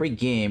before every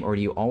game, or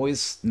do you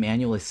always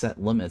manually set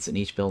limits in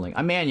each building?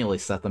 I manually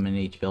set them in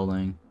each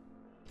building.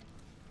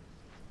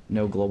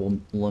 No global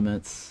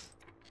limits.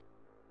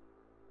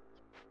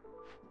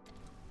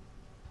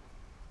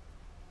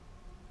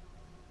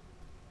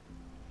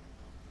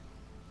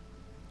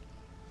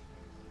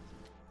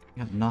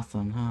 Got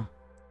nothing, huh?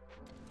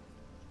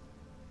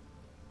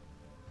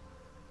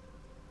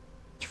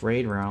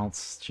 Trade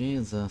routes,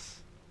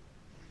 Jesus.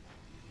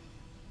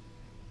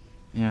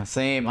 Yeah,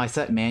 same. I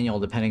set manual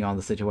depending on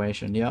the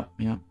situation. Yep,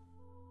 yep.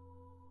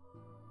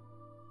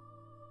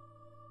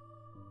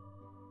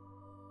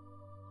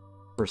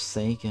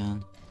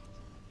 Forsaken.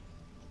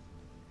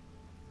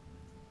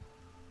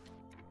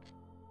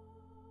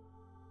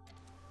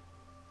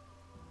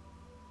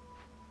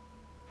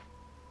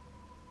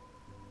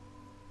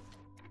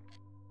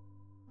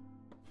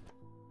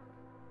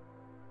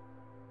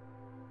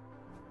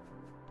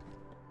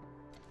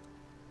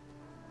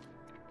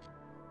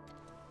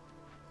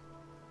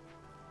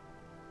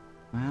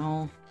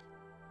 Well,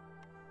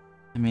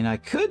 I mean, I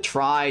could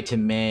try to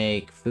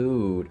make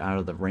food out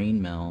of the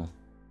rain mill.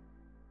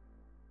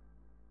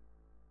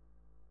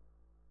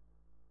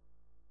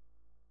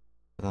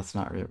 But that's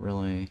not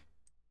really...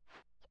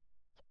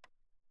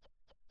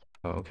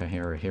 Oh, okay,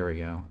 here we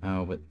go.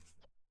 Oh, but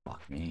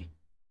fuck me.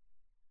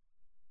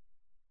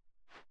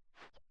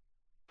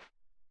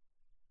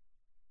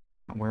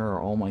 Where are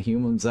all my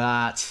humans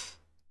at?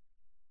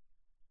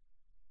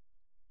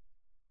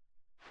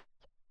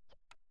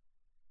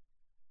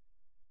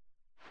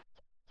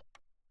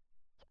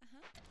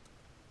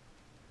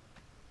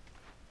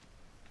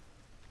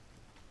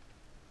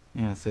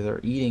 Yeah, so they're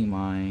eating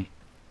my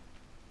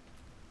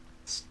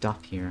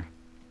stuff here.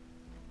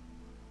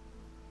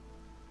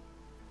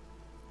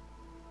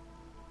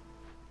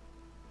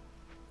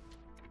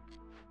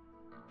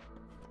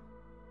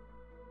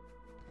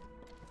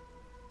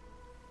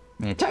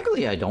 I mean,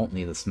 technically I don't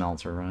need the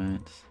smelter, right?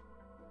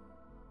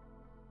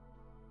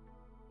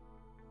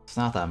 It's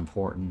not that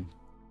important.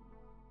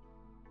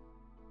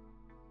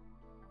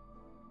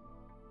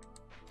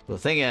 The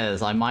thing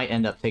is, I might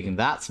end up taking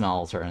that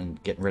smelter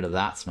and getting rid of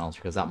that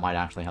smelter, because that might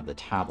actually have the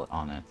tablet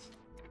on it.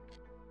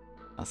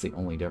 That's the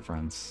only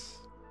difference.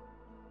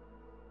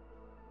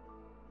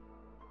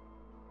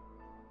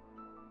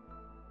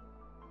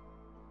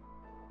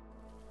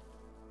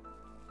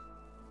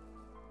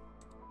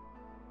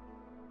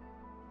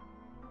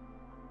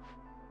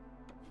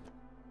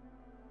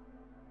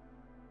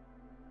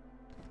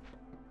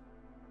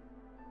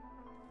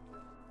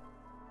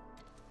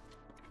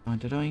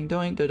 Doing,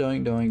 doing,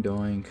 doing, doing,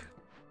 doing.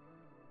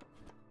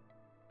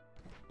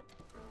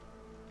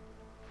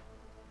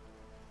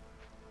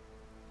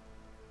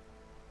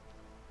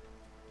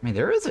 I mean,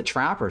 there is a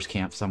trapper's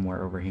camp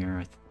somewhere over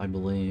here, I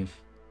believe.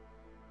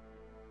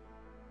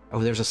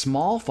 Oh, there's a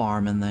small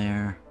farm in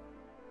there.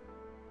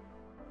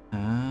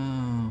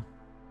 Oh.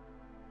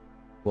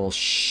 Well,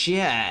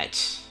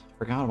 shit.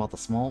 Forgot about the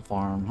small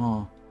farm,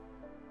 huh?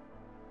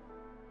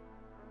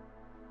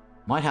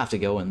 Might have to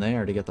go in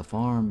there to get the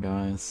farm,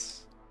 guys.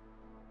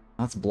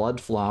 That's blood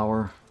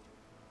flower.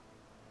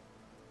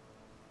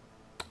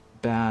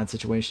 Bad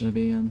situation to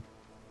be in.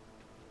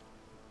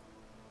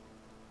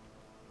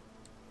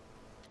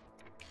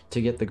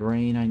 To get the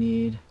grain I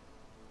need.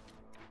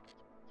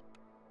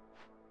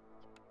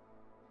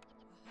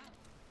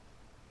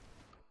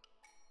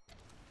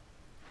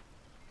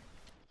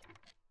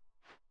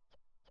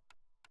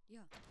 Yeah.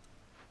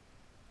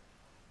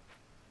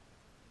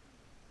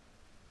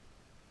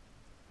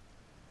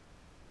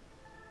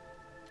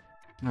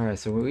 Alright,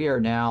 so we are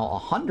now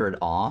 100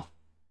 off.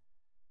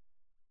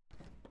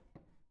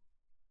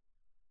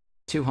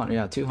 200,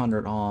 yeah,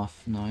 200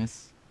 off.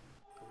 Nice.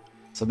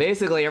 So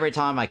basically, every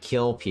time I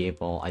kill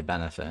people, I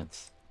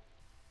benefit.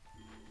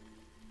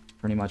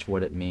 Pretty much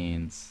what it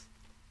means.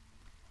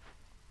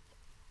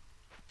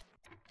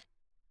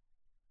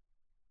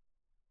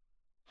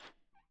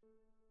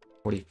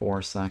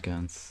 "44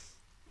 seconds.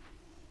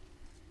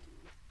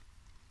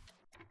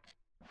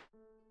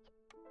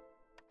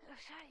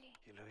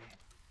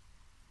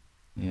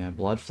 Yeah,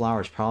 blood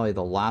flower is probably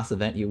the last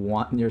event you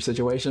want in your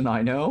situation.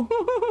 I know.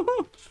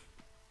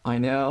 I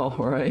know,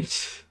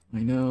 right? I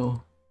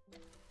know.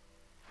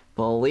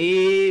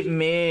 Believe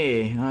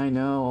me, I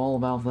know all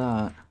about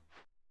that.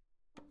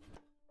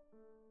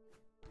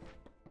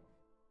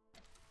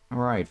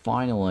 Alright,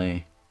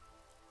 finally.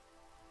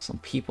 Some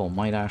people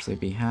might actually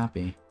be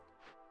happy.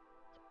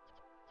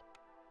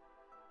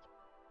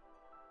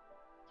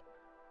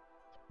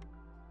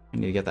 I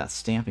need to get that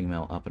stamping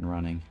mill up and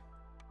running.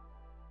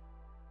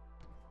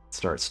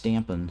 Start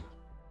stamping.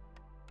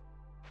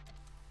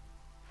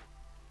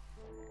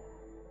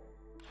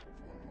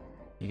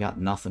 You got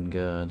nothing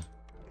good.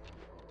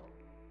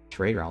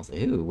 Trade routes.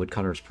 Ew,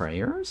 woodcutter's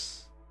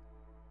prayers?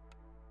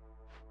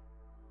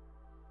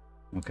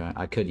 Okay,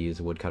 I could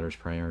use woodcutter's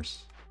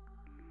prayers.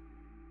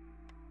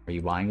 Are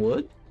you buying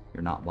wood?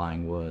 You're not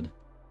buying wood.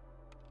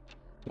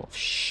 Well,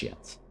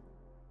 shit.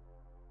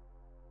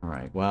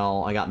 Alright,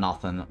 well, I got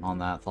nothing on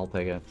that, so I'll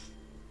take it.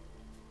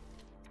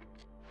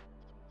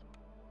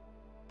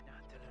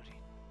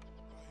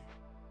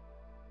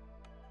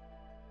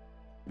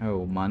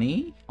 Oh,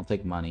 money? I'll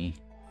take money.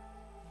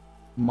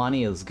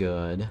 Money is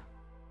good.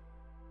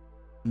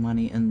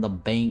 Money in the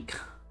bank.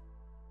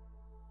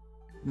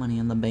 Money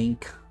in the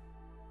bank.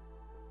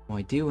 Well,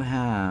 I do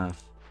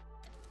have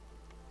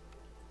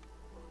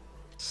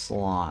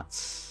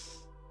slots.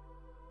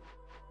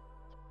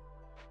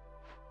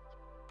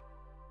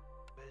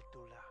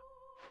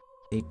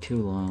 Eight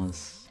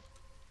tulas.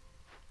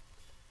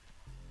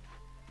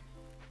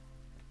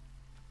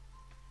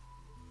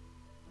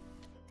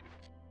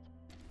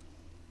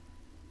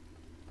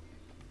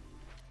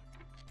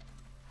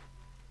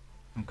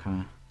 Okay.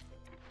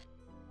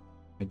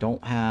 I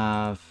don't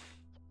have...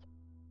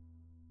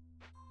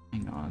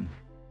 Hang on.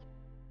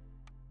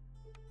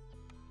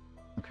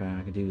 Okay,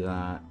 I can do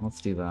that.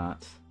 Let's do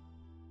that.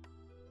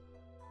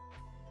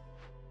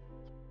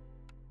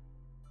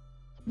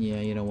 Yeah,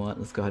 you know what?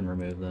 Let's go ahead and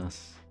remove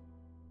this.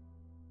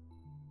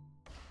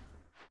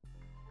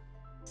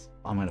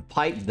 I'm gonna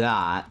pipe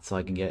that so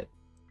I can get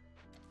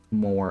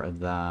more of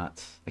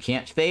that. I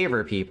can't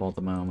favor people at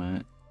the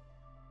moment,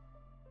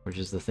 which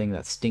is the thing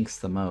that stinks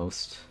the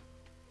most.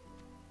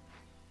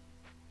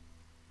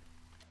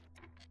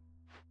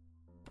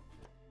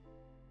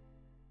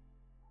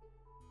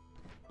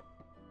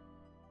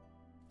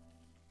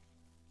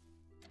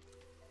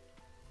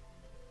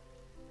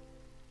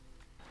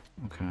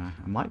 Okay,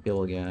 I might be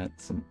able to get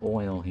some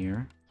oil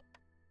here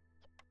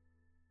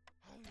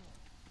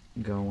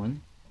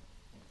going.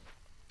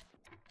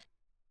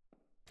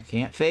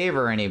 Can't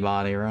favor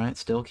anybody, right?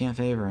 Still can't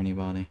favor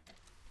anybody.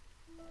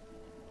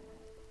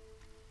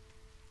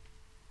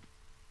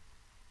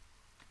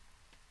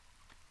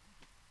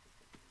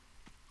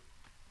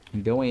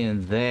 And going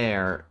in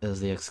there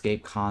is the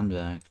escaped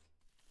convict.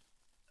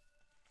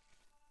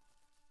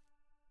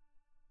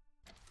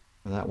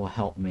 That will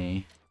help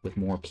me with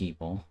more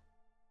people.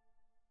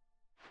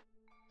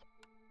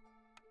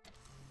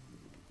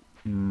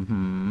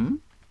 Mm-hmm.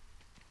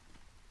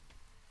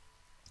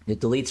 It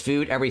deletes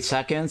food every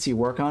second you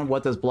work on.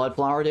 What does blood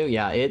flower do?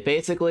 Yeah, it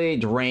basically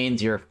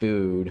drains your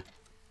food.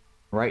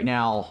 Right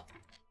now,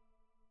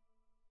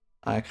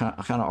 I kind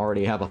of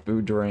already have a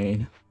food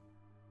drain.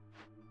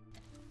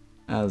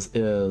 As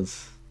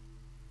is.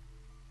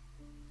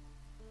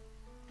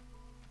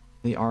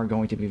 They are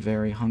going to be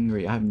very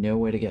hungry. I have no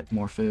way to get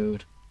more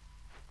food.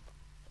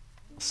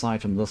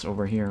 Aside from this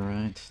over here,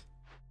 right?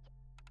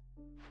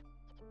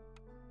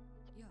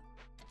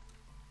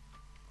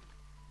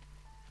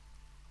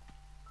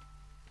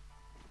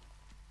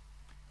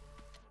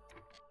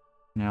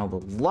 Now the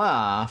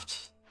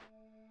left...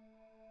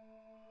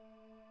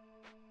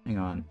 Hang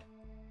on.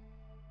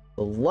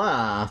 The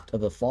left of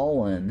the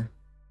Fallen...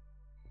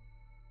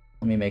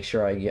 Let me make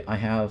sure I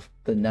have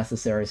the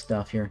necessary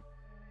stuff here.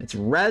 It's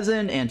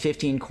resin and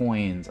 15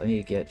 coins. I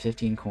need to get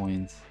 15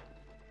 coins.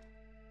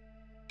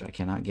 I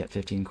cannot get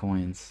 15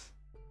 coins.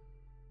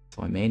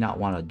 So I may not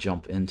want to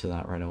jump into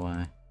that right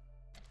away.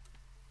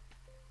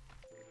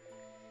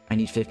 I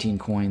need 15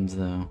 coins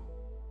though.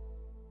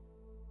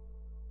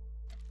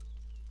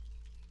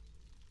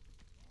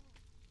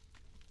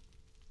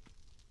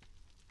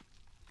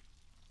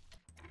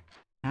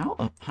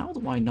 How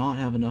do I not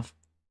have enough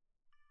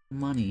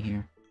money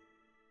here?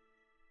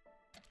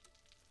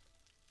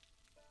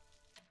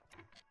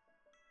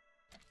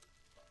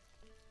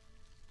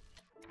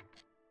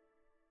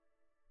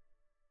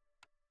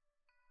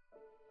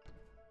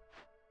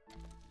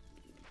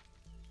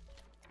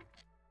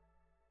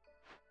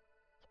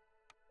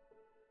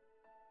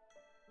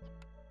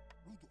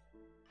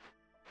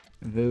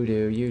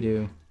 Voodoo, you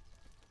do.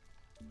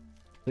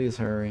 Please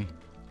hurry.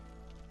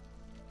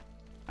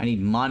 I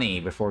need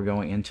money before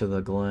going into the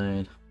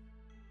glade.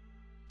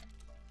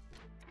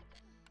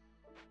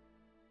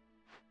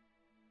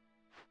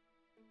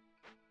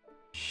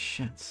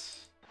 Shit.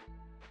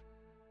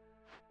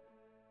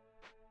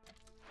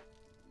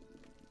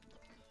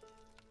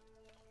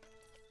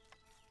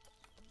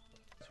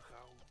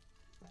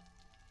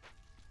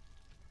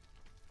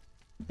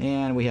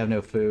 And we have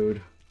no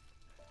food.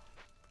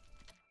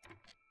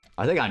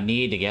 I think I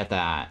need to get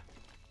that.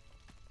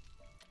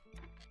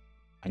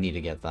 I need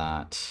to get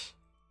that.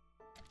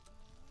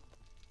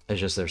 It's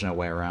just there's no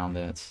way around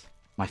it.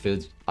 My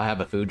food, I have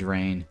a food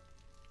drain.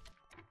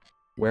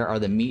 Where are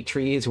the meat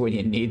trees when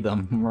you need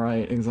them?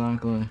 Right,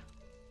 exactly.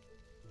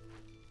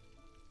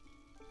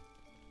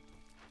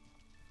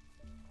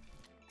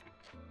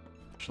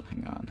 Actually,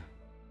 hang on.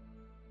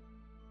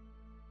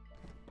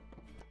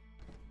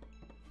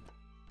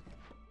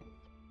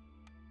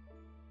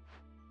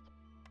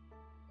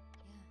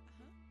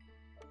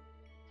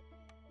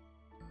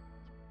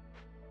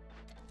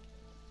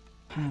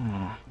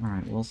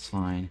 Alright, well, it's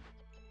fine.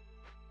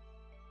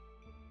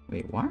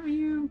 Wait, why are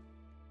you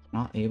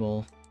not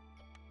able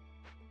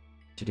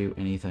to do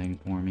anything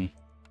for me?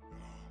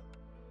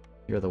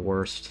 You're the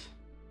worst.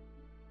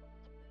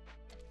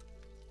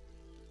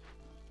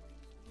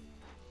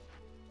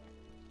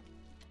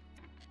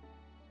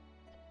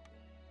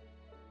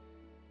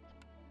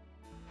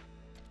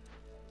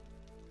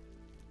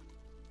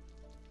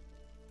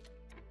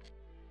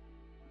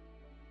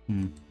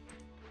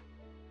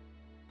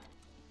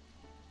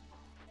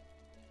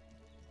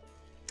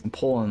 I'm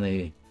pulling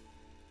the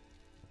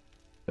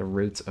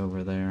roots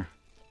over there.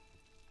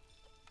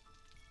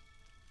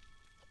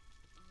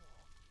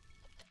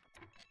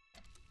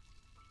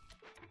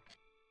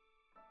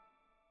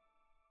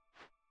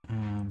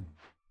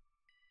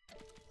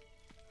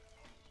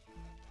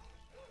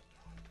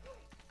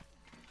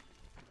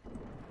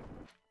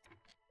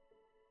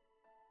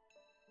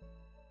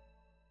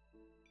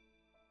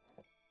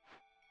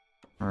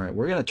 Alright,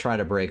 we're gonna try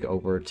to break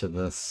over to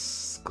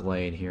this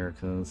glade here,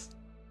 because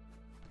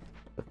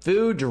the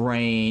food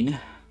drain,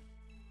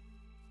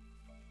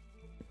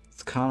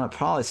 it's gonna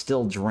probably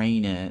still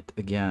drain it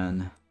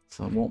again,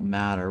 so it won't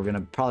matter. We're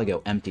gonna probably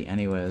go empty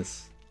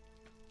anyways.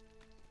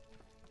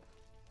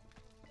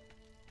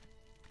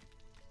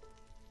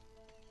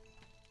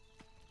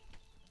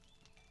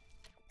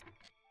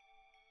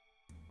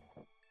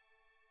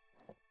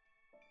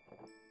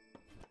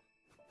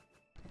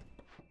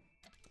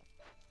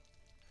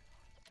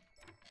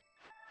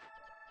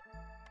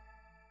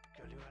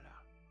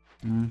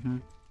 Mm-hmm.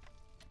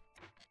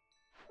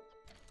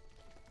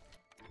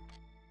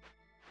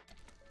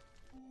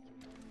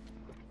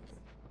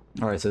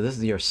 Alright, so this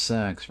is year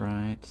 6,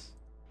 right?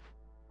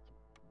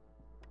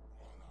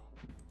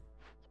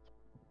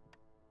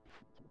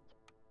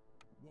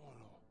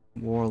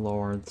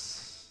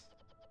 Warlords.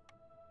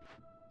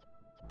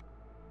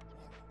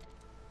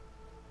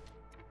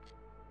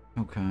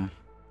 Okay.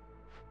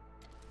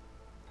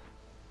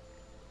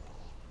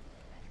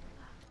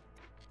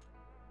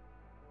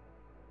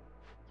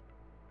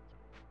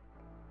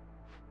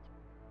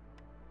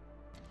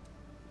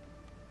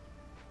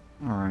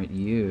 Alright,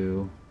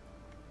 you.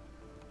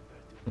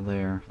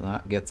 There.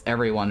 That gets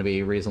everyone to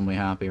be reasonably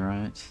happy,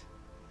 right?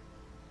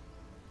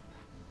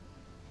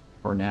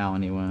 For now,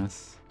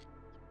 anyways.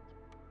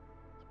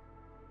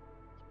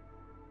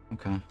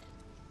 Okay.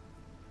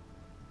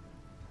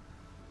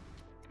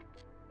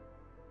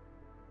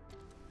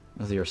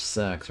 This is your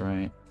 6,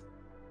 right?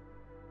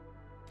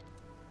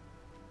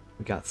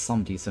 We got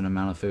some decent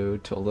amount of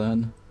food till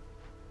then.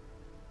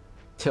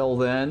 Till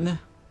then.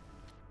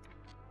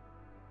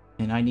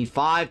 And I need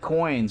 5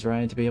 coins,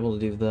 right, to be able to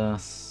do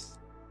this.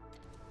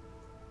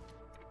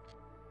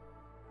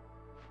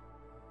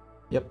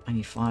 Yep, I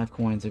need 5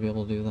 coins to be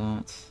able to do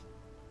that.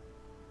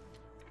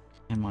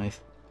 And my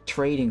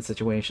trading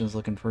situation is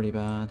looking pretty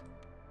bad.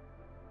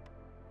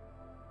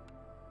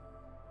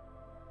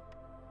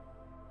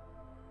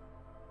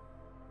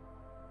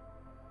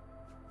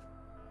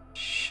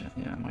 Shit,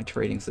 yeah, my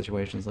trading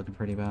situation is looking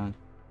pretty bad.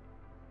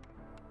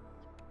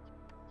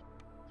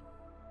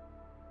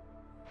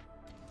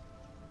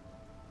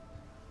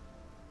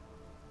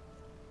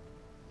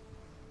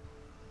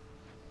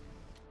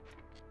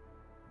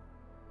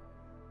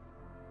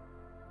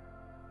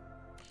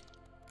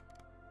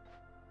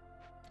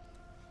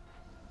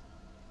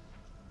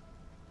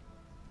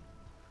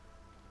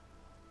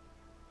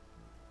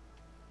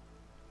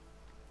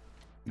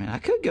 Man, I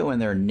could go in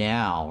there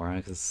now, right?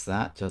 Because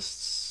that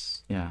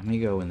just... Yeah, let me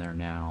go in there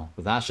now.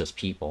 But that's just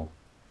people.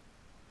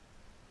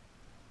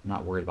 I'm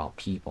not worried about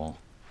people.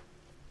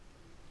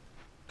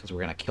 Because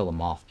we're going to kill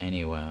them off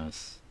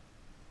anyways.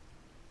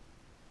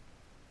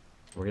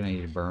 We're going to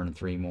need to burn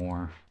 3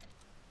 more.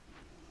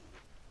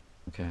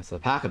 Okay, so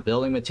the pack of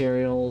building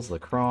materials, the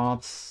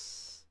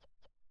crops...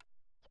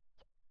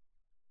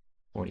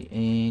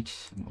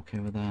 48. I'm okay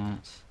with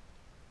that.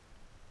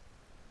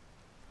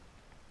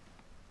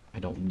 I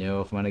don't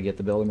know if I'm gonna get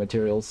the building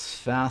materials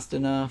fast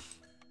enough.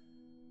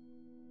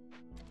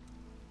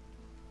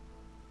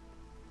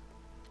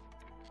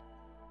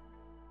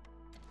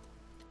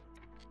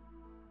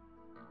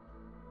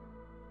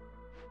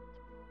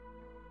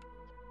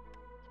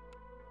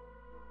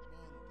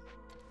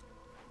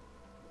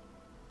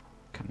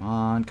 Come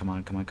on, come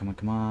on, come on, come on,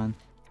 come on.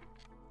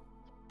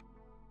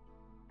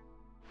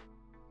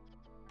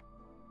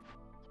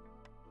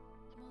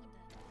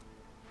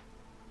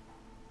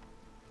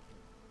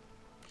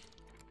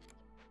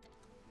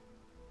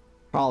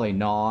 Probably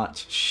not.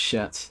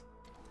 Shit.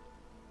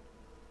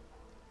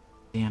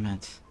 Damn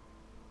it.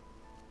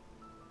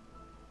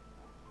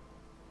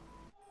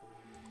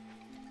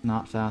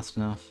 Not fast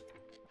enough.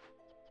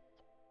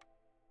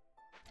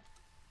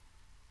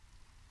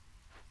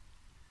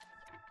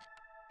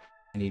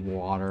 I need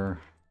water.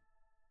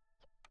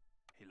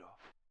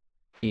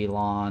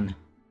 Elon.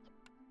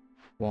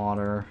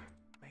 Water.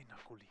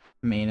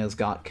 Mina's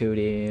got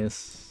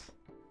cooties.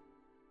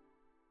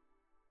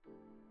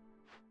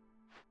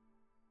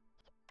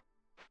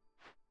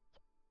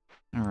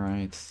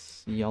 Alright,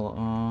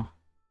 yellow.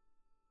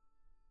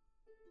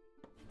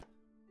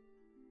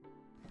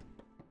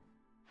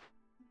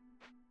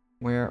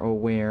 Where, oh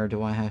where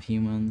do I have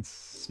humans?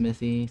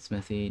 Smithy?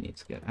 Smithy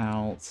needs to get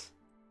out.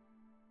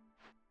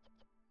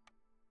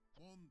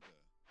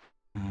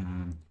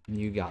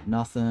 You got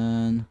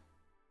nothing.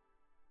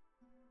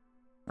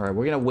 Alright,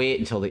 we're gonna wait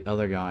until the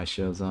other guy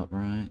shows up,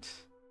 right?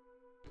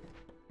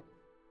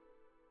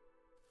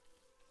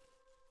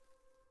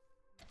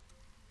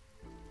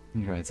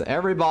 Okay, so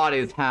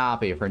everybody's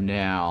happy for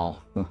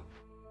now.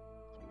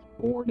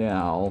 For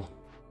now.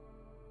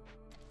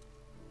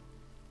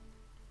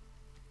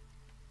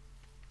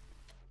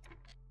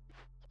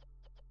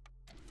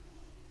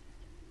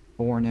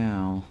 For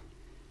now.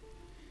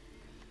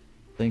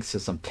 Thanks to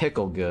some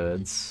pickle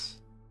goods.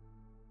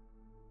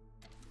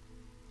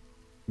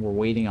 We're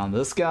waiting on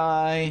this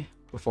guy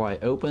before I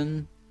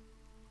open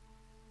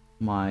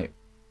my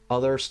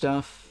other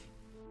stuff.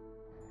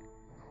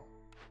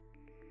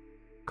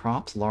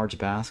 Crops, large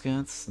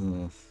baskets.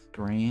 Ugh.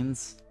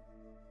 grains.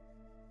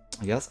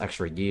 I guess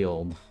extra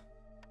yield.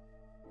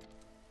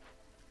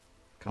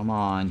 Come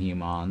on,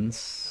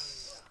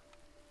 humans.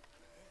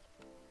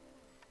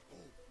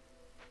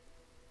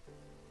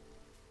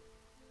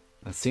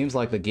 It seems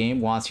like the game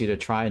wants you to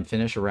try and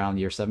finish around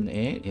year 7 to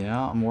 8.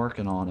 Yeah, I'm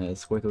working on it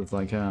as quickly as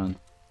I can.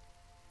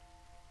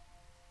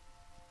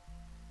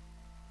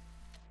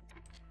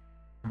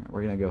 Alright,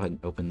 we're gonna go ahead and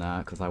open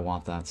that because I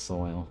want that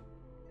soil.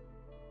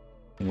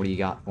 And what do you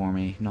got for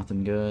me?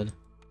 Nothing good.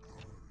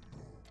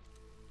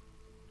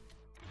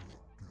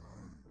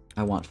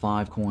 I want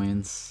 5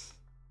 coins.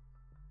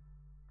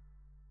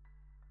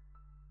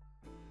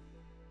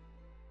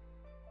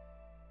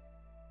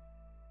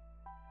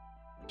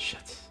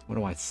 Shit. What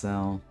do I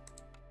sell?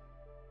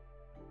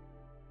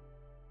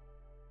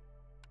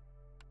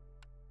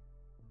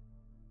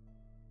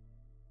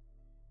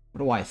 What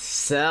do I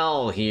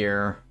sell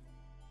here?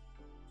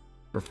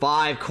 For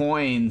 5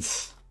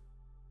 coins.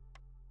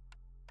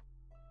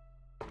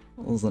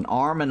 Well, there's an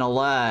arm and a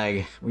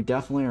leg. We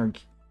definitely are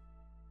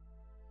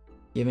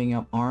giving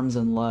up arms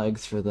and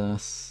legs for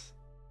this.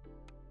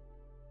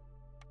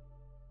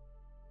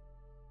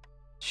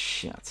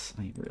 Shit.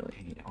 I really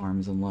hate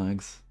arms and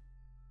legs.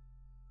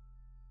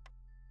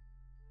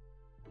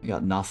 I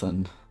got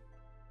nothing.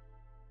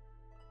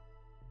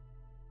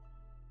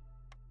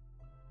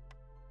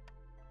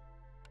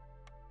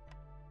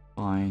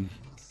 Fine.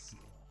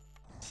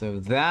 So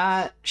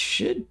that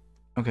should...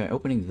 Okay,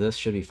 opening this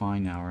should be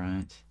fine now,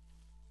 right?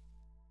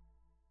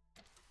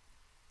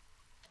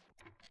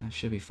 That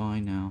should be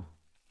fine now.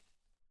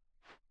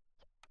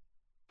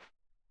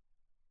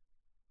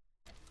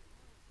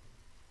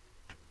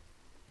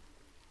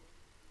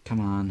 Come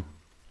on.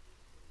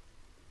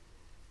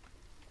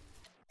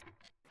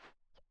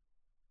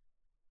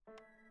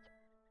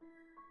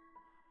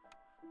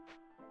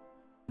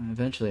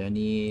 Eventually I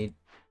need...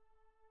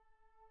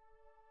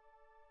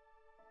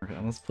 Okay,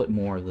 let's put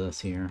more of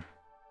this here.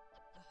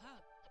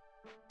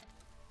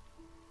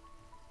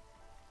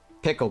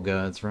 Pickle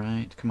goods,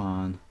 right? Come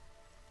on.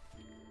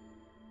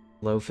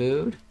 Low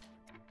food?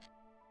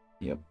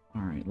 Yep.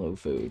 Alright, low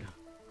food.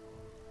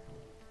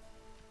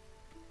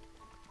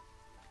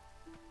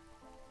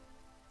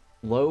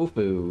 Low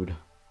food.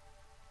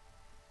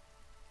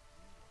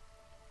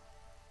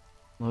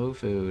 Low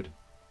food.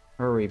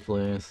 Hurry,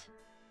 please.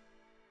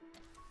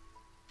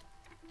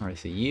 Alright,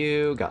 so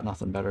you got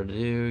nothing better to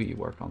do. You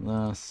work on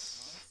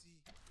this.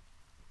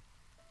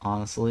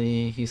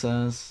 Honestly, he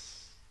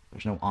says.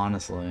 There's no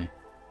honestly.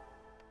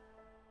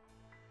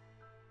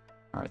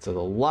 Alright, so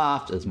the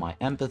left is my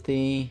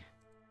empathy.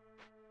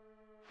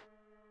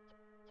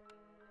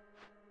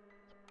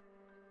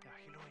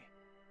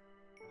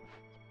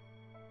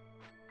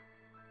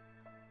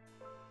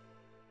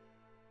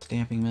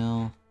 Stamping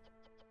mill.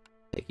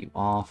 Take you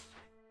off.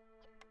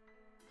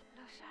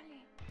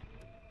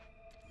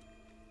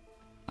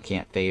 I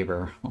can't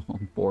favor,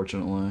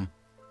 unfortunately.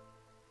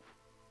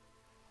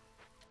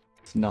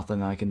 There's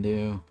nothing I can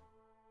do.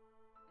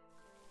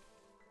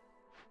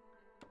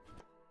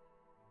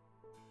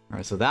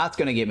 Alright, so that's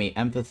gonna get me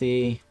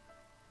empathy.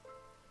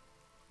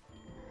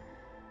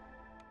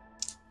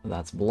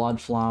 That's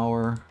blood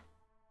flower.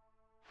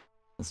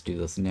 Let's do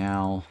this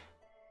now.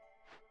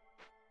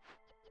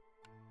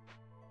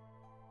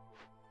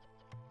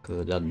 Because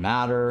it doesn't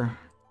matter.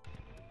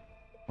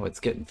 Oh, it's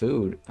getting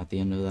food at the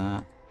end of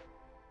that.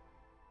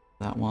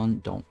 That one,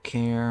 don't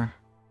care.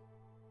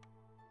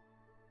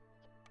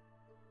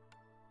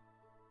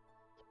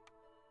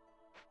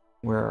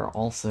 Where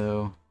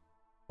also...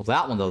 Well,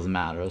 that one doesn't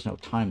matter. There's no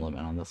time limit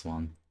on this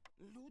one.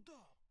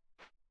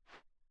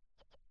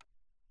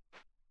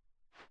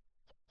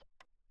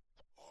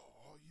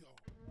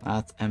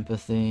 That's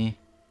empathy.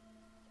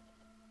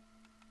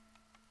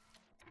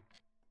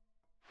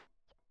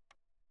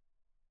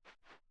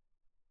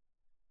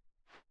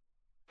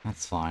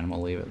 That's fine. I'm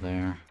gonna leave it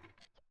there.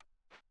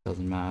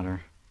 Doesn't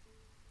matter.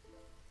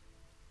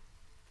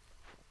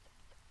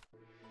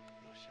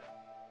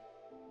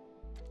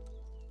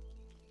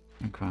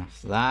 Okay,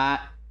 so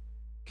that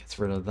gets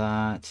rid of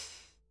that.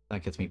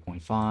 That gets me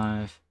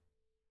 0.5.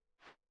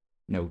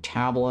 No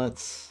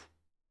tablets.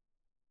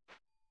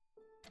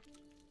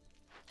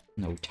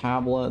 No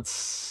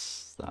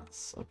tablets.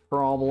 That's a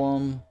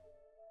problem.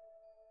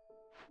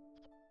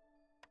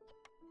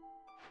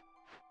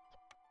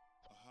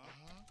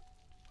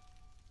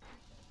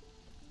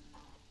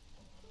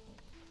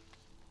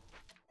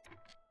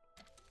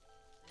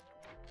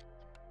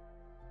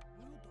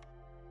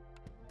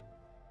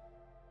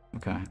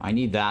 Okay, I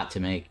need that to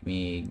make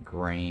me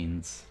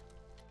grains.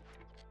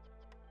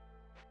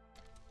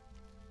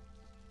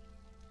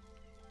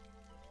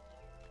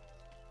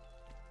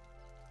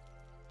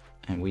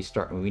 And we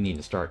need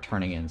to start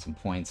turning in some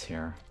points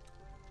here.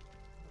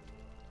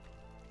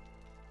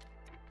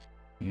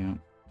 Yeah,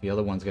 the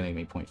other one's gonna give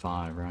me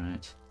 0.5,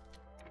 right?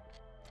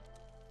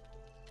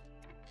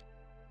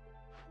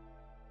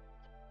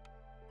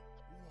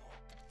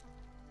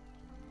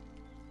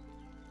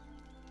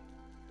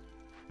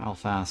 How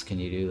fast can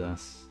you do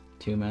this?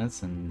 2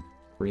 minutes and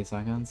 3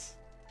 seconds?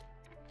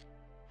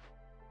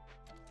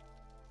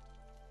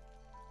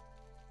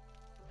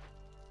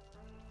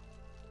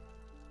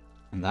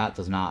 And that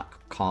does not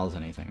cause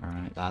anything,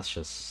 right? That's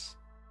just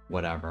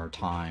whatever,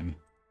 time.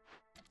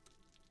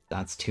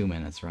 That's 2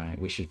 minutes, right?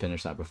 We should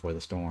finish that before the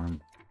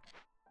storm.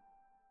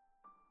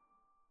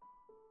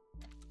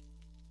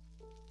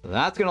 So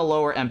that's gonna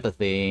lower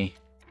empathy.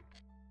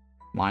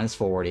 Minus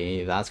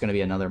 40. That's gonna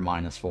be another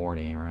minus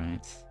 40,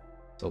 right? So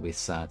it'll be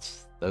set.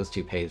 Those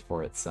two pays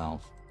for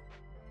itself.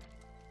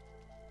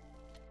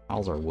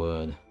 How's our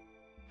wood?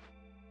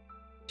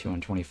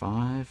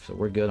 225, so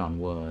we're good on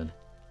wood.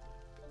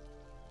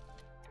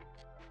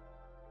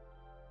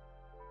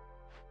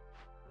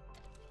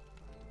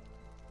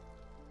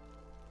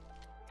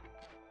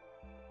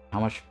 How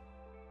much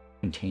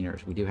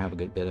containers? We do have a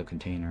good bit of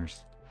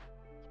containers.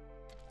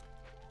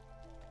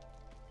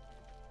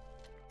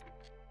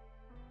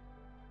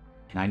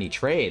 And I need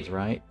trades,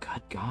 right?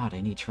 Good God,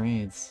 I need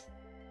trades.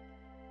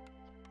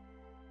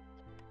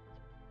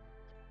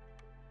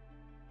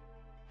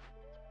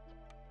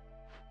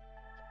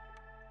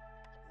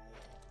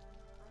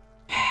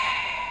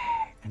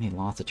 I need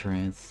lots of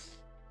trades.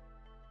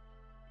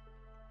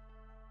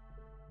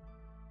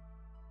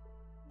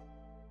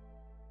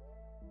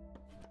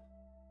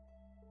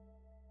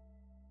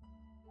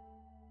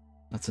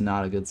 That's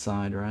not a good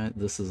side, right?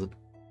 This is a...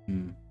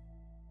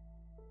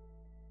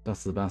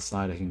 That's the best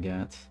side I can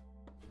get.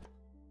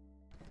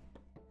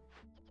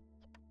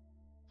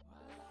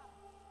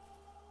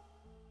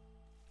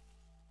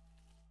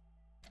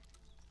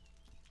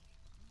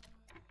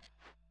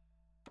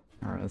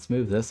 Alright, let's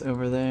move this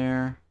over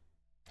there.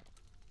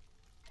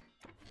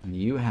 And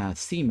you have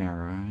sea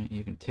marrow, right?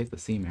 You can take the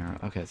sea marrow.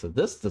 Okay, so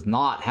this does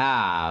not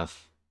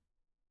have...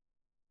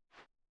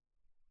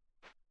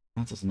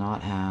 That does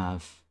not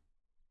have...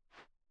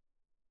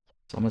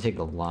 So I'm gonna take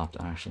the left,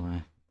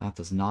 actually. That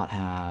does not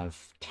have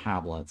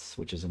tablets,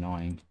 which is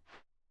annoying.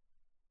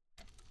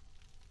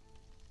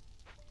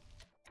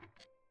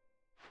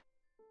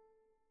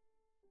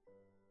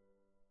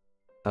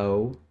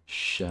 Oh,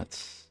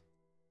 shit.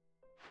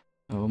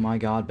 Oh my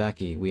god,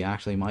 Becky, we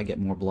actually might get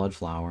more blood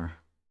flower.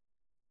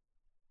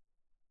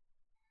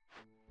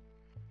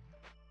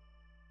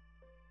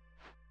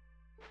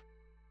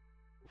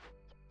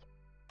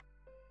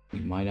 We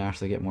might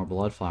actually get more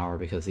blood flower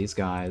because these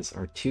guys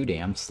are too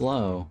damn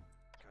slow.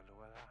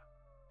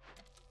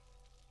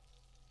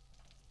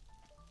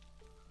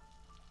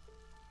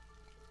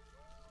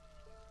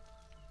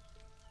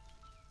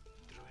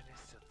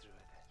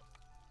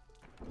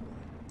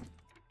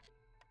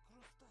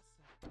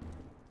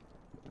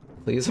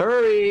 Please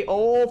hurry!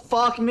 Oh,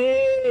 fuck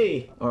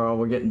me! Oh,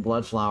 we're getting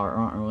blood flower,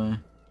 aren't we?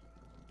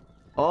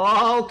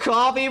 Oh,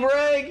 coffee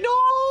break! No!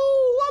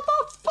 What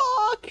the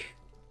fuck?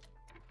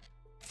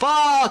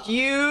 Fuck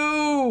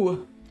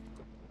you!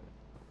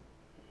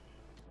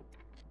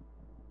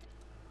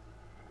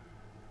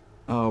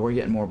 Oh, we're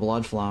getting more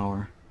blood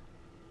flower.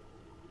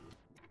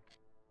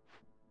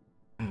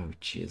 Oh,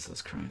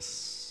 Jesus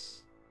Christ.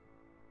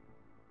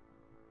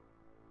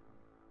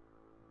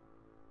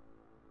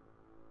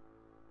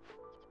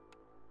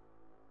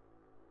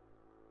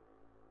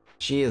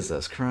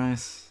 Jesus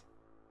Christ.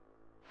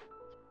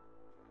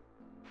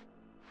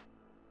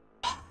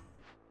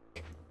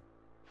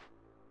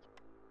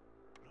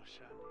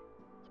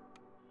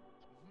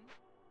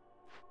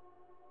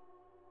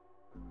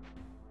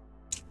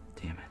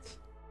 Damn it.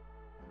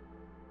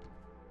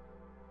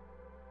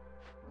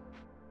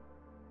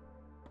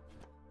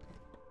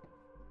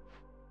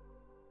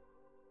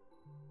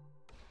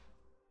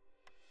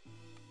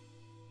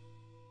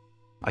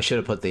 I should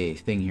have put the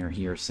thing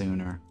here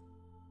sooner.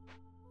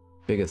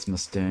 Biggest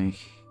mistake.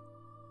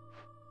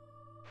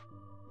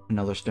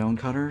 Another stone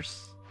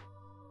cutters?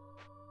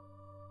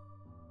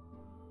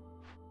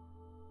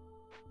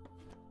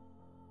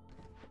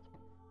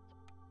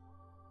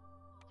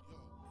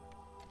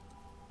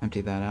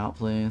 Empty that out,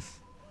 please.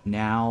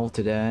 Now,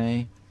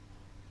 today.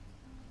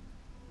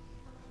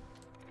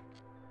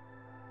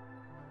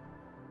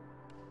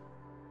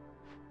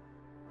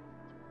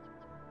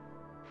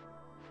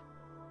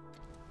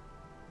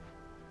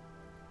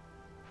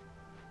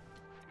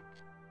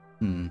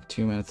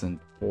 2 minutes and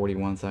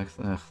 41 seconds.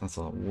 Ugh, that's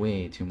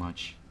way too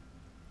much.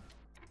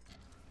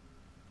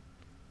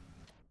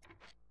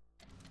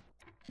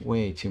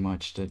 Way too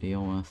much to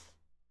deal with.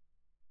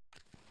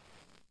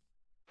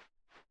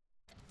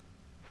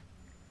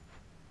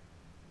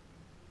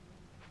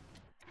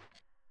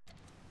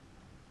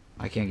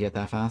 I can't get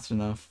that fast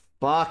enough.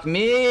 Fuck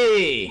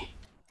me!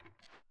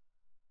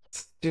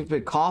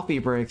 Stupid coffee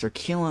breaks are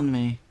killing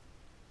me.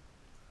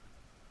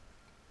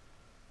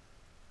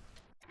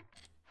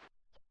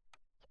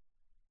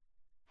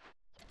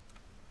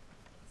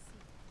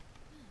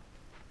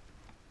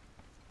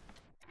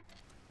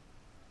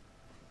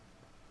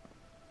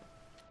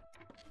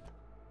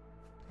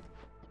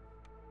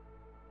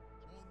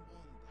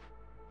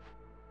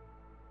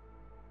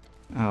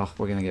 Oh,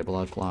 we're gonna get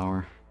blood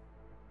flower.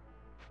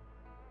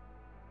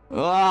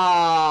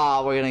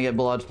 Ah, we're gonna get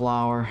blood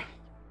flower.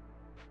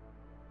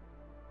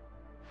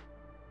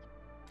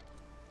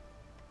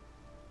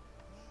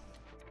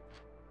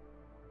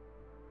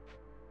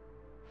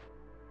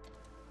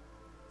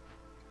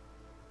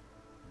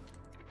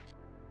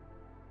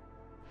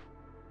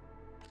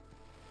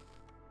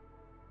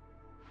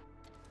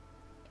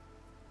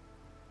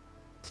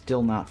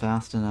 Still not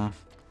fast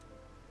enough.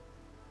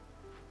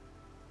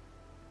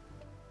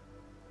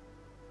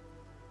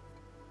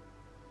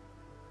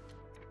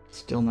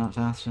 Still not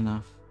fast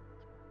enough.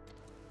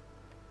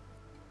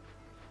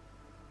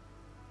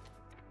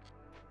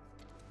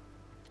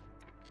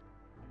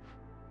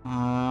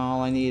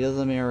 All I need is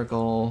a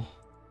miracle.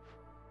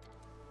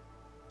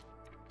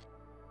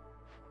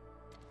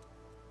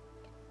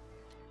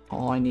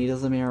 All I need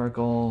is a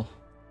miracle.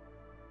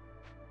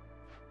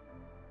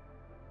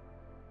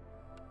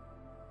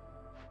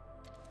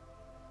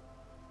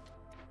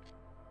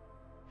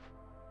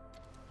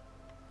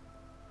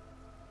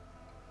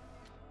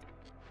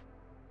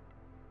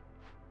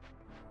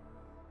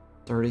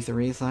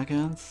 "33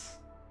 seconds?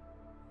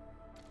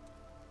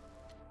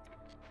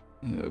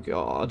 Oh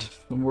god.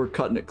 We're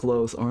cutting it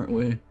close, aren't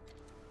we?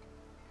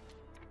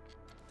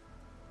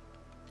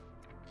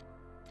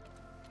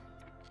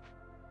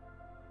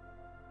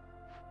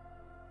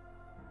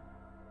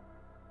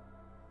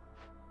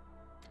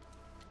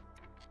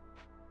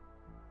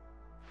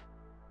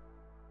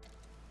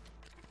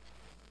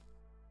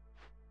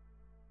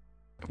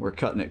 We're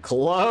cutting it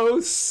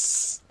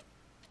close!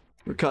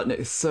 We're cutting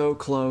it so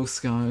close,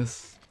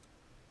 guys.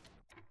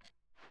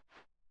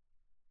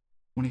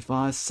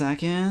 25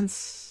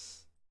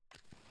 seconds.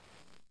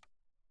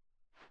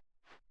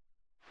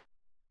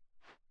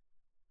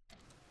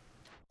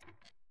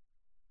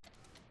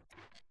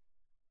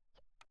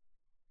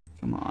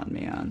 Come on,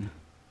 man.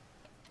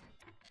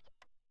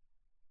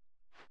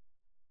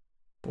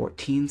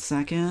 14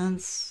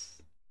 seconds.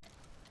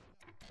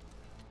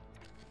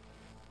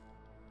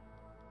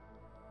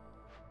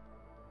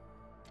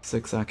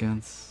 6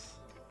 seconds.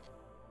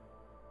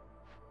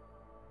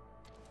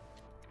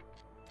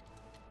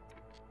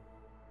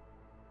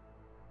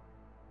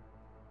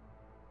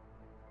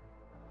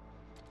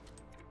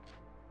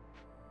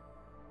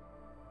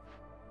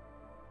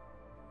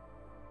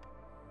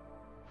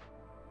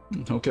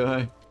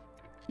 Okay.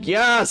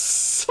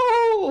 Yes!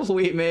 Oh,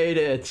 we made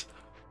it!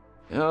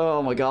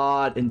 Oh my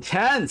god,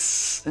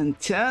 intense!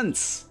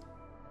 Intense!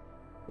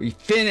 We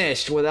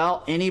finished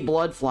without any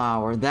blood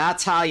flower.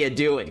 That's how you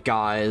do it,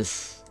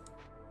 guys.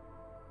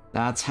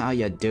 That's how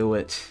you do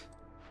it.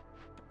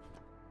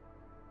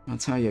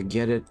 That's how you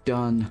get it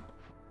done.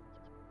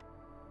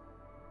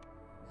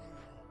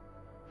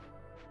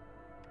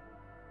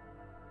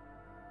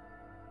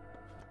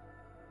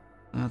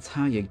 That's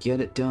how you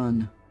get it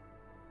done.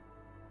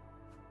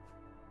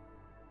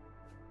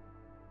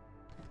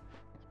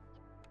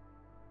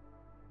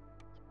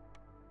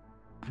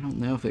 I don't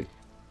know if it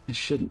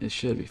should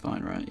be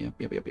fine, right?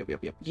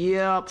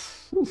 Yep.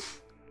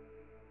 Oof.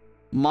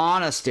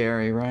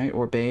 Monastery, right?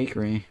 Or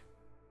bakery.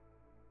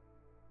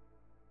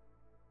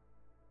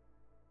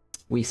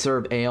 We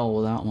serve ale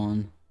with that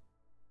one.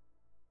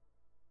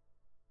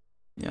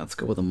 Yeah, let's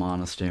go with a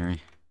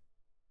monastery.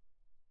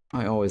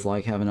 I always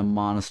like having a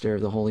monastery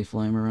of the Holy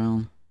Flame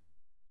around.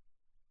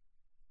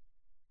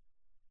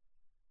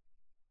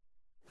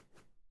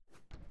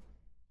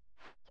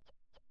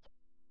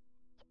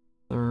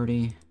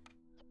 $30.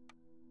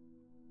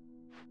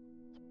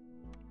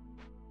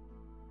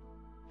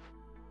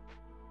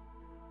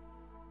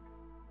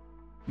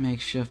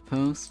 Makeshift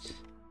post.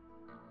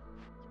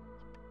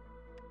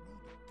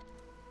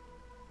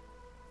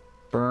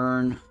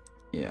 Burn.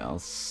 Yeah,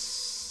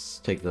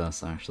 let's take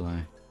this actually.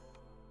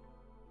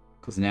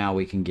 Because now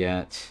we can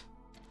get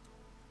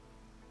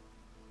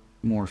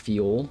more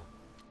fuel.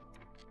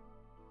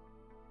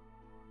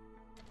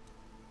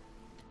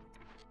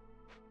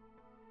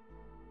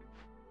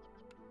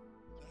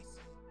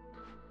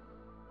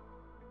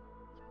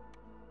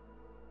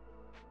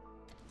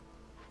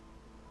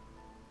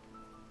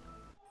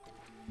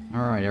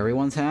 Alright,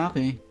 everyone's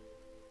happy.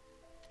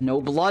 No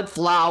blood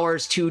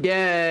flowers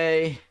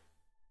today.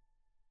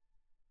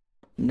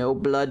 No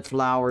blood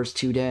flowers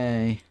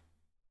today.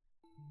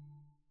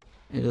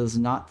 It is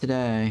not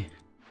today.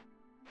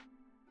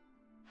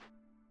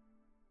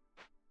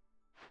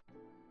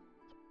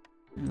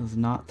 It is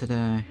not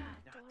today.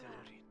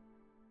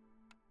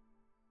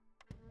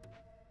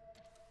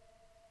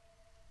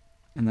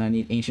 And then I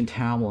need ancient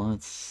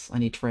tablets. I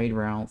need trade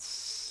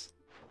routes.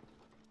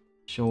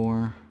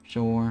 Sure.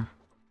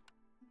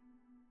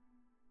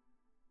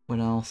 What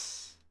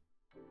else?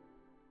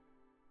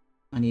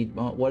 I need,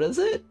 what is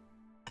it?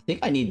 I think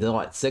I need,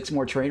 what, 6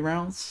 more trade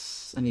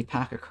routes? I need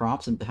pack of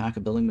crops and pack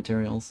of building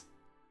materials.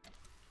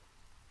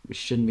 Which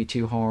shouldn't be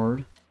too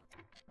hard.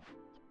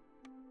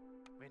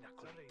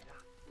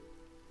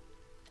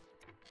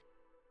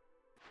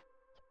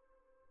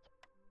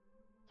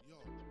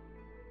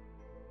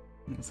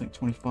 It's like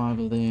 25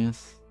 of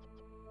these.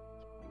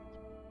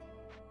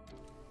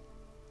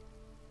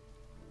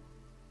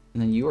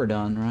 And then you are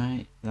done,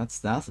 right? That's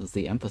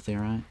the empathy,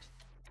 right?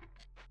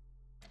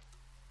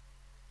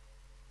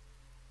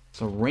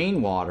 So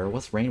rainwater,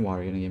 what's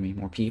rainwater gonna give me?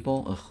 More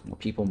people? Ugh, more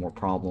people, more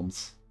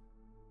problems.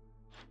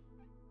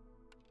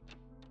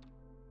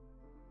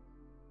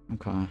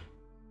 Okay.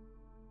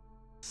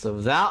 So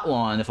that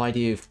one, if I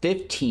do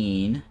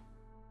 15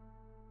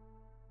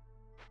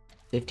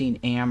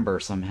 amber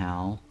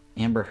somehow.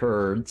 Amber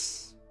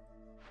herds.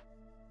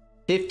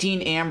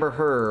 15 amber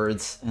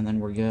herds, and then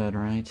we're good,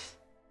 right?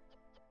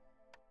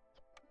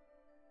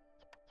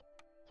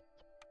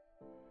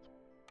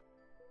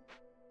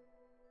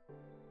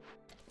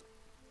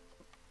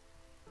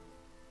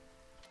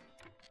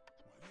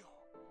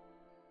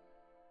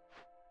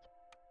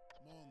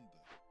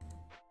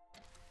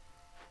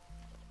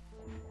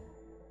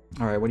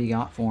 Alright, what do you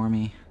got for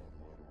me?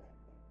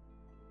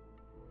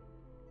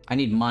 I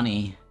need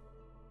money.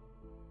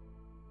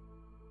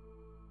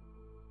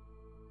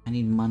 I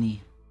need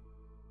money.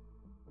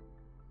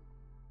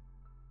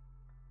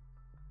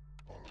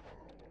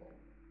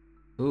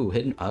 Ooh,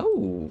 hidden.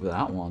 Oh,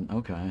 that one.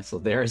 Okay, so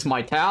there's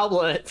my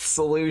tablet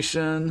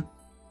solution.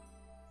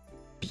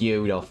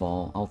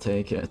 Beautiful. I'll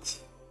take it.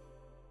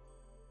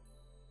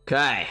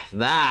 Okay,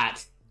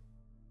 that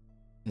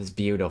is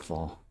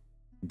beautiful.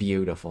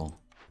 Beautiful.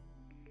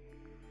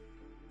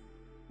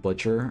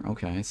 Butcher.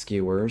 Okay,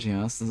 skewers.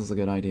 Yes, this is a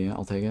good idea.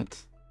 I'll take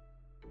it.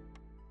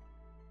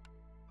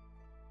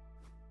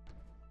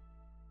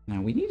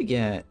 Now we need to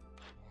get...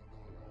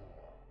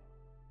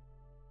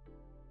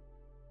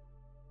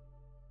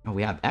 Oh,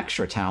 we have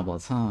extra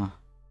tablets, huh?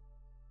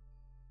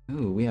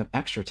 Ooh, we have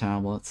extra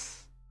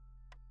tablets.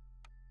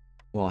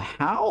 Well,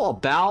 how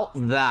about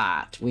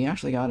that? We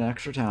actually got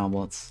extra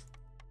tablets.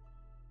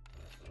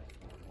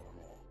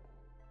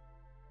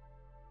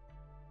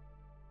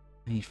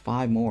 I need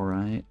 5 more,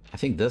 right? I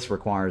think this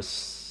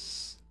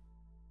requires...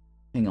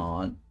 Hang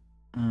on.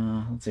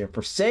 Let's see. A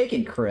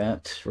Forsaken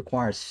Crypt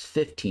requires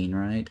 15,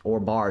 right? Or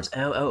bars.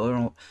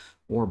 Oh.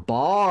 Or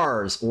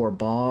bars. Or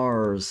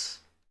bars.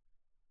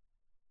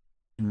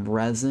 And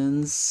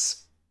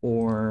resins.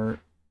 Or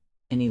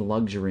any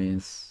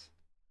luxuries.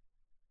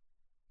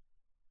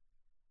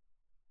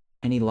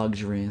 Any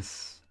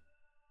luxuries.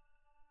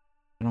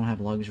 I don't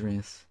have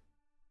luxuries.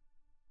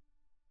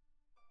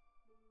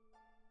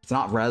 It's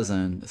not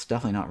resin. It's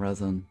definitely not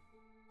resin.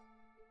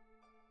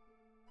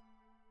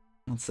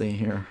 Let's see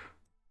here.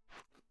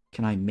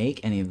 Can I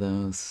make any of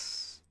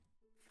those?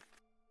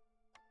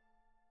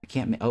 I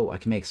can't make... Oh, I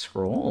can make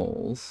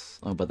scrolls.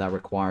 Oh, but that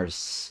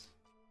requires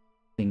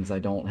things I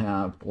don't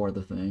have for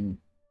the thing.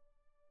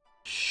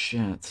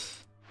 Shit.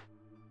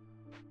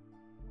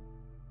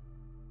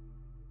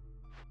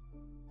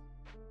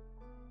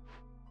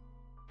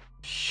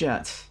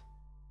 Shit.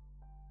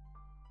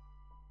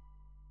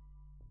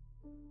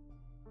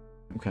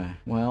 Okay,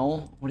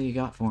 well, what do you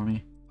got for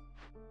me?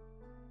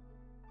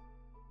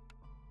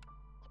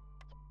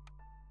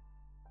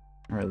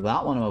 Alright,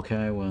 that one I'm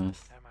okay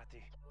with.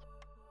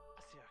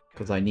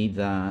 Because I need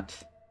that.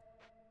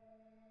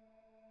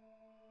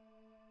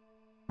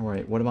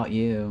 Alright, what about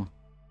you?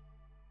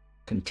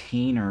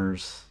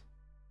 Containers.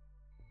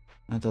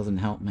 That doesn't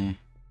help me.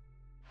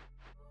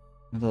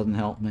 That doesn't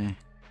help me.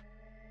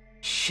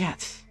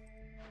 Shit!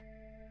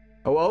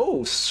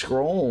 Oh,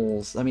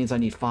 scrolls! That means I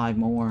need 5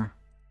 more.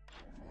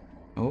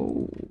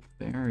 Oh,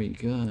 very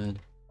good.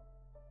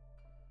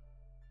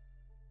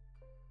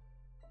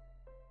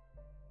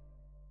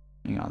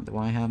 Hang on, do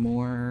I have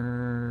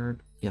more?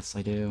 Yes,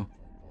 I do.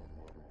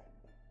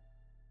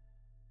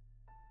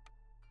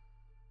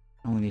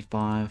 I only need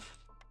 5.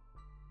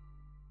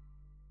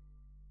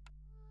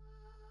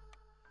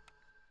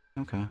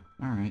 Okay,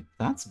 alright.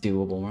 That's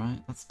doable, right?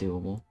 That's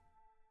doable.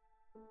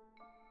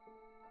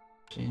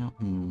 Actually, you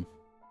know,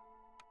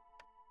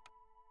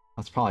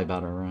 That's probably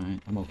better, right?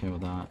 I'm okay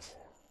with that.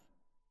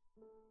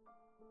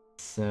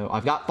 So,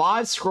 I've got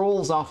 5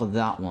 scrolls off of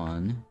that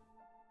one.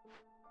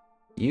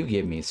 You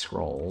give me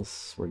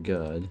scrolls. We're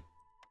good.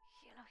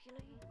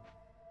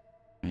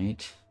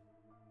 Right.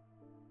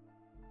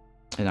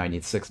 And I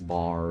need 6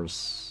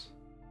 bars.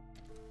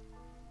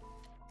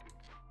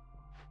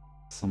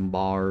 Some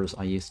bars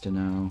I used to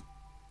know.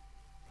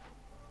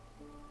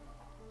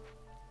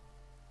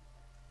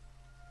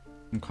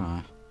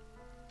 Okay.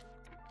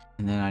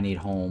 And then I need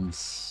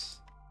homes.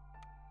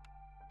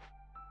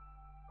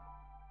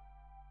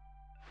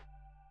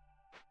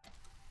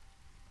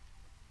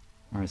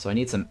 Alright, so I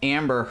need some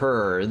amber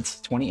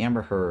herds. 20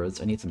 amber herds.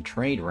 I need some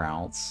trade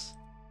routes.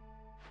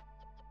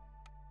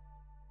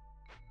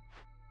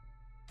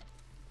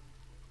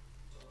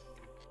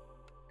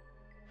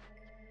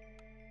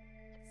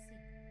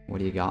 What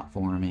do you got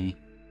for me?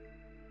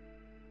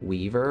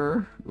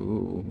 Weaver?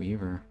 Ooh,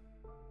 Weaver.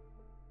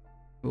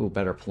 Ooh,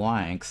 better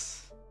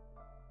planks.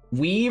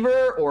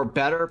 Weaver or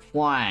better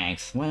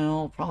planks?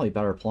 Well, probably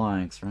better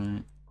planks,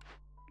 right?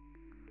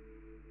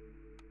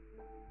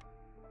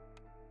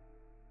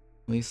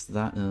 At least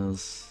that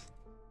is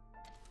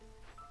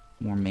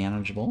more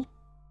manageable.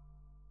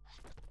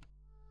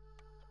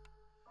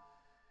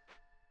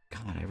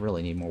 God, I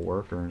really need more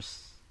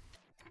workers.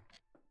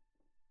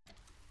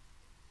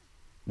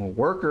 More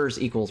workers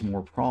equals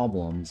more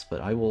problems,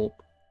 but I will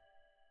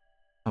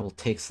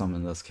take some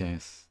in this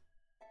case.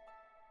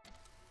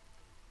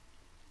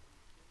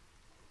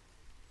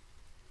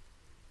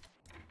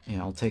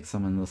 Yeah, I'll take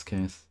some in this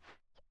case.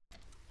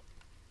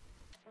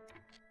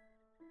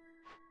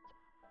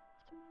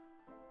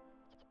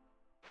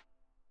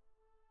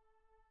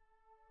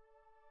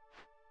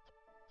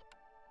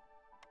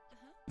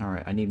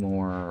 Alright, I need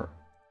more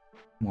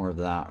of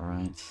that,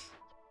 right?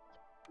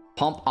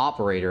 Pump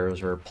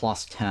operators are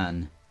plus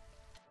 10.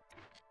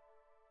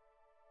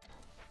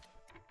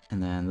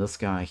 And then this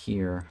guy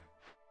here.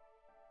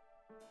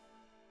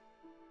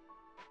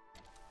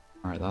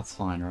 Alright, that's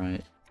fine,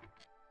 right?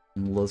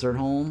 And lizard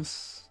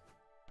homes?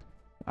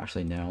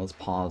 Actually, no, let's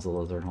pause the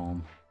lizard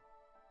home.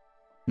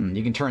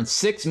 You can turn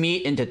 6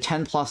 meat into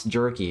 10 plus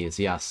jerkies.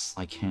 Yes,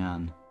 I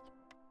can.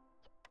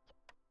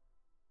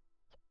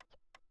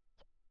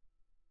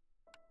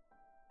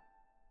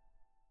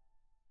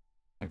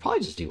 I could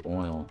probably just do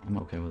oil. I'm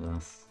okay with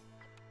this.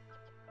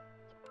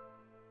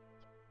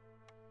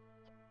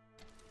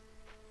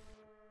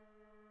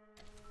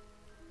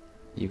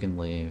 You can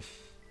leave.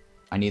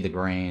 I need the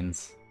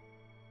grains.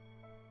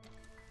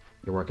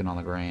 You're working on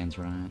the grains,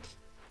 right?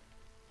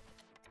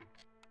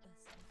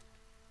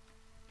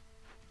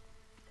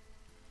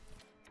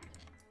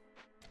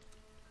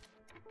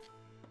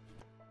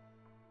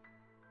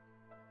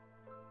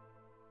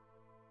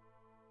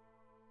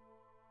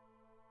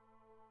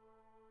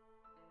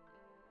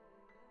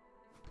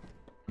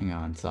 Hang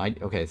on, so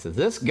okay, so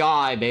this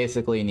guy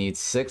basically needs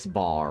 6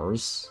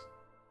 bars.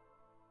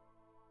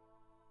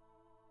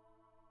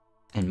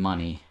 And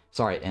money.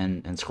 Sorry,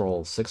 and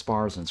scrolls. 6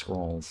 bars and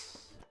scrolls.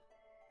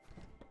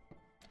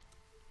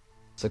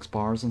 6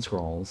 bars and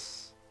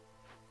scrolls.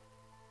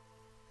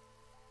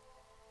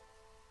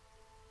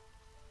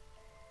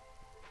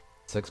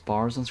 Six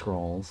bars and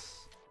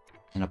scrolls.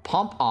 And a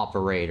pump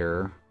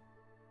operator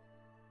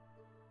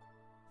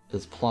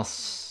is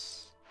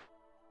plus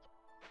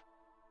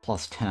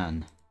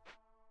 10.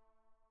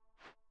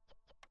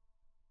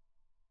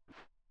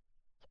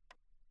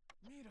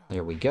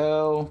 There we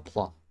go.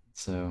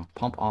 So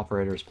pump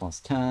operators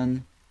plus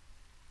 10.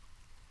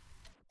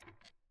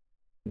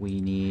 We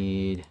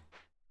need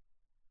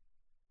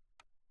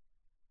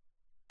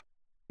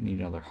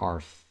another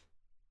hearth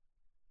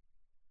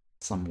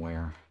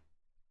somewhere.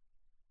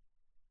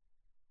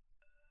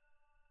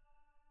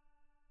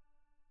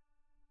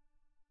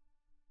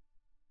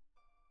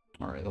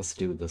 Alright, let's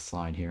do this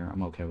side here.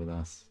 I'm okay with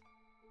this.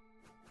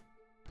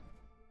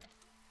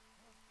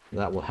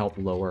 That will help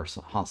lower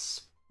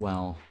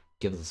well,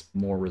 gives us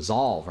more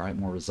resolve, right?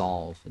 More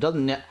resolve. It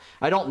doesn't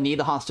I don't need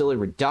the hostility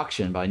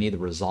reduction, but I need the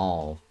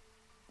resolve.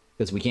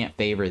 Because we can't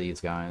favor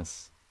these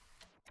guys.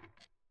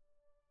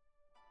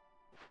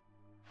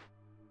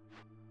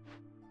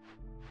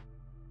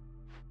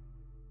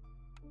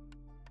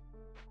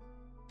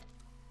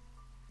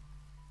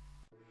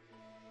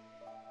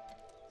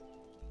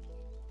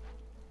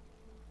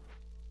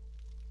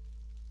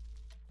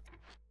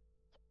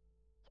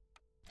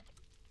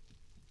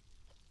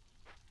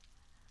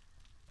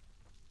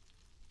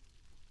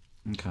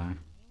 Okay.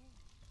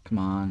 Come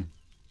on.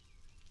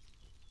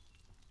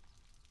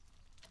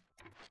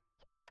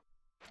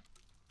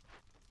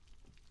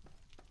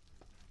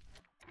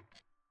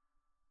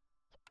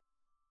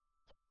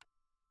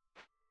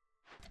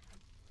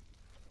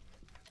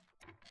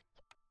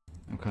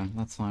 Okay,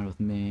 that's fine with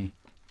me.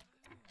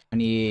 I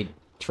need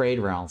trade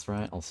routes,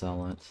 right? I'll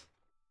sell it.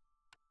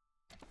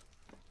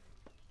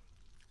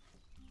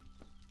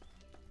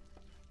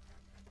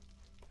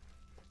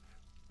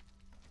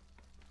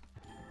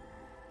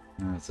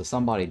 Alright, so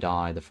somebody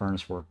died. The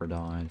furnace worker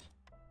died.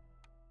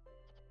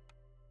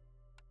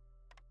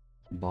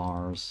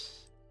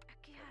 Bars.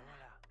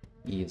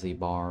 Easy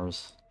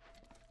bars.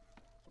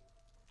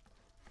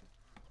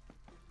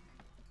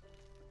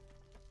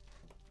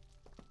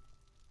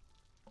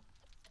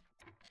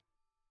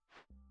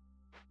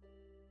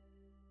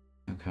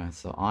 Okay,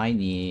 so I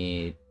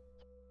need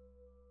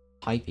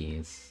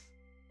Harpies.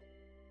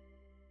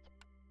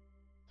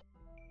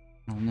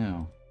 Oh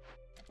no.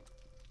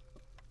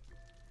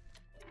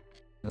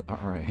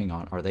 Alright, hang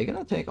on. Are they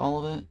gonna take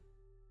all of it?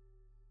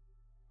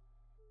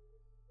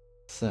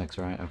 6,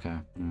 right? Okay.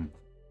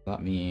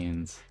 That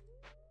means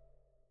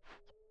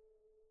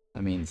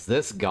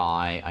this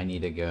guy, I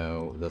need to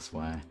go this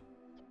way.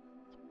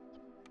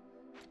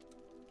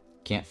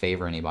 Can't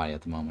favor anybody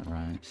at the moment,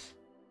 right?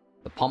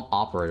 The pump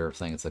operator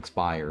thing is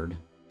expired.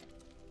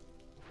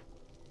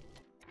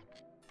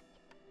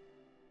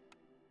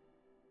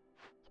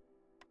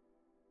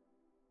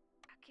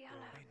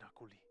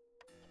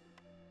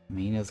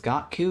 Mina's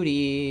got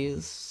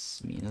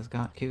cooties. Mina's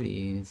got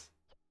cooties.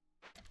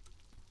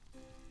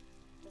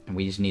 And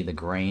we just need the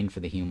grain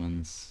for the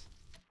humans.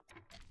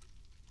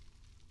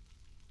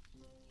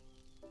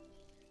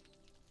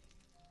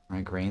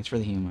 Alright, grains for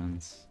the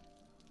humans.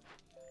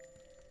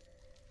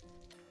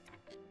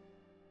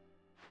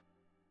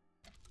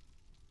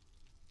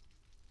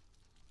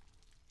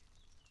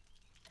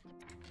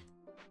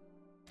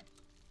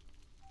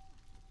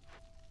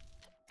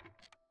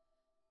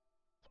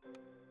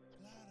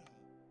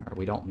 Alright,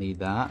 we don't need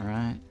that,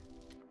 right?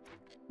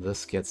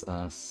 This gets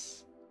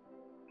us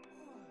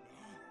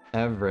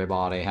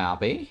everybody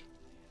happy.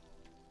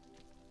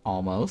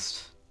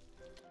 Almost.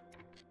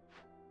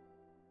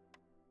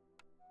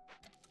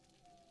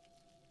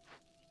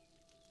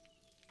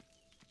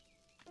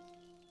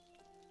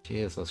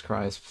 Jesus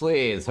Christ,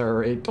 please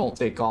hurry. Don't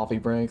take coffee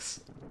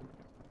breaks.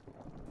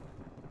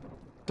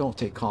 Don't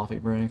take coffee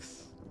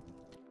breaks.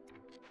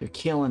 You're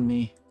killing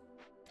me.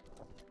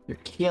 You're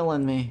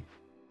killing me.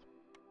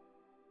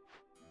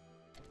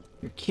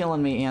 You're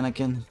killing me,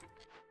 Anakin.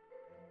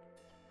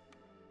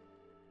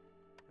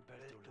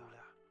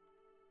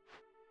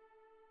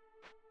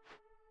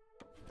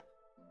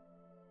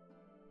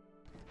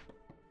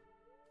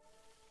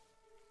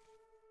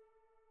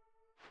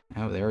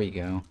 Oh, there we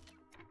go.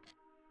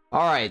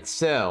 Alright,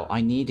 so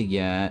I need to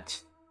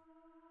get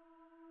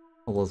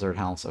a lizard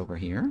house over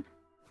here.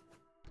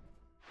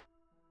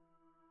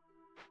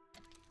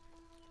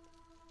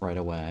 Right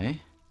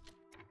away.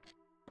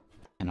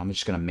 And I'm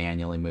just gonna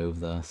manually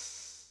move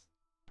this.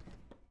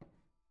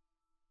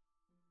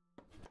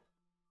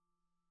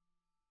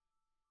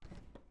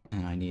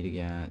 And I need to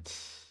get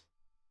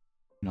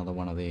another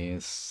one of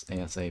these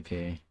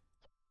ASAP.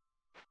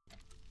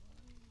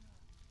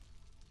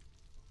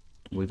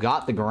 We've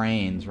got the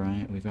grains,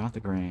 right? We've got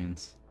the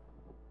grains.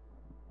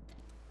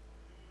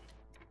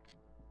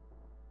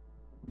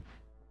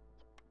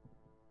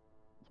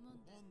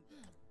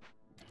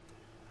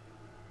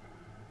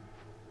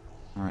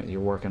 Alright, you're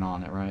working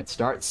on it, right?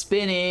 Start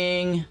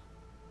spinning!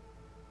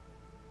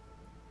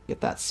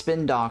 Get that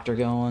spin doctor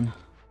going.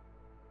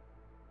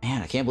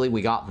 Man, I can't believe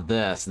we got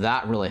this.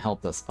 That really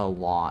helped us a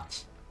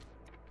lot.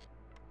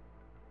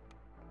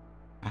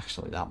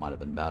 Actually, that might have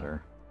been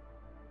better.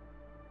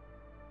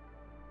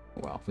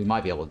 Well, we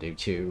might be able to do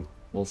 2.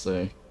 We'll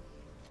see.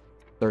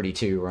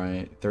 32,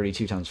 right?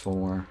 32 times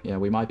 4. Yeah,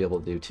 we might be able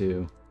to do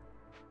 2.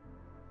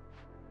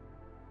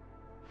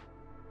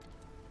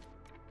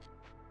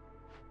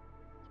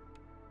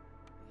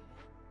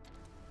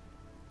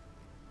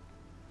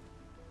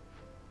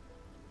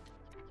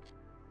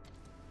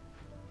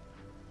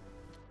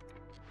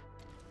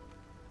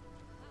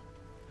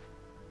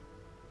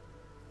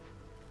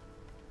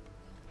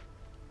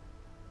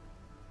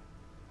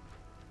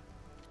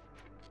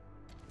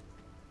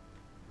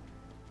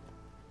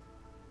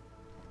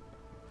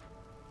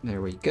 There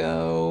we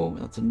go.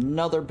 That's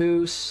another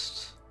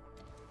boost.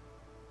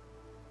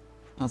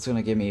 That's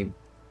gonna give me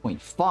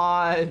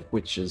 0.5,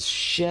 which is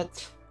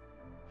shit.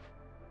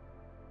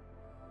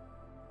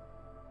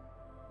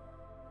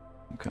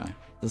 Okay.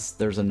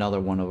 There's another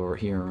one over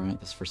here, right?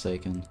 This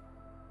Forsaken.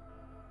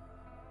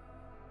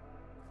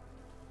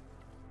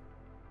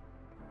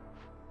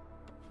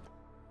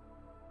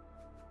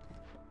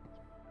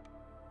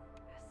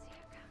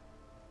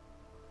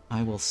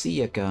 I will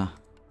see ya.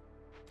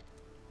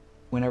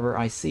 Whenever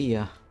I see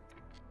ya.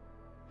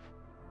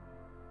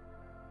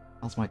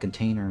 How's my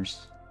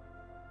containers?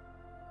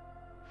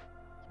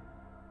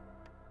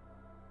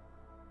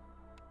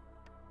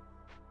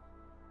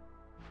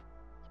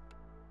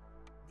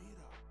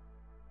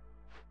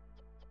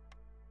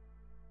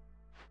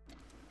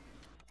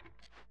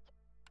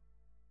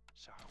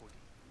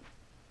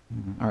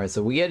 Alright,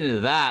 so we get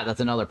into that, that's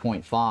another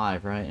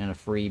 0.5, right? And a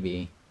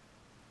freebie.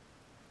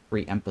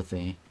 Free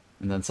empathy.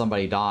 And then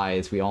somebody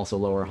dies, we also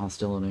lower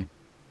hostility.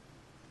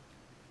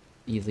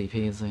 Easy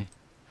peasy.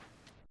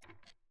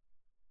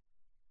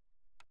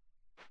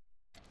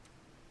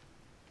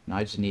 And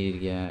I just need to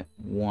get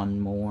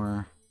one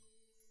more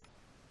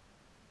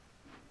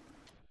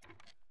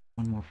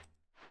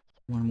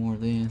of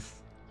these.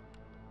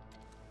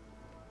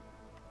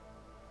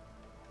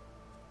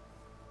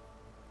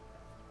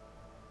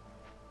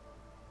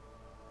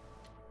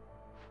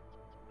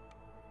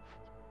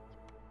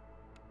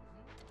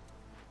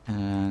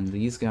 And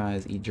these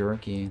guys eat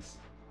jerkies.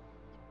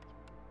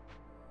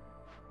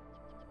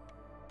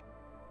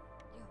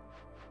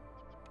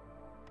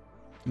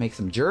 Make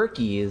some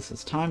jerkies.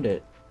 It's time to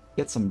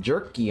get some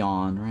jerky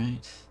on,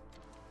 right?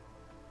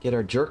 Get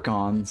our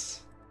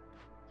jerk-ons.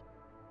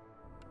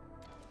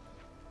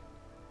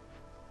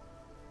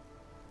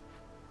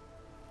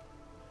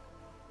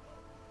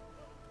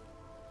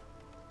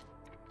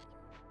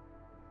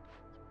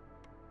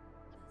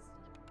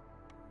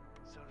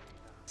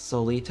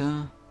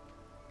 Solita.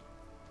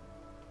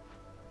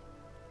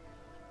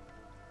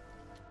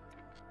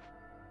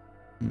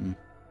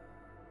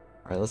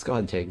 Alright, let's go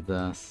ahead and take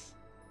this.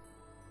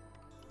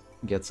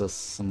 Gets us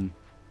some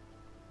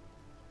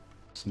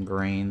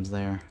grains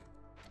there.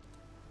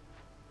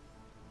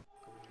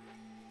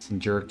 Some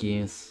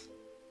jerkies.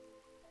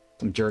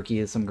 Some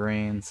jerkies, some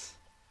grains.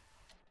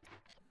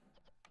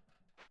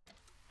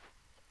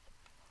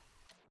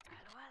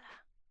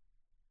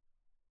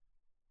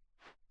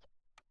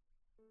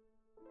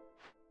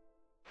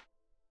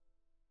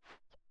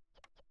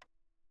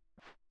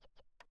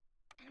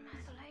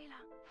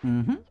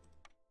 Mm-hmm.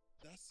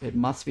 It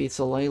must be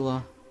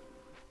Solela.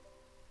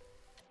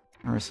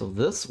 Alright, so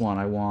this one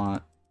I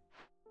want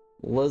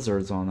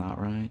lizards on that,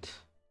 right?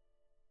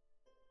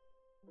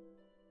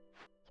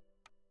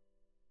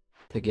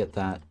 To get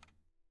that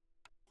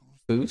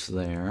boost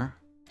there.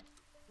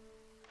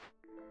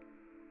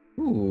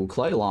 Ooh,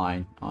 clay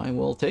line. I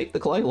will take the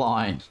clay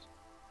line.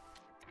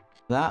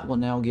 That will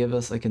now give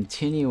us a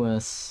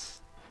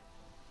continuous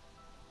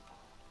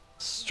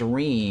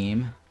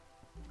stream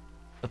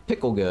of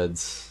pickle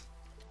goods.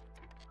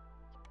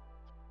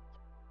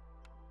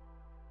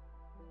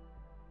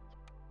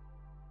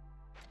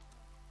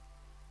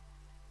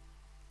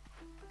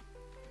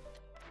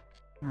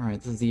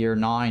 Alright, this is year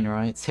 9,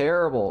 right?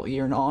 Terrible.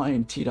 Year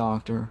 9,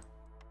 T-Doctor.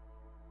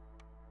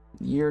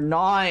 Year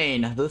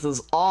 9! This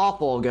is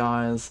awful,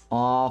 guys.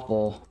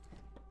 Awful.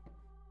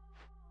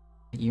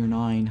 Year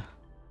 9.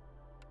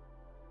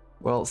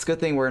 Well, it's a good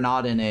thing we're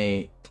not in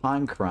a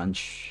time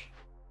crunch.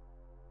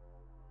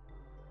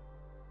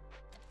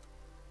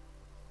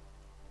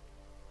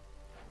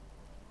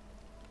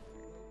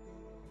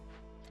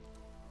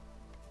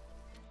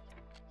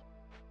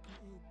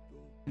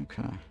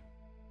 Okay. I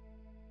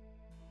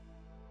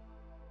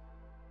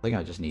think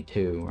I just need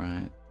 2,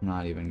 right? I'm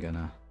not even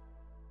gonna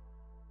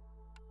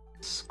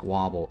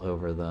squabble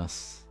over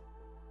this.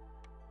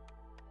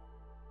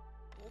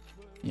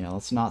 Yeah,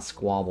 let's not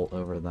squabble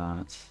over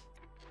that.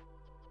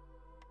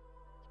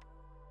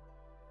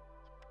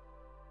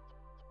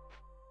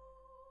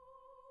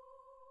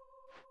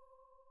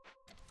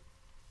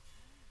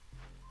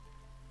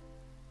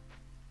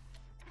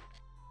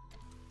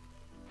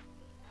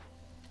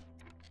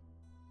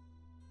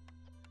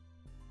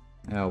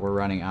 Oh, we're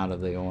running out of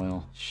the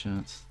oil.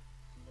 Shit.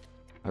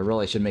 I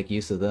really should make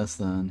use of this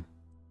then.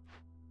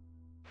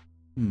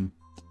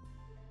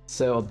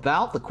 So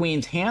about the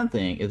Queen's Hand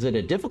thing, is it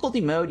a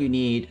difficulty mode you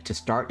need to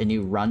start a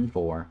new run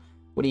for?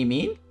 What do you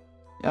mean?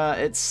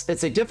 It's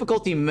a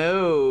difficulty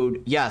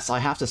mode. Yes, I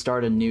have to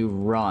start a new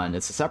run.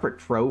 It's a separate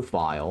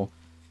profile,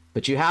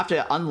 but you have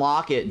to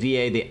unlock it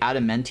via the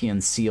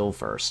Adamantian Seal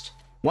first.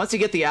 Once you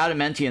get the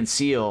Adamantian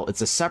Seal,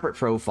 it's a separate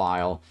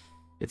profile.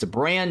 It's a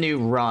brand new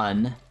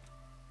run,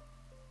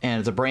 and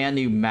it's a brand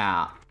new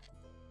map.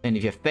 And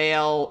if you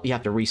fail, you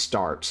have to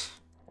restart.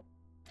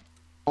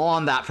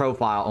 On that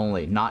profile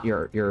only, not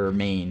your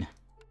main.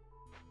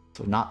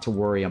 So not to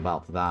worry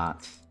about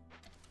that.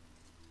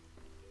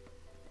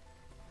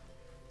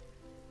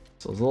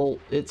 So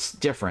it's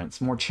different.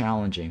 It's more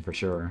challenging for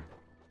sure.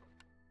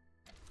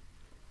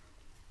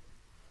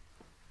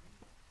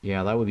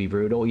 Yeah, that would be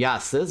brutal.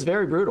 Yes, it's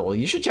very brutal.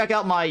 You should check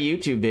out my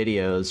YouTube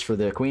videos for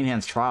the Queen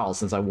Hands trial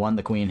since I won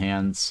the Queen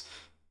Hands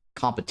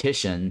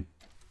competition.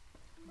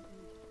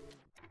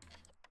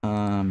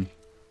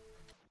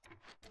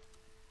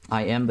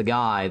 I am the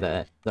guy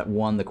that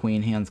won the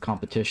Queen Hands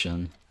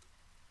competition.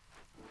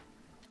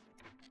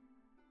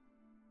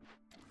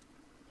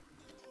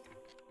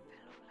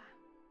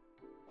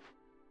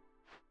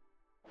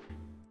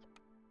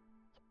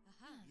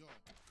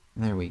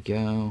 There we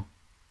go.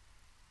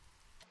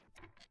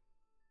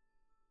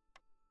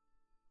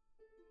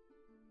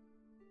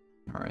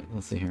 Alright,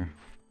 let's see here.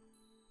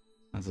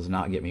 This does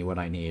not get me what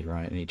I need,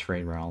 right? I need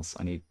trade routes.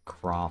 I need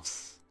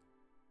crofts.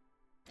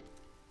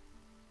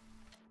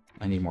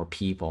 I need more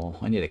people.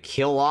 I need to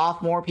kill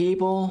off more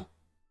people?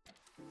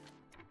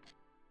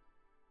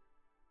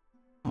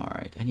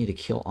 Alright, I need to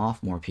kill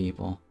off more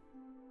people.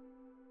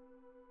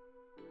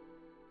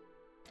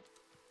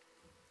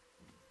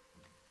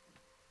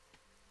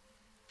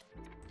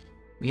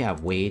 We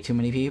have way too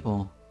many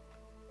people.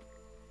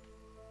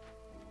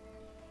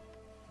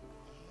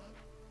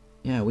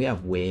 Yeah, we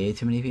have way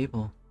too many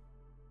people.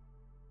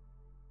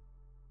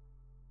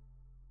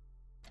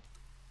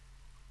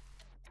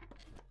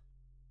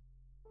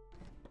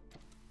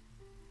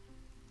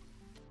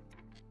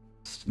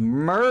 It's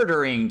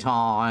murdering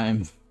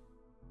time.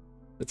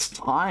 It's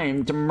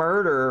time to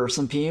murder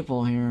some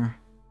people here.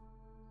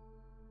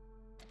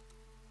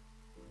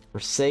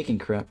 Forsaken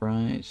Crypt,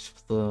 right?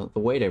 The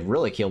way to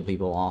really kill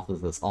people off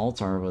is this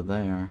altar over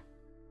there.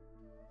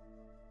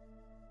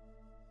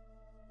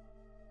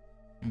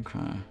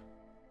 Okay.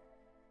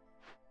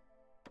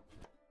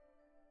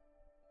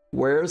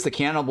 Where's the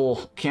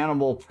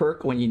cannibal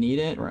perk when you need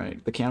it?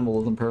 Right, the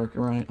cannibalism perk,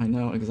 right? I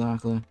know,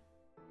 exactly.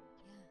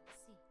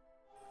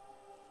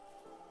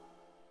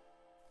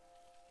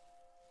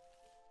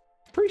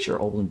 Pretty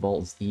sure open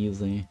vault is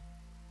easy.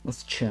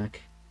 Let's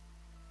check.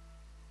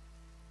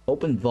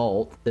 Open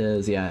vault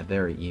is, yeah,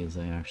 very easy,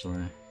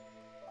 actually.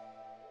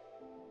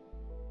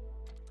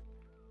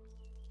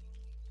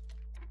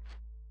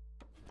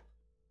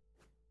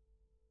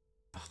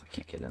 Oh, I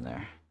can't get in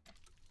there.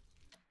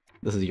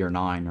 This is year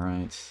 9,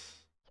 right?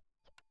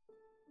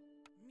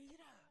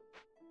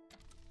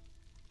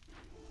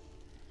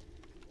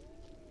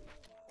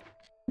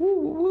 Woo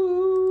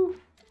woo!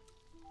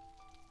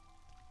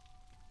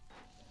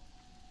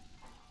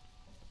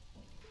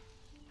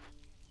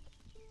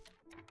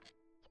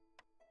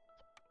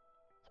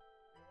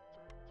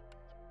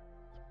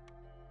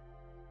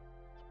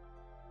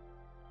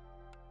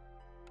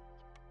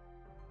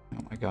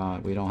 Oh my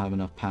god, we don't have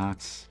enough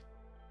packs.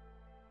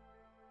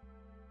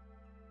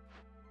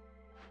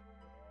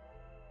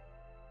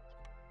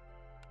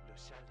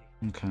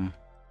 Okay.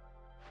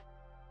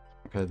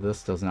 Okay,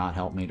 this does not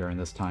help me during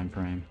this time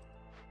frame.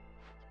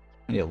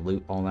 I need to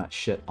loot all that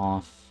shit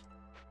off.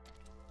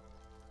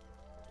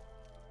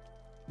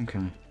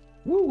 Okay.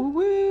 Woo woo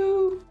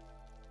woo!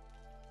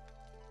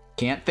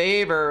 Can't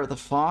favor! The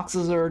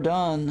foxes are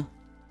done.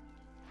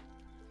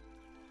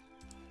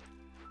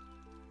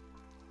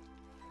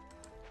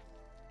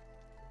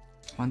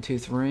 1, 2,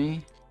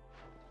 3.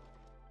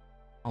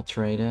 I'll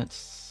trade it.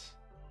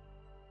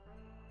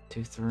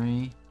 2,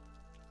 3.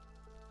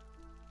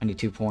 I need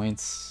 2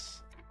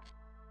 points.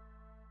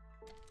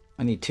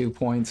 I need 2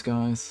 points,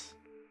 guys.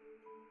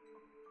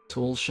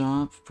 Tool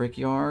shop,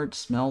 brickyard,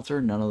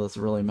 smelter. None of this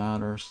really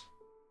matters.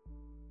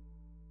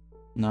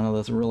 None of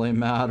this really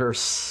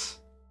matters.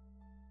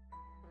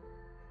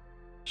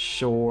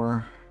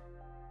 Sure.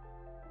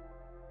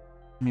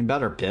 I mean,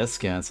 better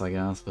biscuits, I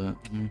guess, but...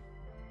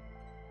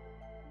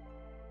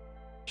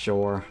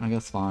 Sure, I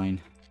guess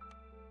fine.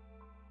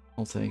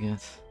 I'll take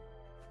it.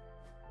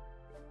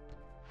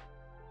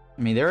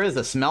 I mean, there is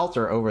a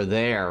smelter over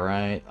there,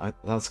 right?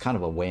 That's kind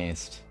of a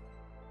waste.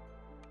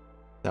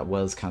 That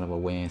was kind of a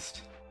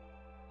waste.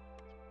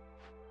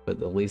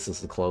 But at least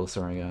this is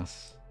closer, I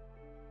guess.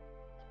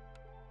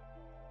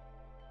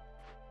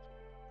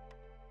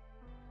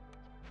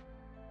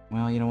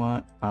 Well, you know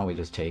what? Why don't we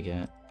just take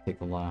it? Take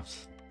the left.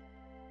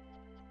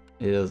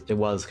 It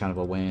was kind of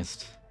a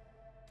waste.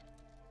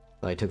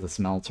 I took the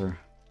smelter.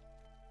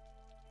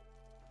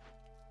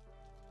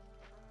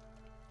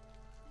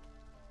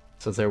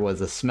 So there was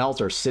a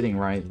smelter sitting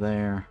right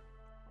there.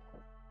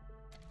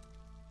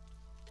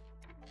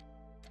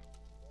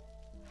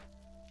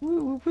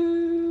 Woo woo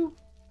woo!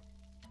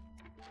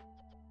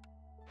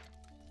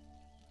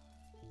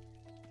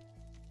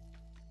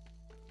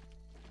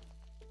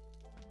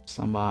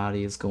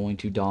 Somebody is going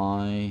to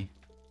die.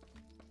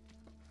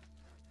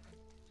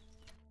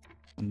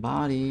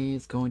 Somebody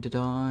is going to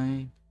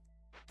die.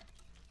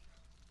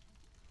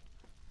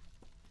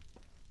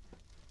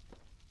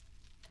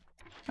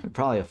 I could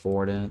probably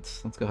afford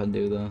it. Let's go ahead and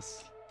do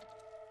this.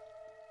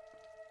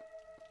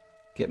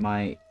 Get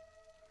my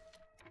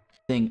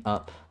thing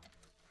up.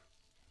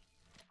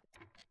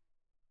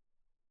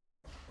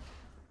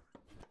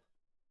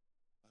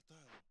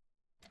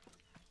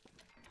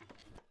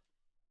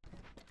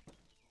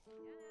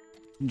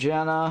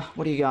 Jenna,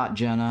 what do you got,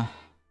 Jenna?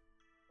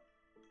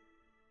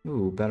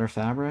 Ooh, better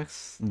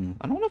fabrics?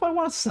 I don't know if I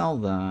want to sell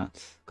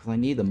that, because I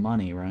need the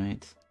money,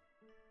 right?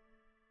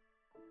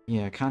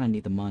 Yeah, I kind of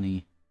need the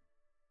money.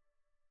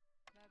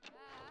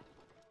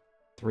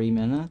 3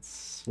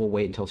 minutes? We'll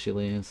wait until she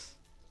leaves.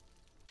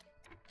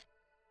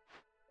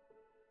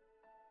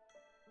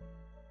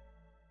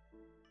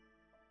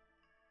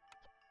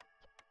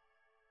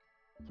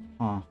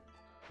 Huh.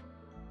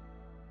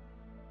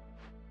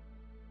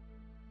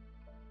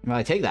 If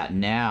I take that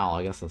now,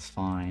 I guess that's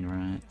fine,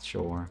 right?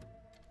 Sure.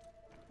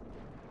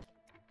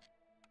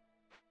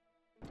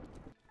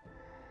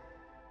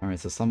 Alright,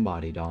 so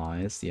somebody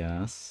dies,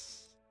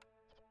 yes.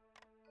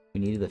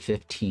 We needed the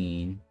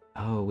 15.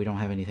 Oh, we don't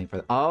have anything for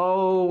that.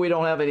 Oh, we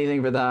don't have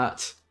anything for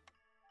that.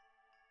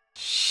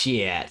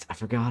 Shit, I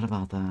forgot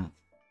about that.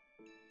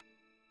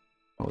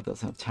 Oh, it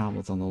does have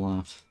tablets on the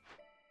left.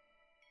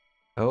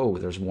 Oh,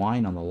 there's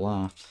wine on the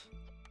left.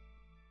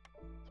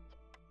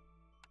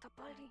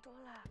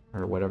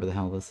 Or whatever the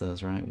hell this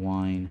is, right?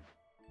 Wine.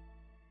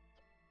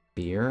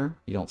 Beer?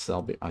 You don't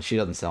sell beer. She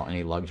doesn't sell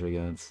any luxury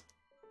goods.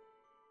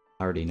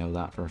 I already know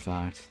that for a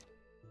fact.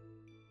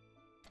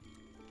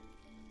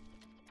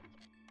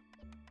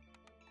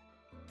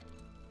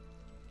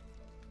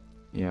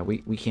 Yeah,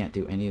 we can't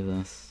do any of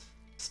this.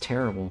 It's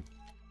terrible.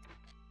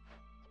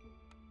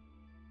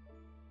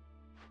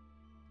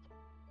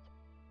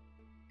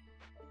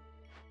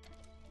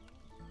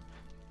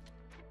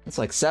 It's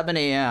like 7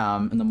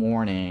 a.m. in the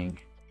morning,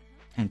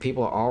 and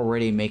people are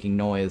already making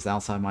noise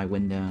outside my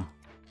window.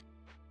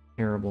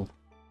 Terrible.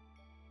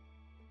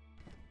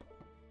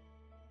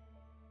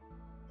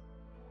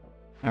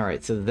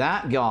 Alright, so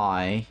that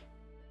guy...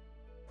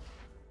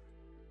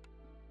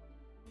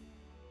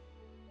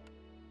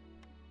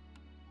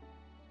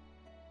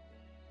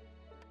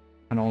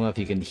 I don't know if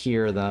you can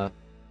hear the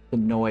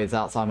noise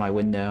outside my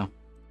window.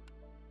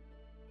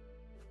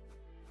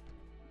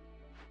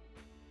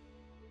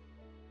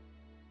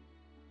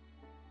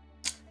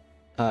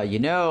 You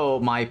know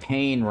my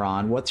pain,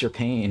 Ron. What's your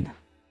pain?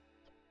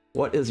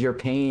 What is your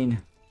pain?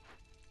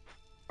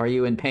 Are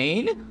you in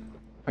pain?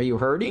 Are you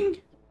hurting?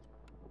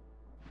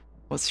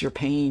 What's your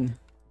pain?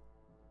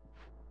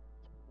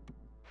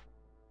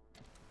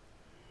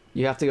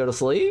 You have to go to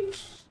sleep?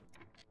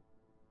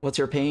 What's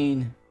your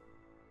pain?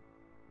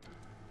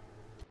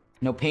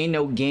 No pain,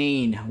 no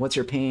gain. What's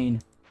your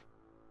pain?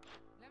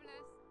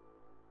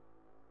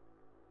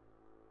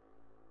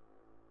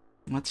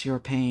 What's your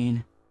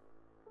pain?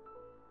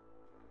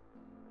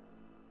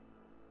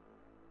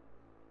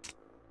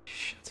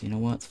 Shit, you know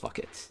what? Fuck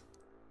it.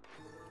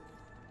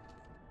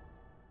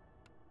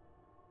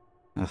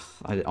 Ugh,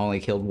 I only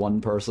killed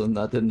one person.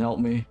 That didn't help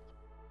me.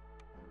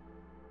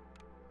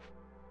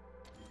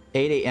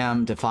 8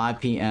 a.m. to 5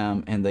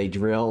 p.m. and they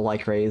drill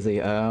like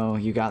crazy. Oh,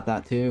 you got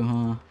that too,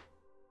 huh?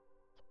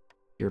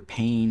 Your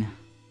pain.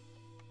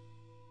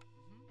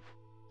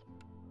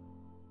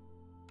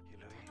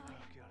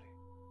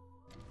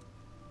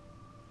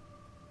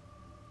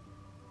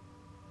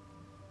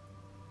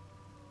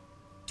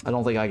 I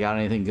don't think I got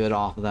anything good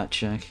off of that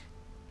chick.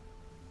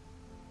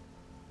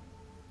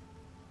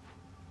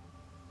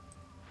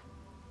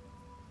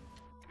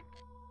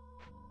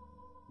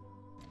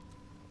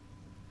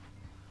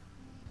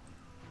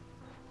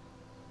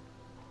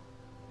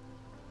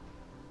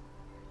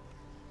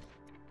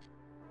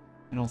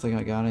 I don't think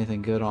I got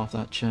anything good off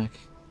that check.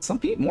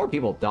 More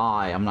people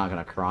die. I'm not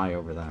gonna cry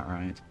over that,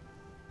 right?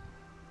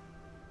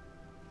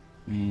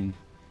 I mean,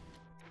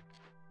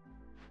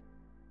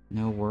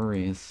 no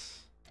worries.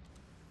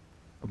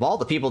 Of all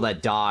the people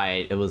that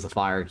died, it was the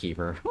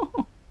Firekeeper.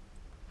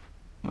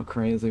 How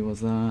crazy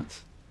was that?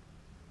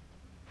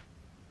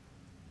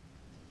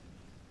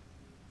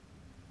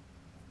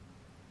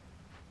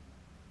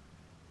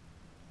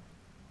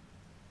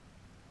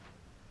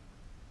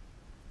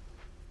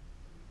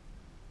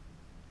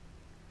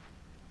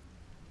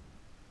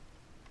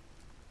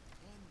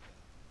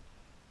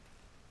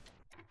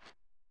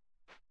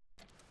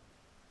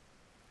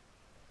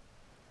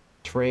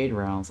 Trade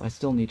routes. I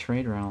still need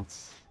trade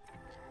routes.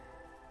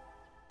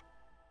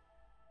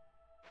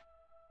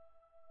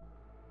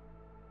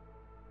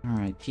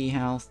 Alright, tea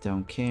house,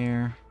 don't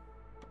care.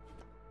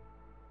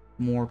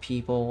 More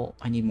people.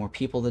 I need more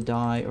people to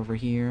die over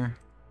here.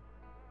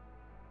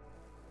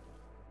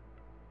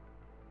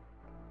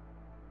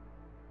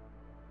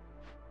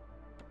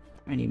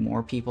 I need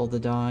more people to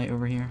die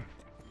over here.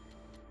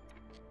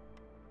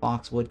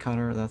 Fox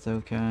woodcutter, that's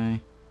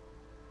okay.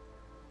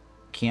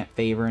 Can't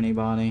favor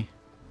anybody.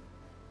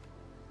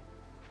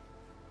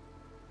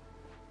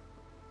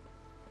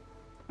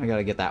 I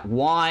gotta get that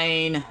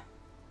wine.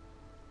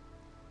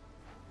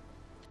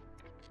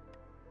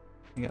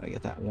 I gotta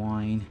get that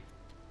wine.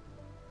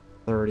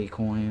 30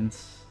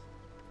 coins.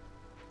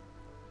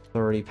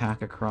 30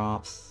 pack of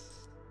crops.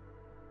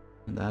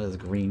 And that is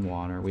green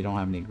water. We don't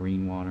have any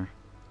green water.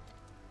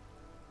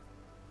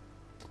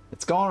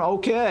 It's going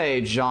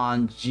okay,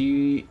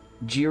 Johnny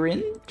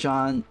Wren.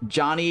 Johnny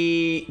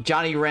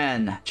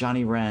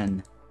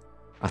Wren.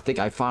 I think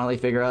I finally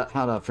figured out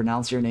how to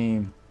pronounce your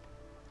name.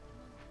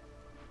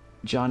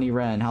 Johnny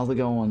Wren, how's it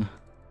going?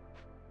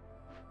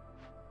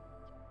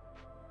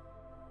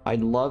 I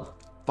love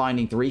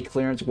finding 3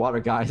 clearance water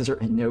geyser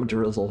and no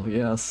drizzle.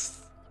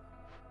 Yes.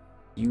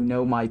 You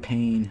know my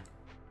pain.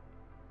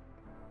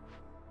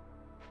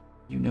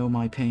 You know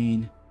my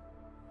pain.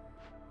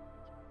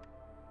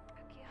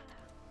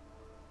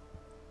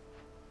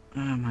 Oh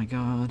my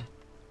god.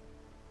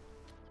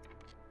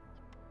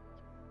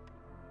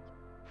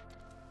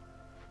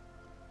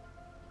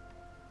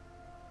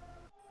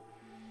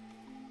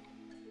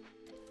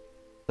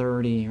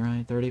 $30,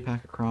 right? 30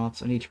 pack of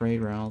crops. I need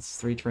trade routes.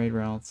 3 trade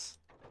routes.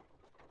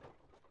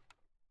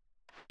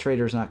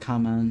 Trader's not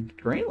coming.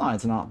 Grain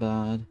line's not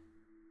bad.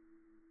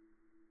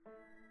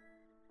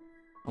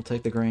 I'll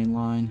take the grain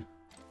line.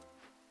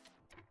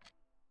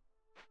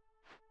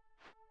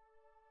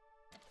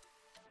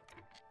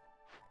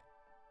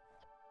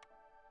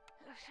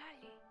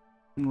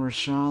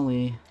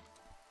 Rashali.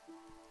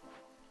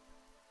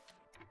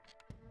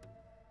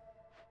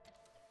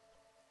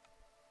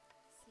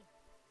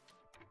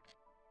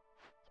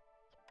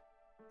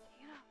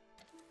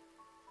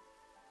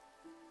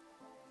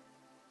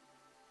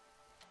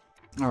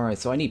 Alright,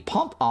 so I need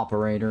pump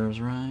operators,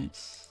 right?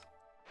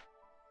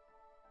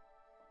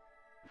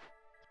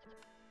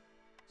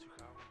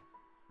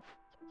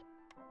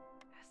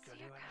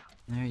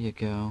 There you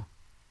go.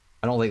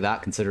 I don't think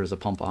that considers a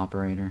pump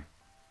operator.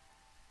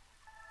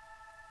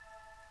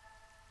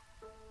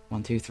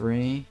 1, 2,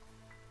 3.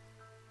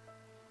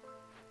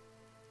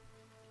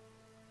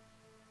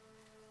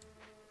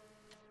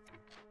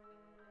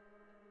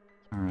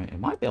 Alright, I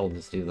might be able to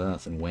just do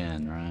this and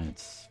win,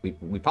 right?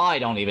 We probably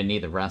don't even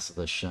need the rest of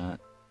this shit.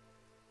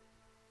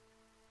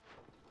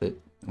 But,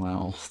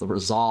 well, the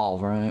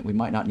resolve, right? We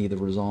might not need the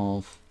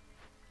resolve.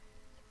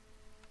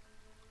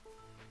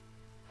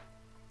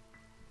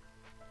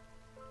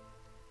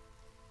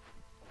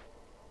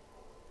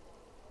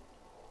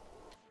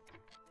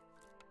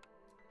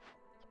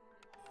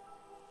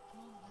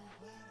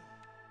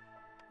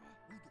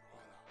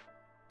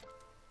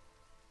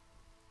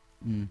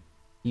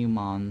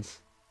 Humans.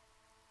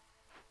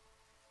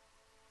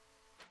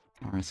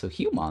 Alright, so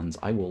humans,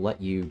 I will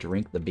let you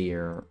drink the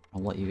beer.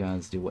 I'll let you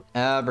guys do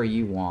whatever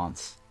you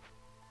want.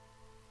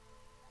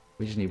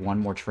 We just need one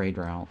more trade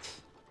route.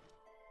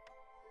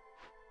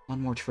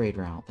 One more trade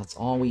route. That's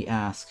all we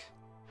ask.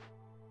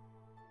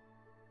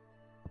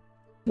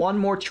 One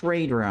more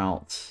trade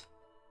route.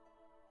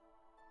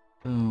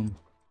 Boom.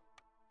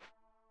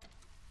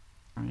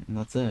 Alright, and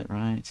that's it,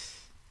 right?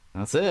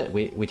 That's it.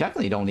 We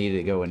technically don't need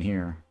to go in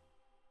here.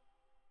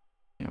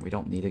 Yeah, we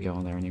don't need to go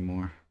in there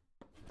anymore.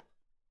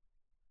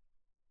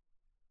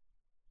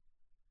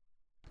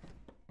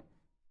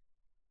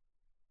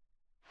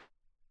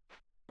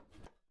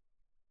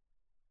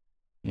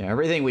 Yeah,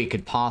 everything we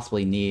could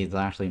possibly need is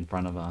actually in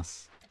front of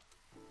us.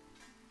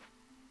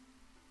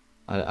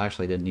 I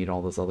actually didn't need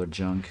all this other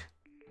junk.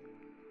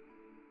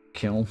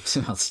 Kill.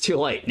 It's too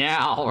late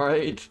now,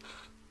 right?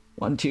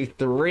 1, 2,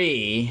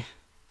 3.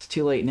 It's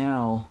too late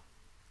now.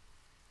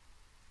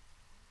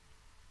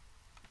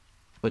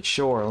 But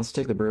sure, let's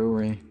take the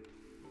brewery.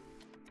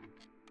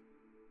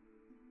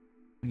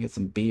 Get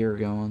some beer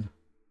going.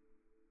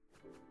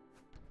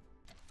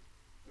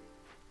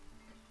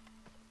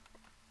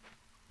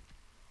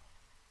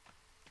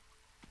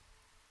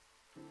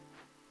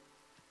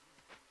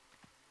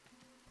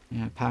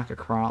 Yeah, pack of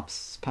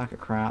crops, pack of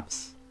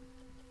craps.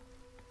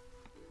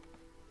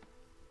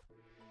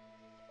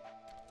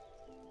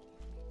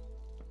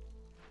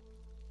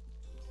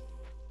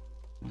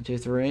 One, two,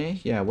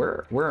 three. Yeah,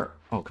 we're.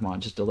 Oh, come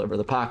on, just deliver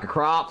the pack of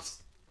crops.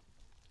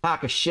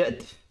 Pack of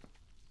shit.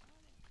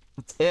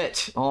 That's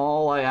it.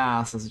 All I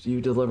ask is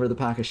you deliver the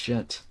pack of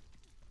shit.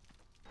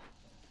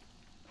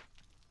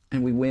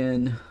 And we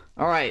win.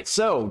 Alright,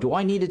 so, do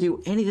I need to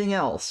do anything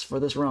else for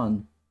this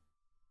run?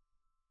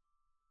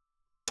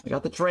 I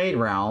got the trade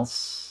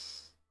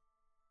routes.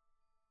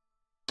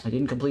 I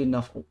didn't complete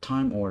enough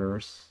time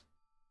orders.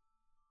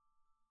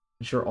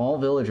 Ensure all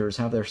villagers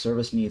have their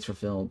service needs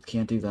fulfilled.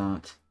 Can't do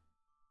that.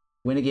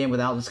 Win a game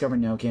without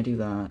discovering. No, can't do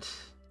that.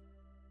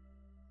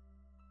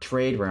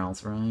 Trade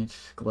routes, right?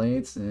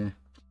 Glades,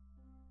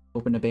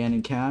 Open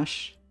abandoned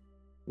cache.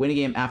 Win a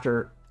game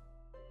after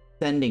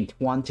sending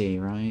 20,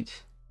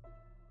 right?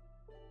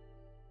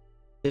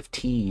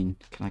 15.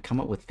 Can I come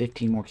up with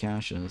 15 more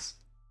caches?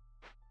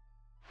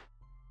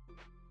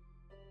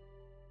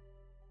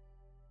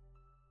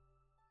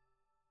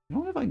 I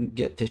don't know if I can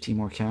get 15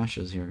 more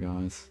caches here,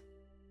 guys.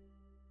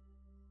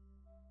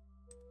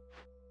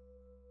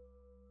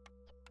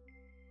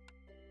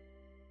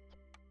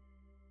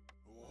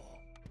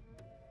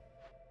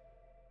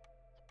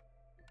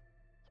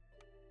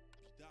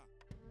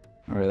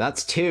 Alright,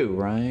 that's 2,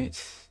 right?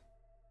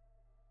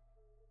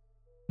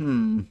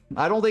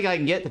 I don't think I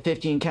can get the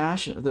 15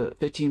 cache, the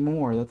 15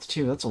 more. That's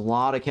 2. That's a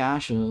lot of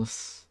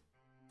caches.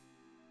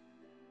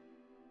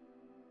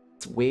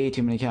 It's way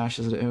too many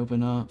caches to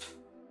open up.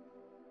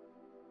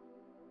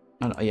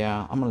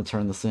 Yeah, I'm gonna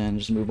turn this in,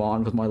 just move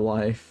on with my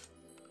life.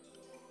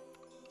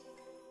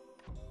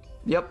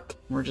 Yep,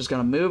 we're just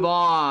gonna move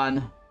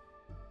on.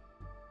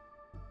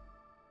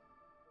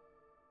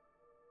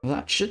 Well,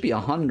 that should be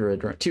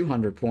 100, right?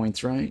 200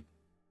 points, right?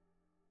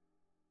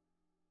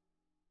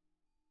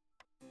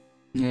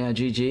 Yeah,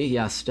 GG.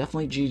 Yes,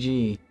 definitely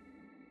GG.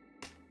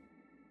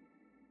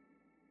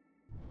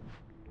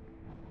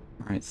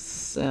 Alright,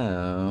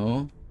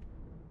 so...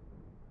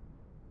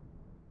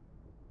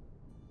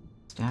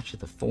 Statue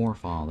of the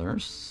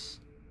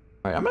Forefathers.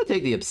 Alright, I'm gonna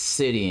take the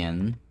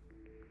obsidian.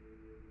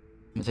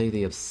 I'm gonna take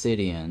the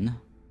obsidian.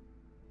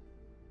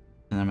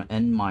 And I'm gonna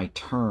end my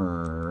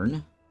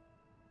turn.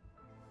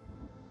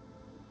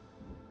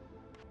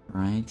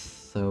 Right,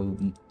 so...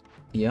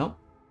 Yep.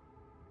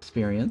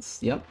 Experience.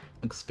 Yep.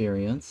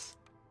 Experience.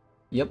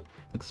 Yep.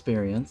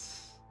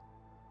 Experience.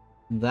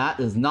 That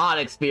is not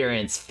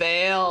experience.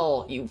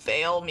 Fail! You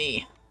fail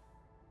me.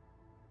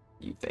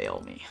 You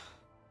fail me.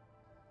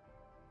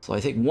 So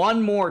I take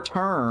one more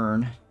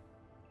turn.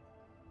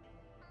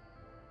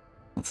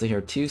 Let's see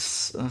here.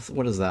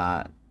 What is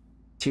that?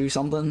 2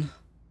 something?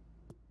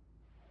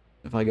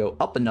 If I go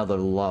up another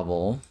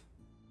level.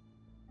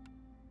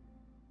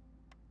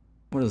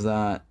 What is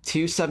that?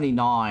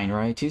 279,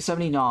 right?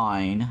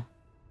 279.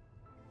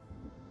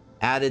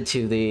 Added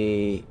to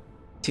the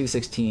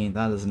 216.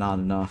 That is not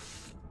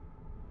enough.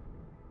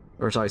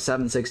 Or sorry,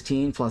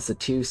 716 plus the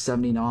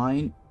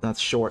 279. That's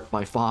short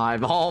by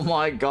 5. Oh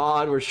my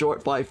god, we're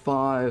short by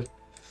 5.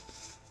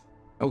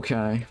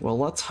 Okay, well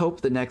let's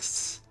hope the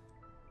next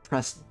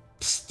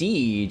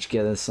prestige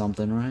get us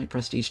something, right?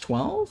 Prestige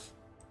 12?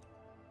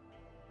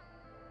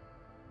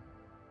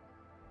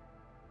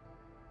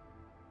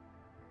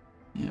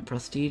 Yeah,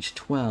 prestige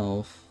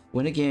 12.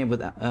 Win a game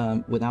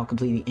without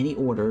completing any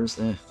orders.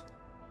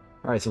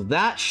 Alright, so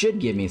that should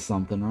give me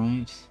something,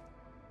 right?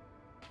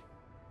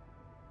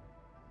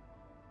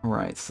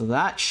 Alright, so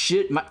that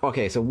should...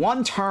 Okay, so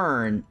one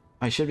turn,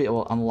 I should be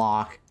able to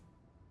unlock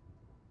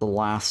the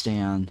last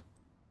stand.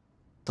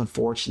 It's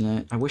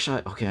unfortunate. I wish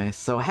I... Okay,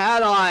 so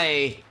had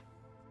I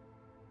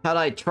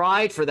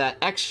tried for that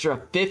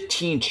extra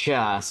 15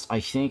 chests, I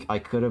think I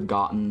could have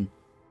gotten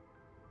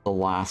the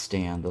last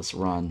stand this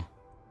run.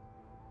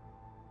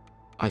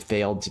 I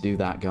failed to do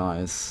that,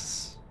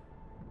 guys.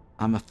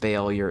 I'm a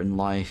failure in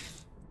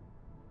life.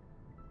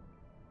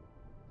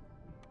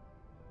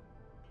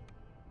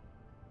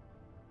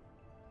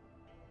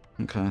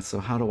 Okay, so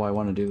how do I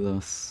want to do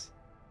this?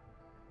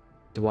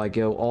 Do I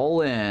go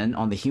all in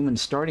on the human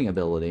starting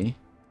ability?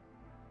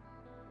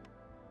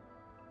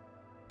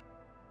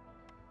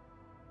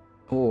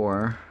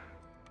 Or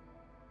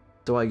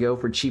do I go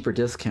for cheaper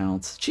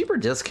discounts? Cheaper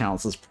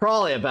discounts is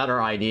probably a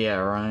better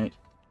idea, right?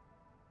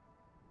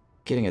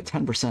 Getting a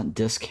 10%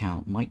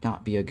 discount might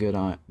not be a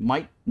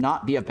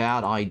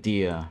bad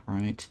idea,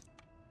 right?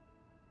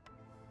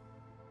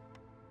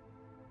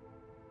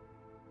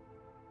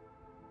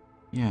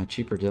 Yeah,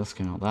 cheaper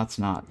discount. That's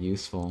not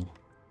useful.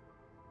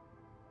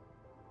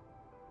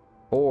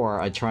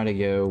 Or I try to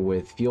go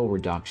with fuel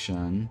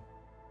reduction.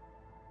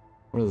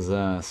 What is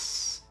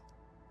this?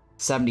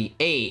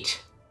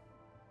 78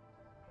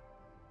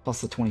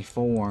 plus the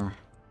 24.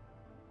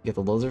 Get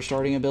the lizard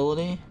starting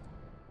ability.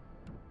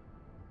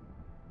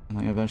 And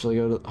I eventually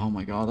go to... Oh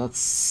my god, that's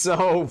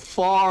so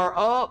far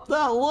up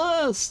that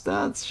list!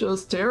 That's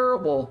just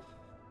terrible.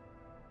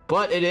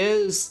 But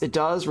it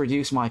does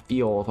reduce my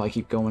fuel if I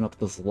keep going up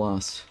this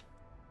list.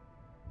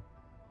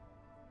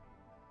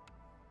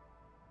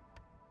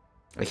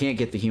 I can't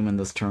get the human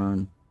this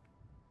turn.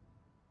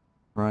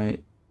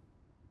 Right?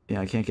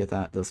 Yeah, I can't get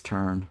that this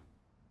turn.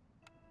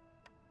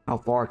 How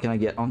far can I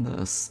get on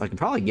this? I can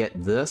probably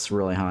get this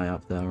really high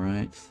up, though,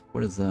 right?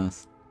 What is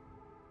this?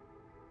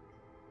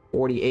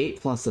 48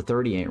 plus the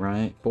 38,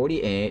 right?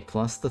 48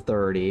 plus the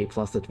 30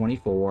 plus the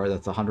 24,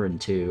 that's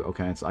 102.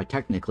 Okay, so I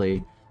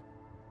technically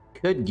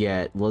could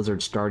get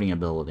Lizard starting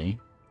ability.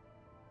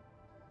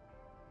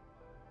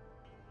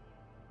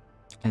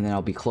 And then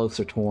I'll be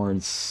closer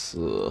towards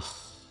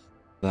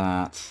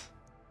that.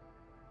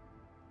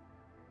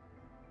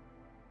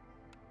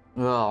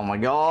 Oh my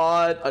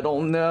god, I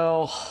don't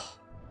know.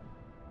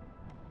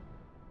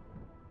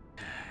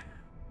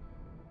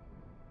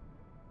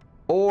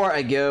 Or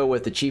I go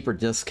with the cheaper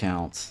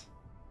discounts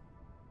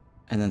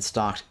and then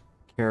stock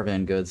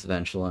caravan goods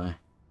eventually.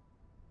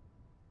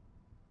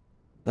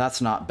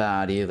 That's not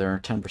bad either.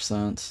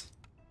 10%,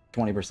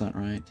 20%,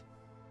 right?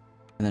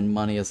 And then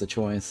money is the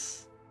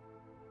choice.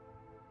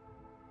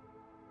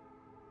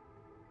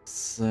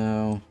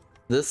 So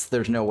this,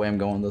 there's no way I'm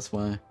going this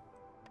way.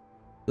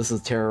 This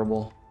is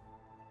terrible.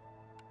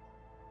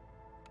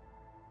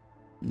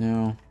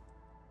 No.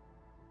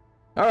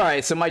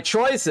 Alright, so my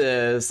choice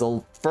is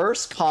the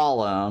first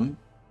column,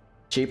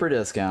 cheaper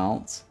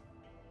discounts,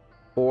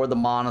 or the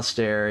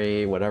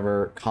Monastery,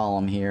 whatever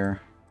column here,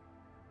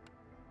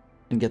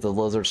 and get the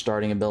Lizard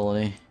starting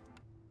ability.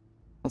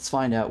 Let's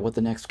find out what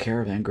the next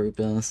caravan group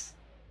is.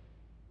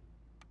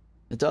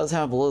 It does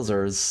have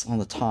lizards on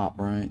the top,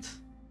 right?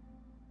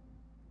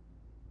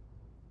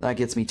 That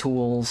gets me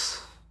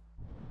tools.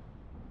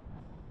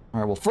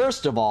 Alright, well,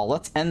 first of all,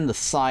 let's end the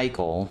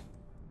cycle.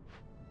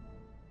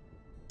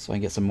 So I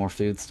can get some more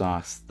food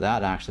stocks.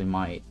 That actually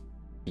might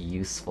be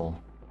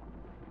useful.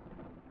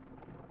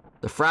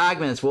 The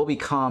fragments will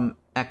become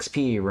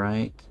XP,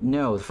 right?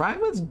 No, the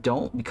fragments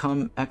don't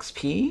become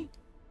XP.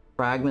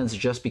 Fragments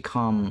just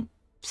become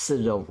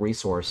Citadel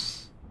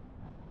resource.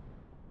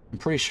 I'm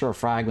pretty sure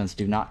fragments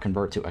do not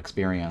convert to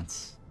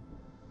experience.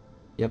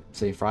 Yep,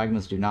 see,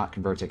 fragments do not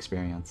convert to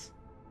experience.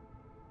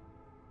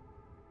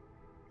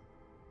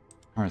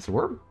 Alright,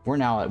 so we're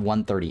now at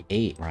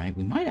 138, right?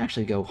 We might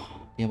actually be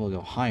able to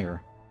go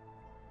higher.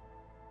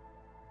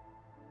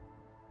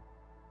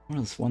 What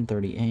is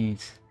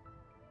 138?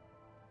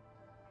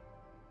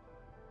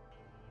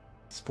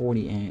 It's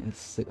 48.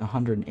 It's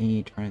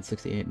 108, right?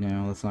 68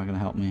 now. That's not going to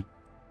help me.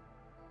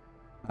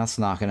 That's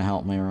not going to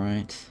help me,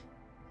 right?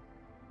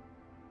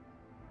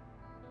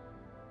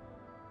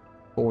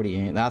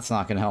 48. That's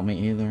not going to help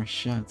me either.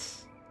 Shit.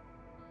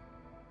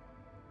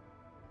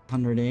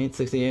 108,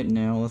 68?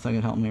 No, that's not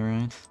going to help me,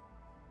 right?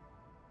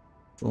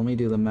 So let me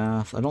do the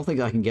math. I don't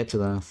think I can get to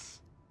this.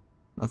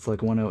 That's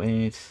like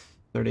 108,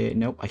 38.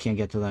 Nope, I can't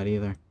get to that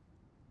either.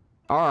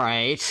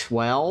 Alright,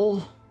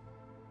 well...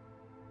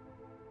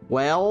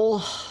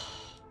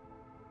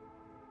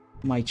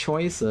 My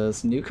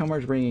choices.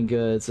 Newcomers bringing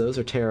goods. Those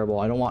are terrible.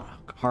 I don't want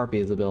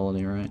Harpies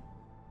ability, right?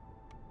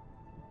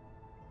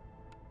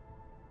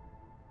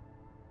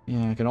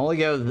 Yeah, I can only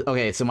go...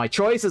 Okay, so my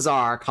choices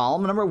are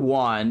column number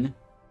 1,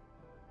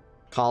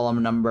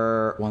 column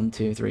number 1,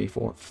 2, 3,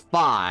 4,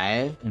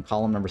 5, and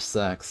column number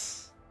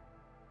 6.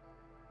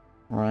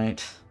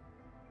 Right.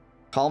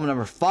 Column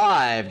number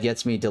 5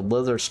 gets me to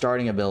Lizard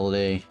starting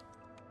ability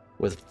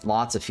with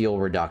lots of fuel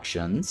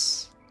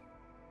reductions.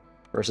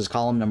 Versus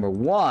column number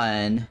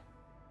 1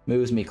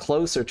 moves me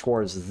closer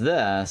towards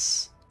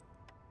this,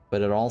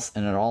 but it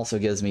also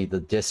gives me the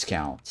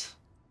discount.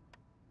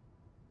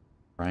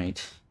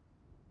 Right?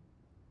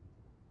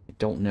 I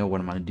don't know what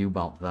I'm gonna do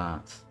about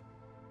that.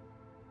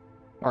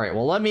 Alright,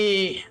 well let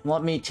me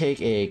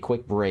take a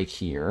quick break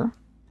here,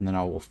 and then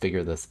I will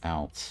figure this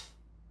out.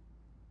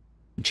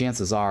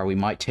 Chances are we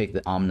might take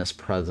the Ominous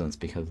Presence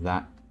because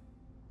that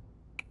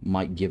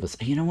might give us...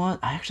 You know what?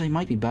 Actually, it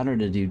might be better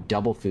to do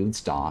double food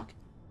stock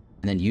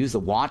and then use the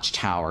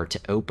Watchtower to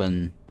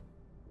open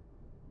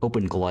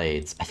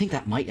glades. I think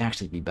that might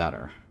actually be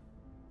better.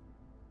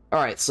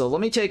 Alright, so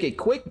let me take a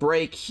quick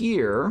break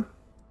here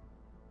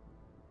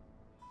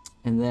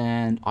and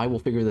then I will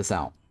figure this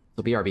out.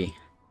 So BRB.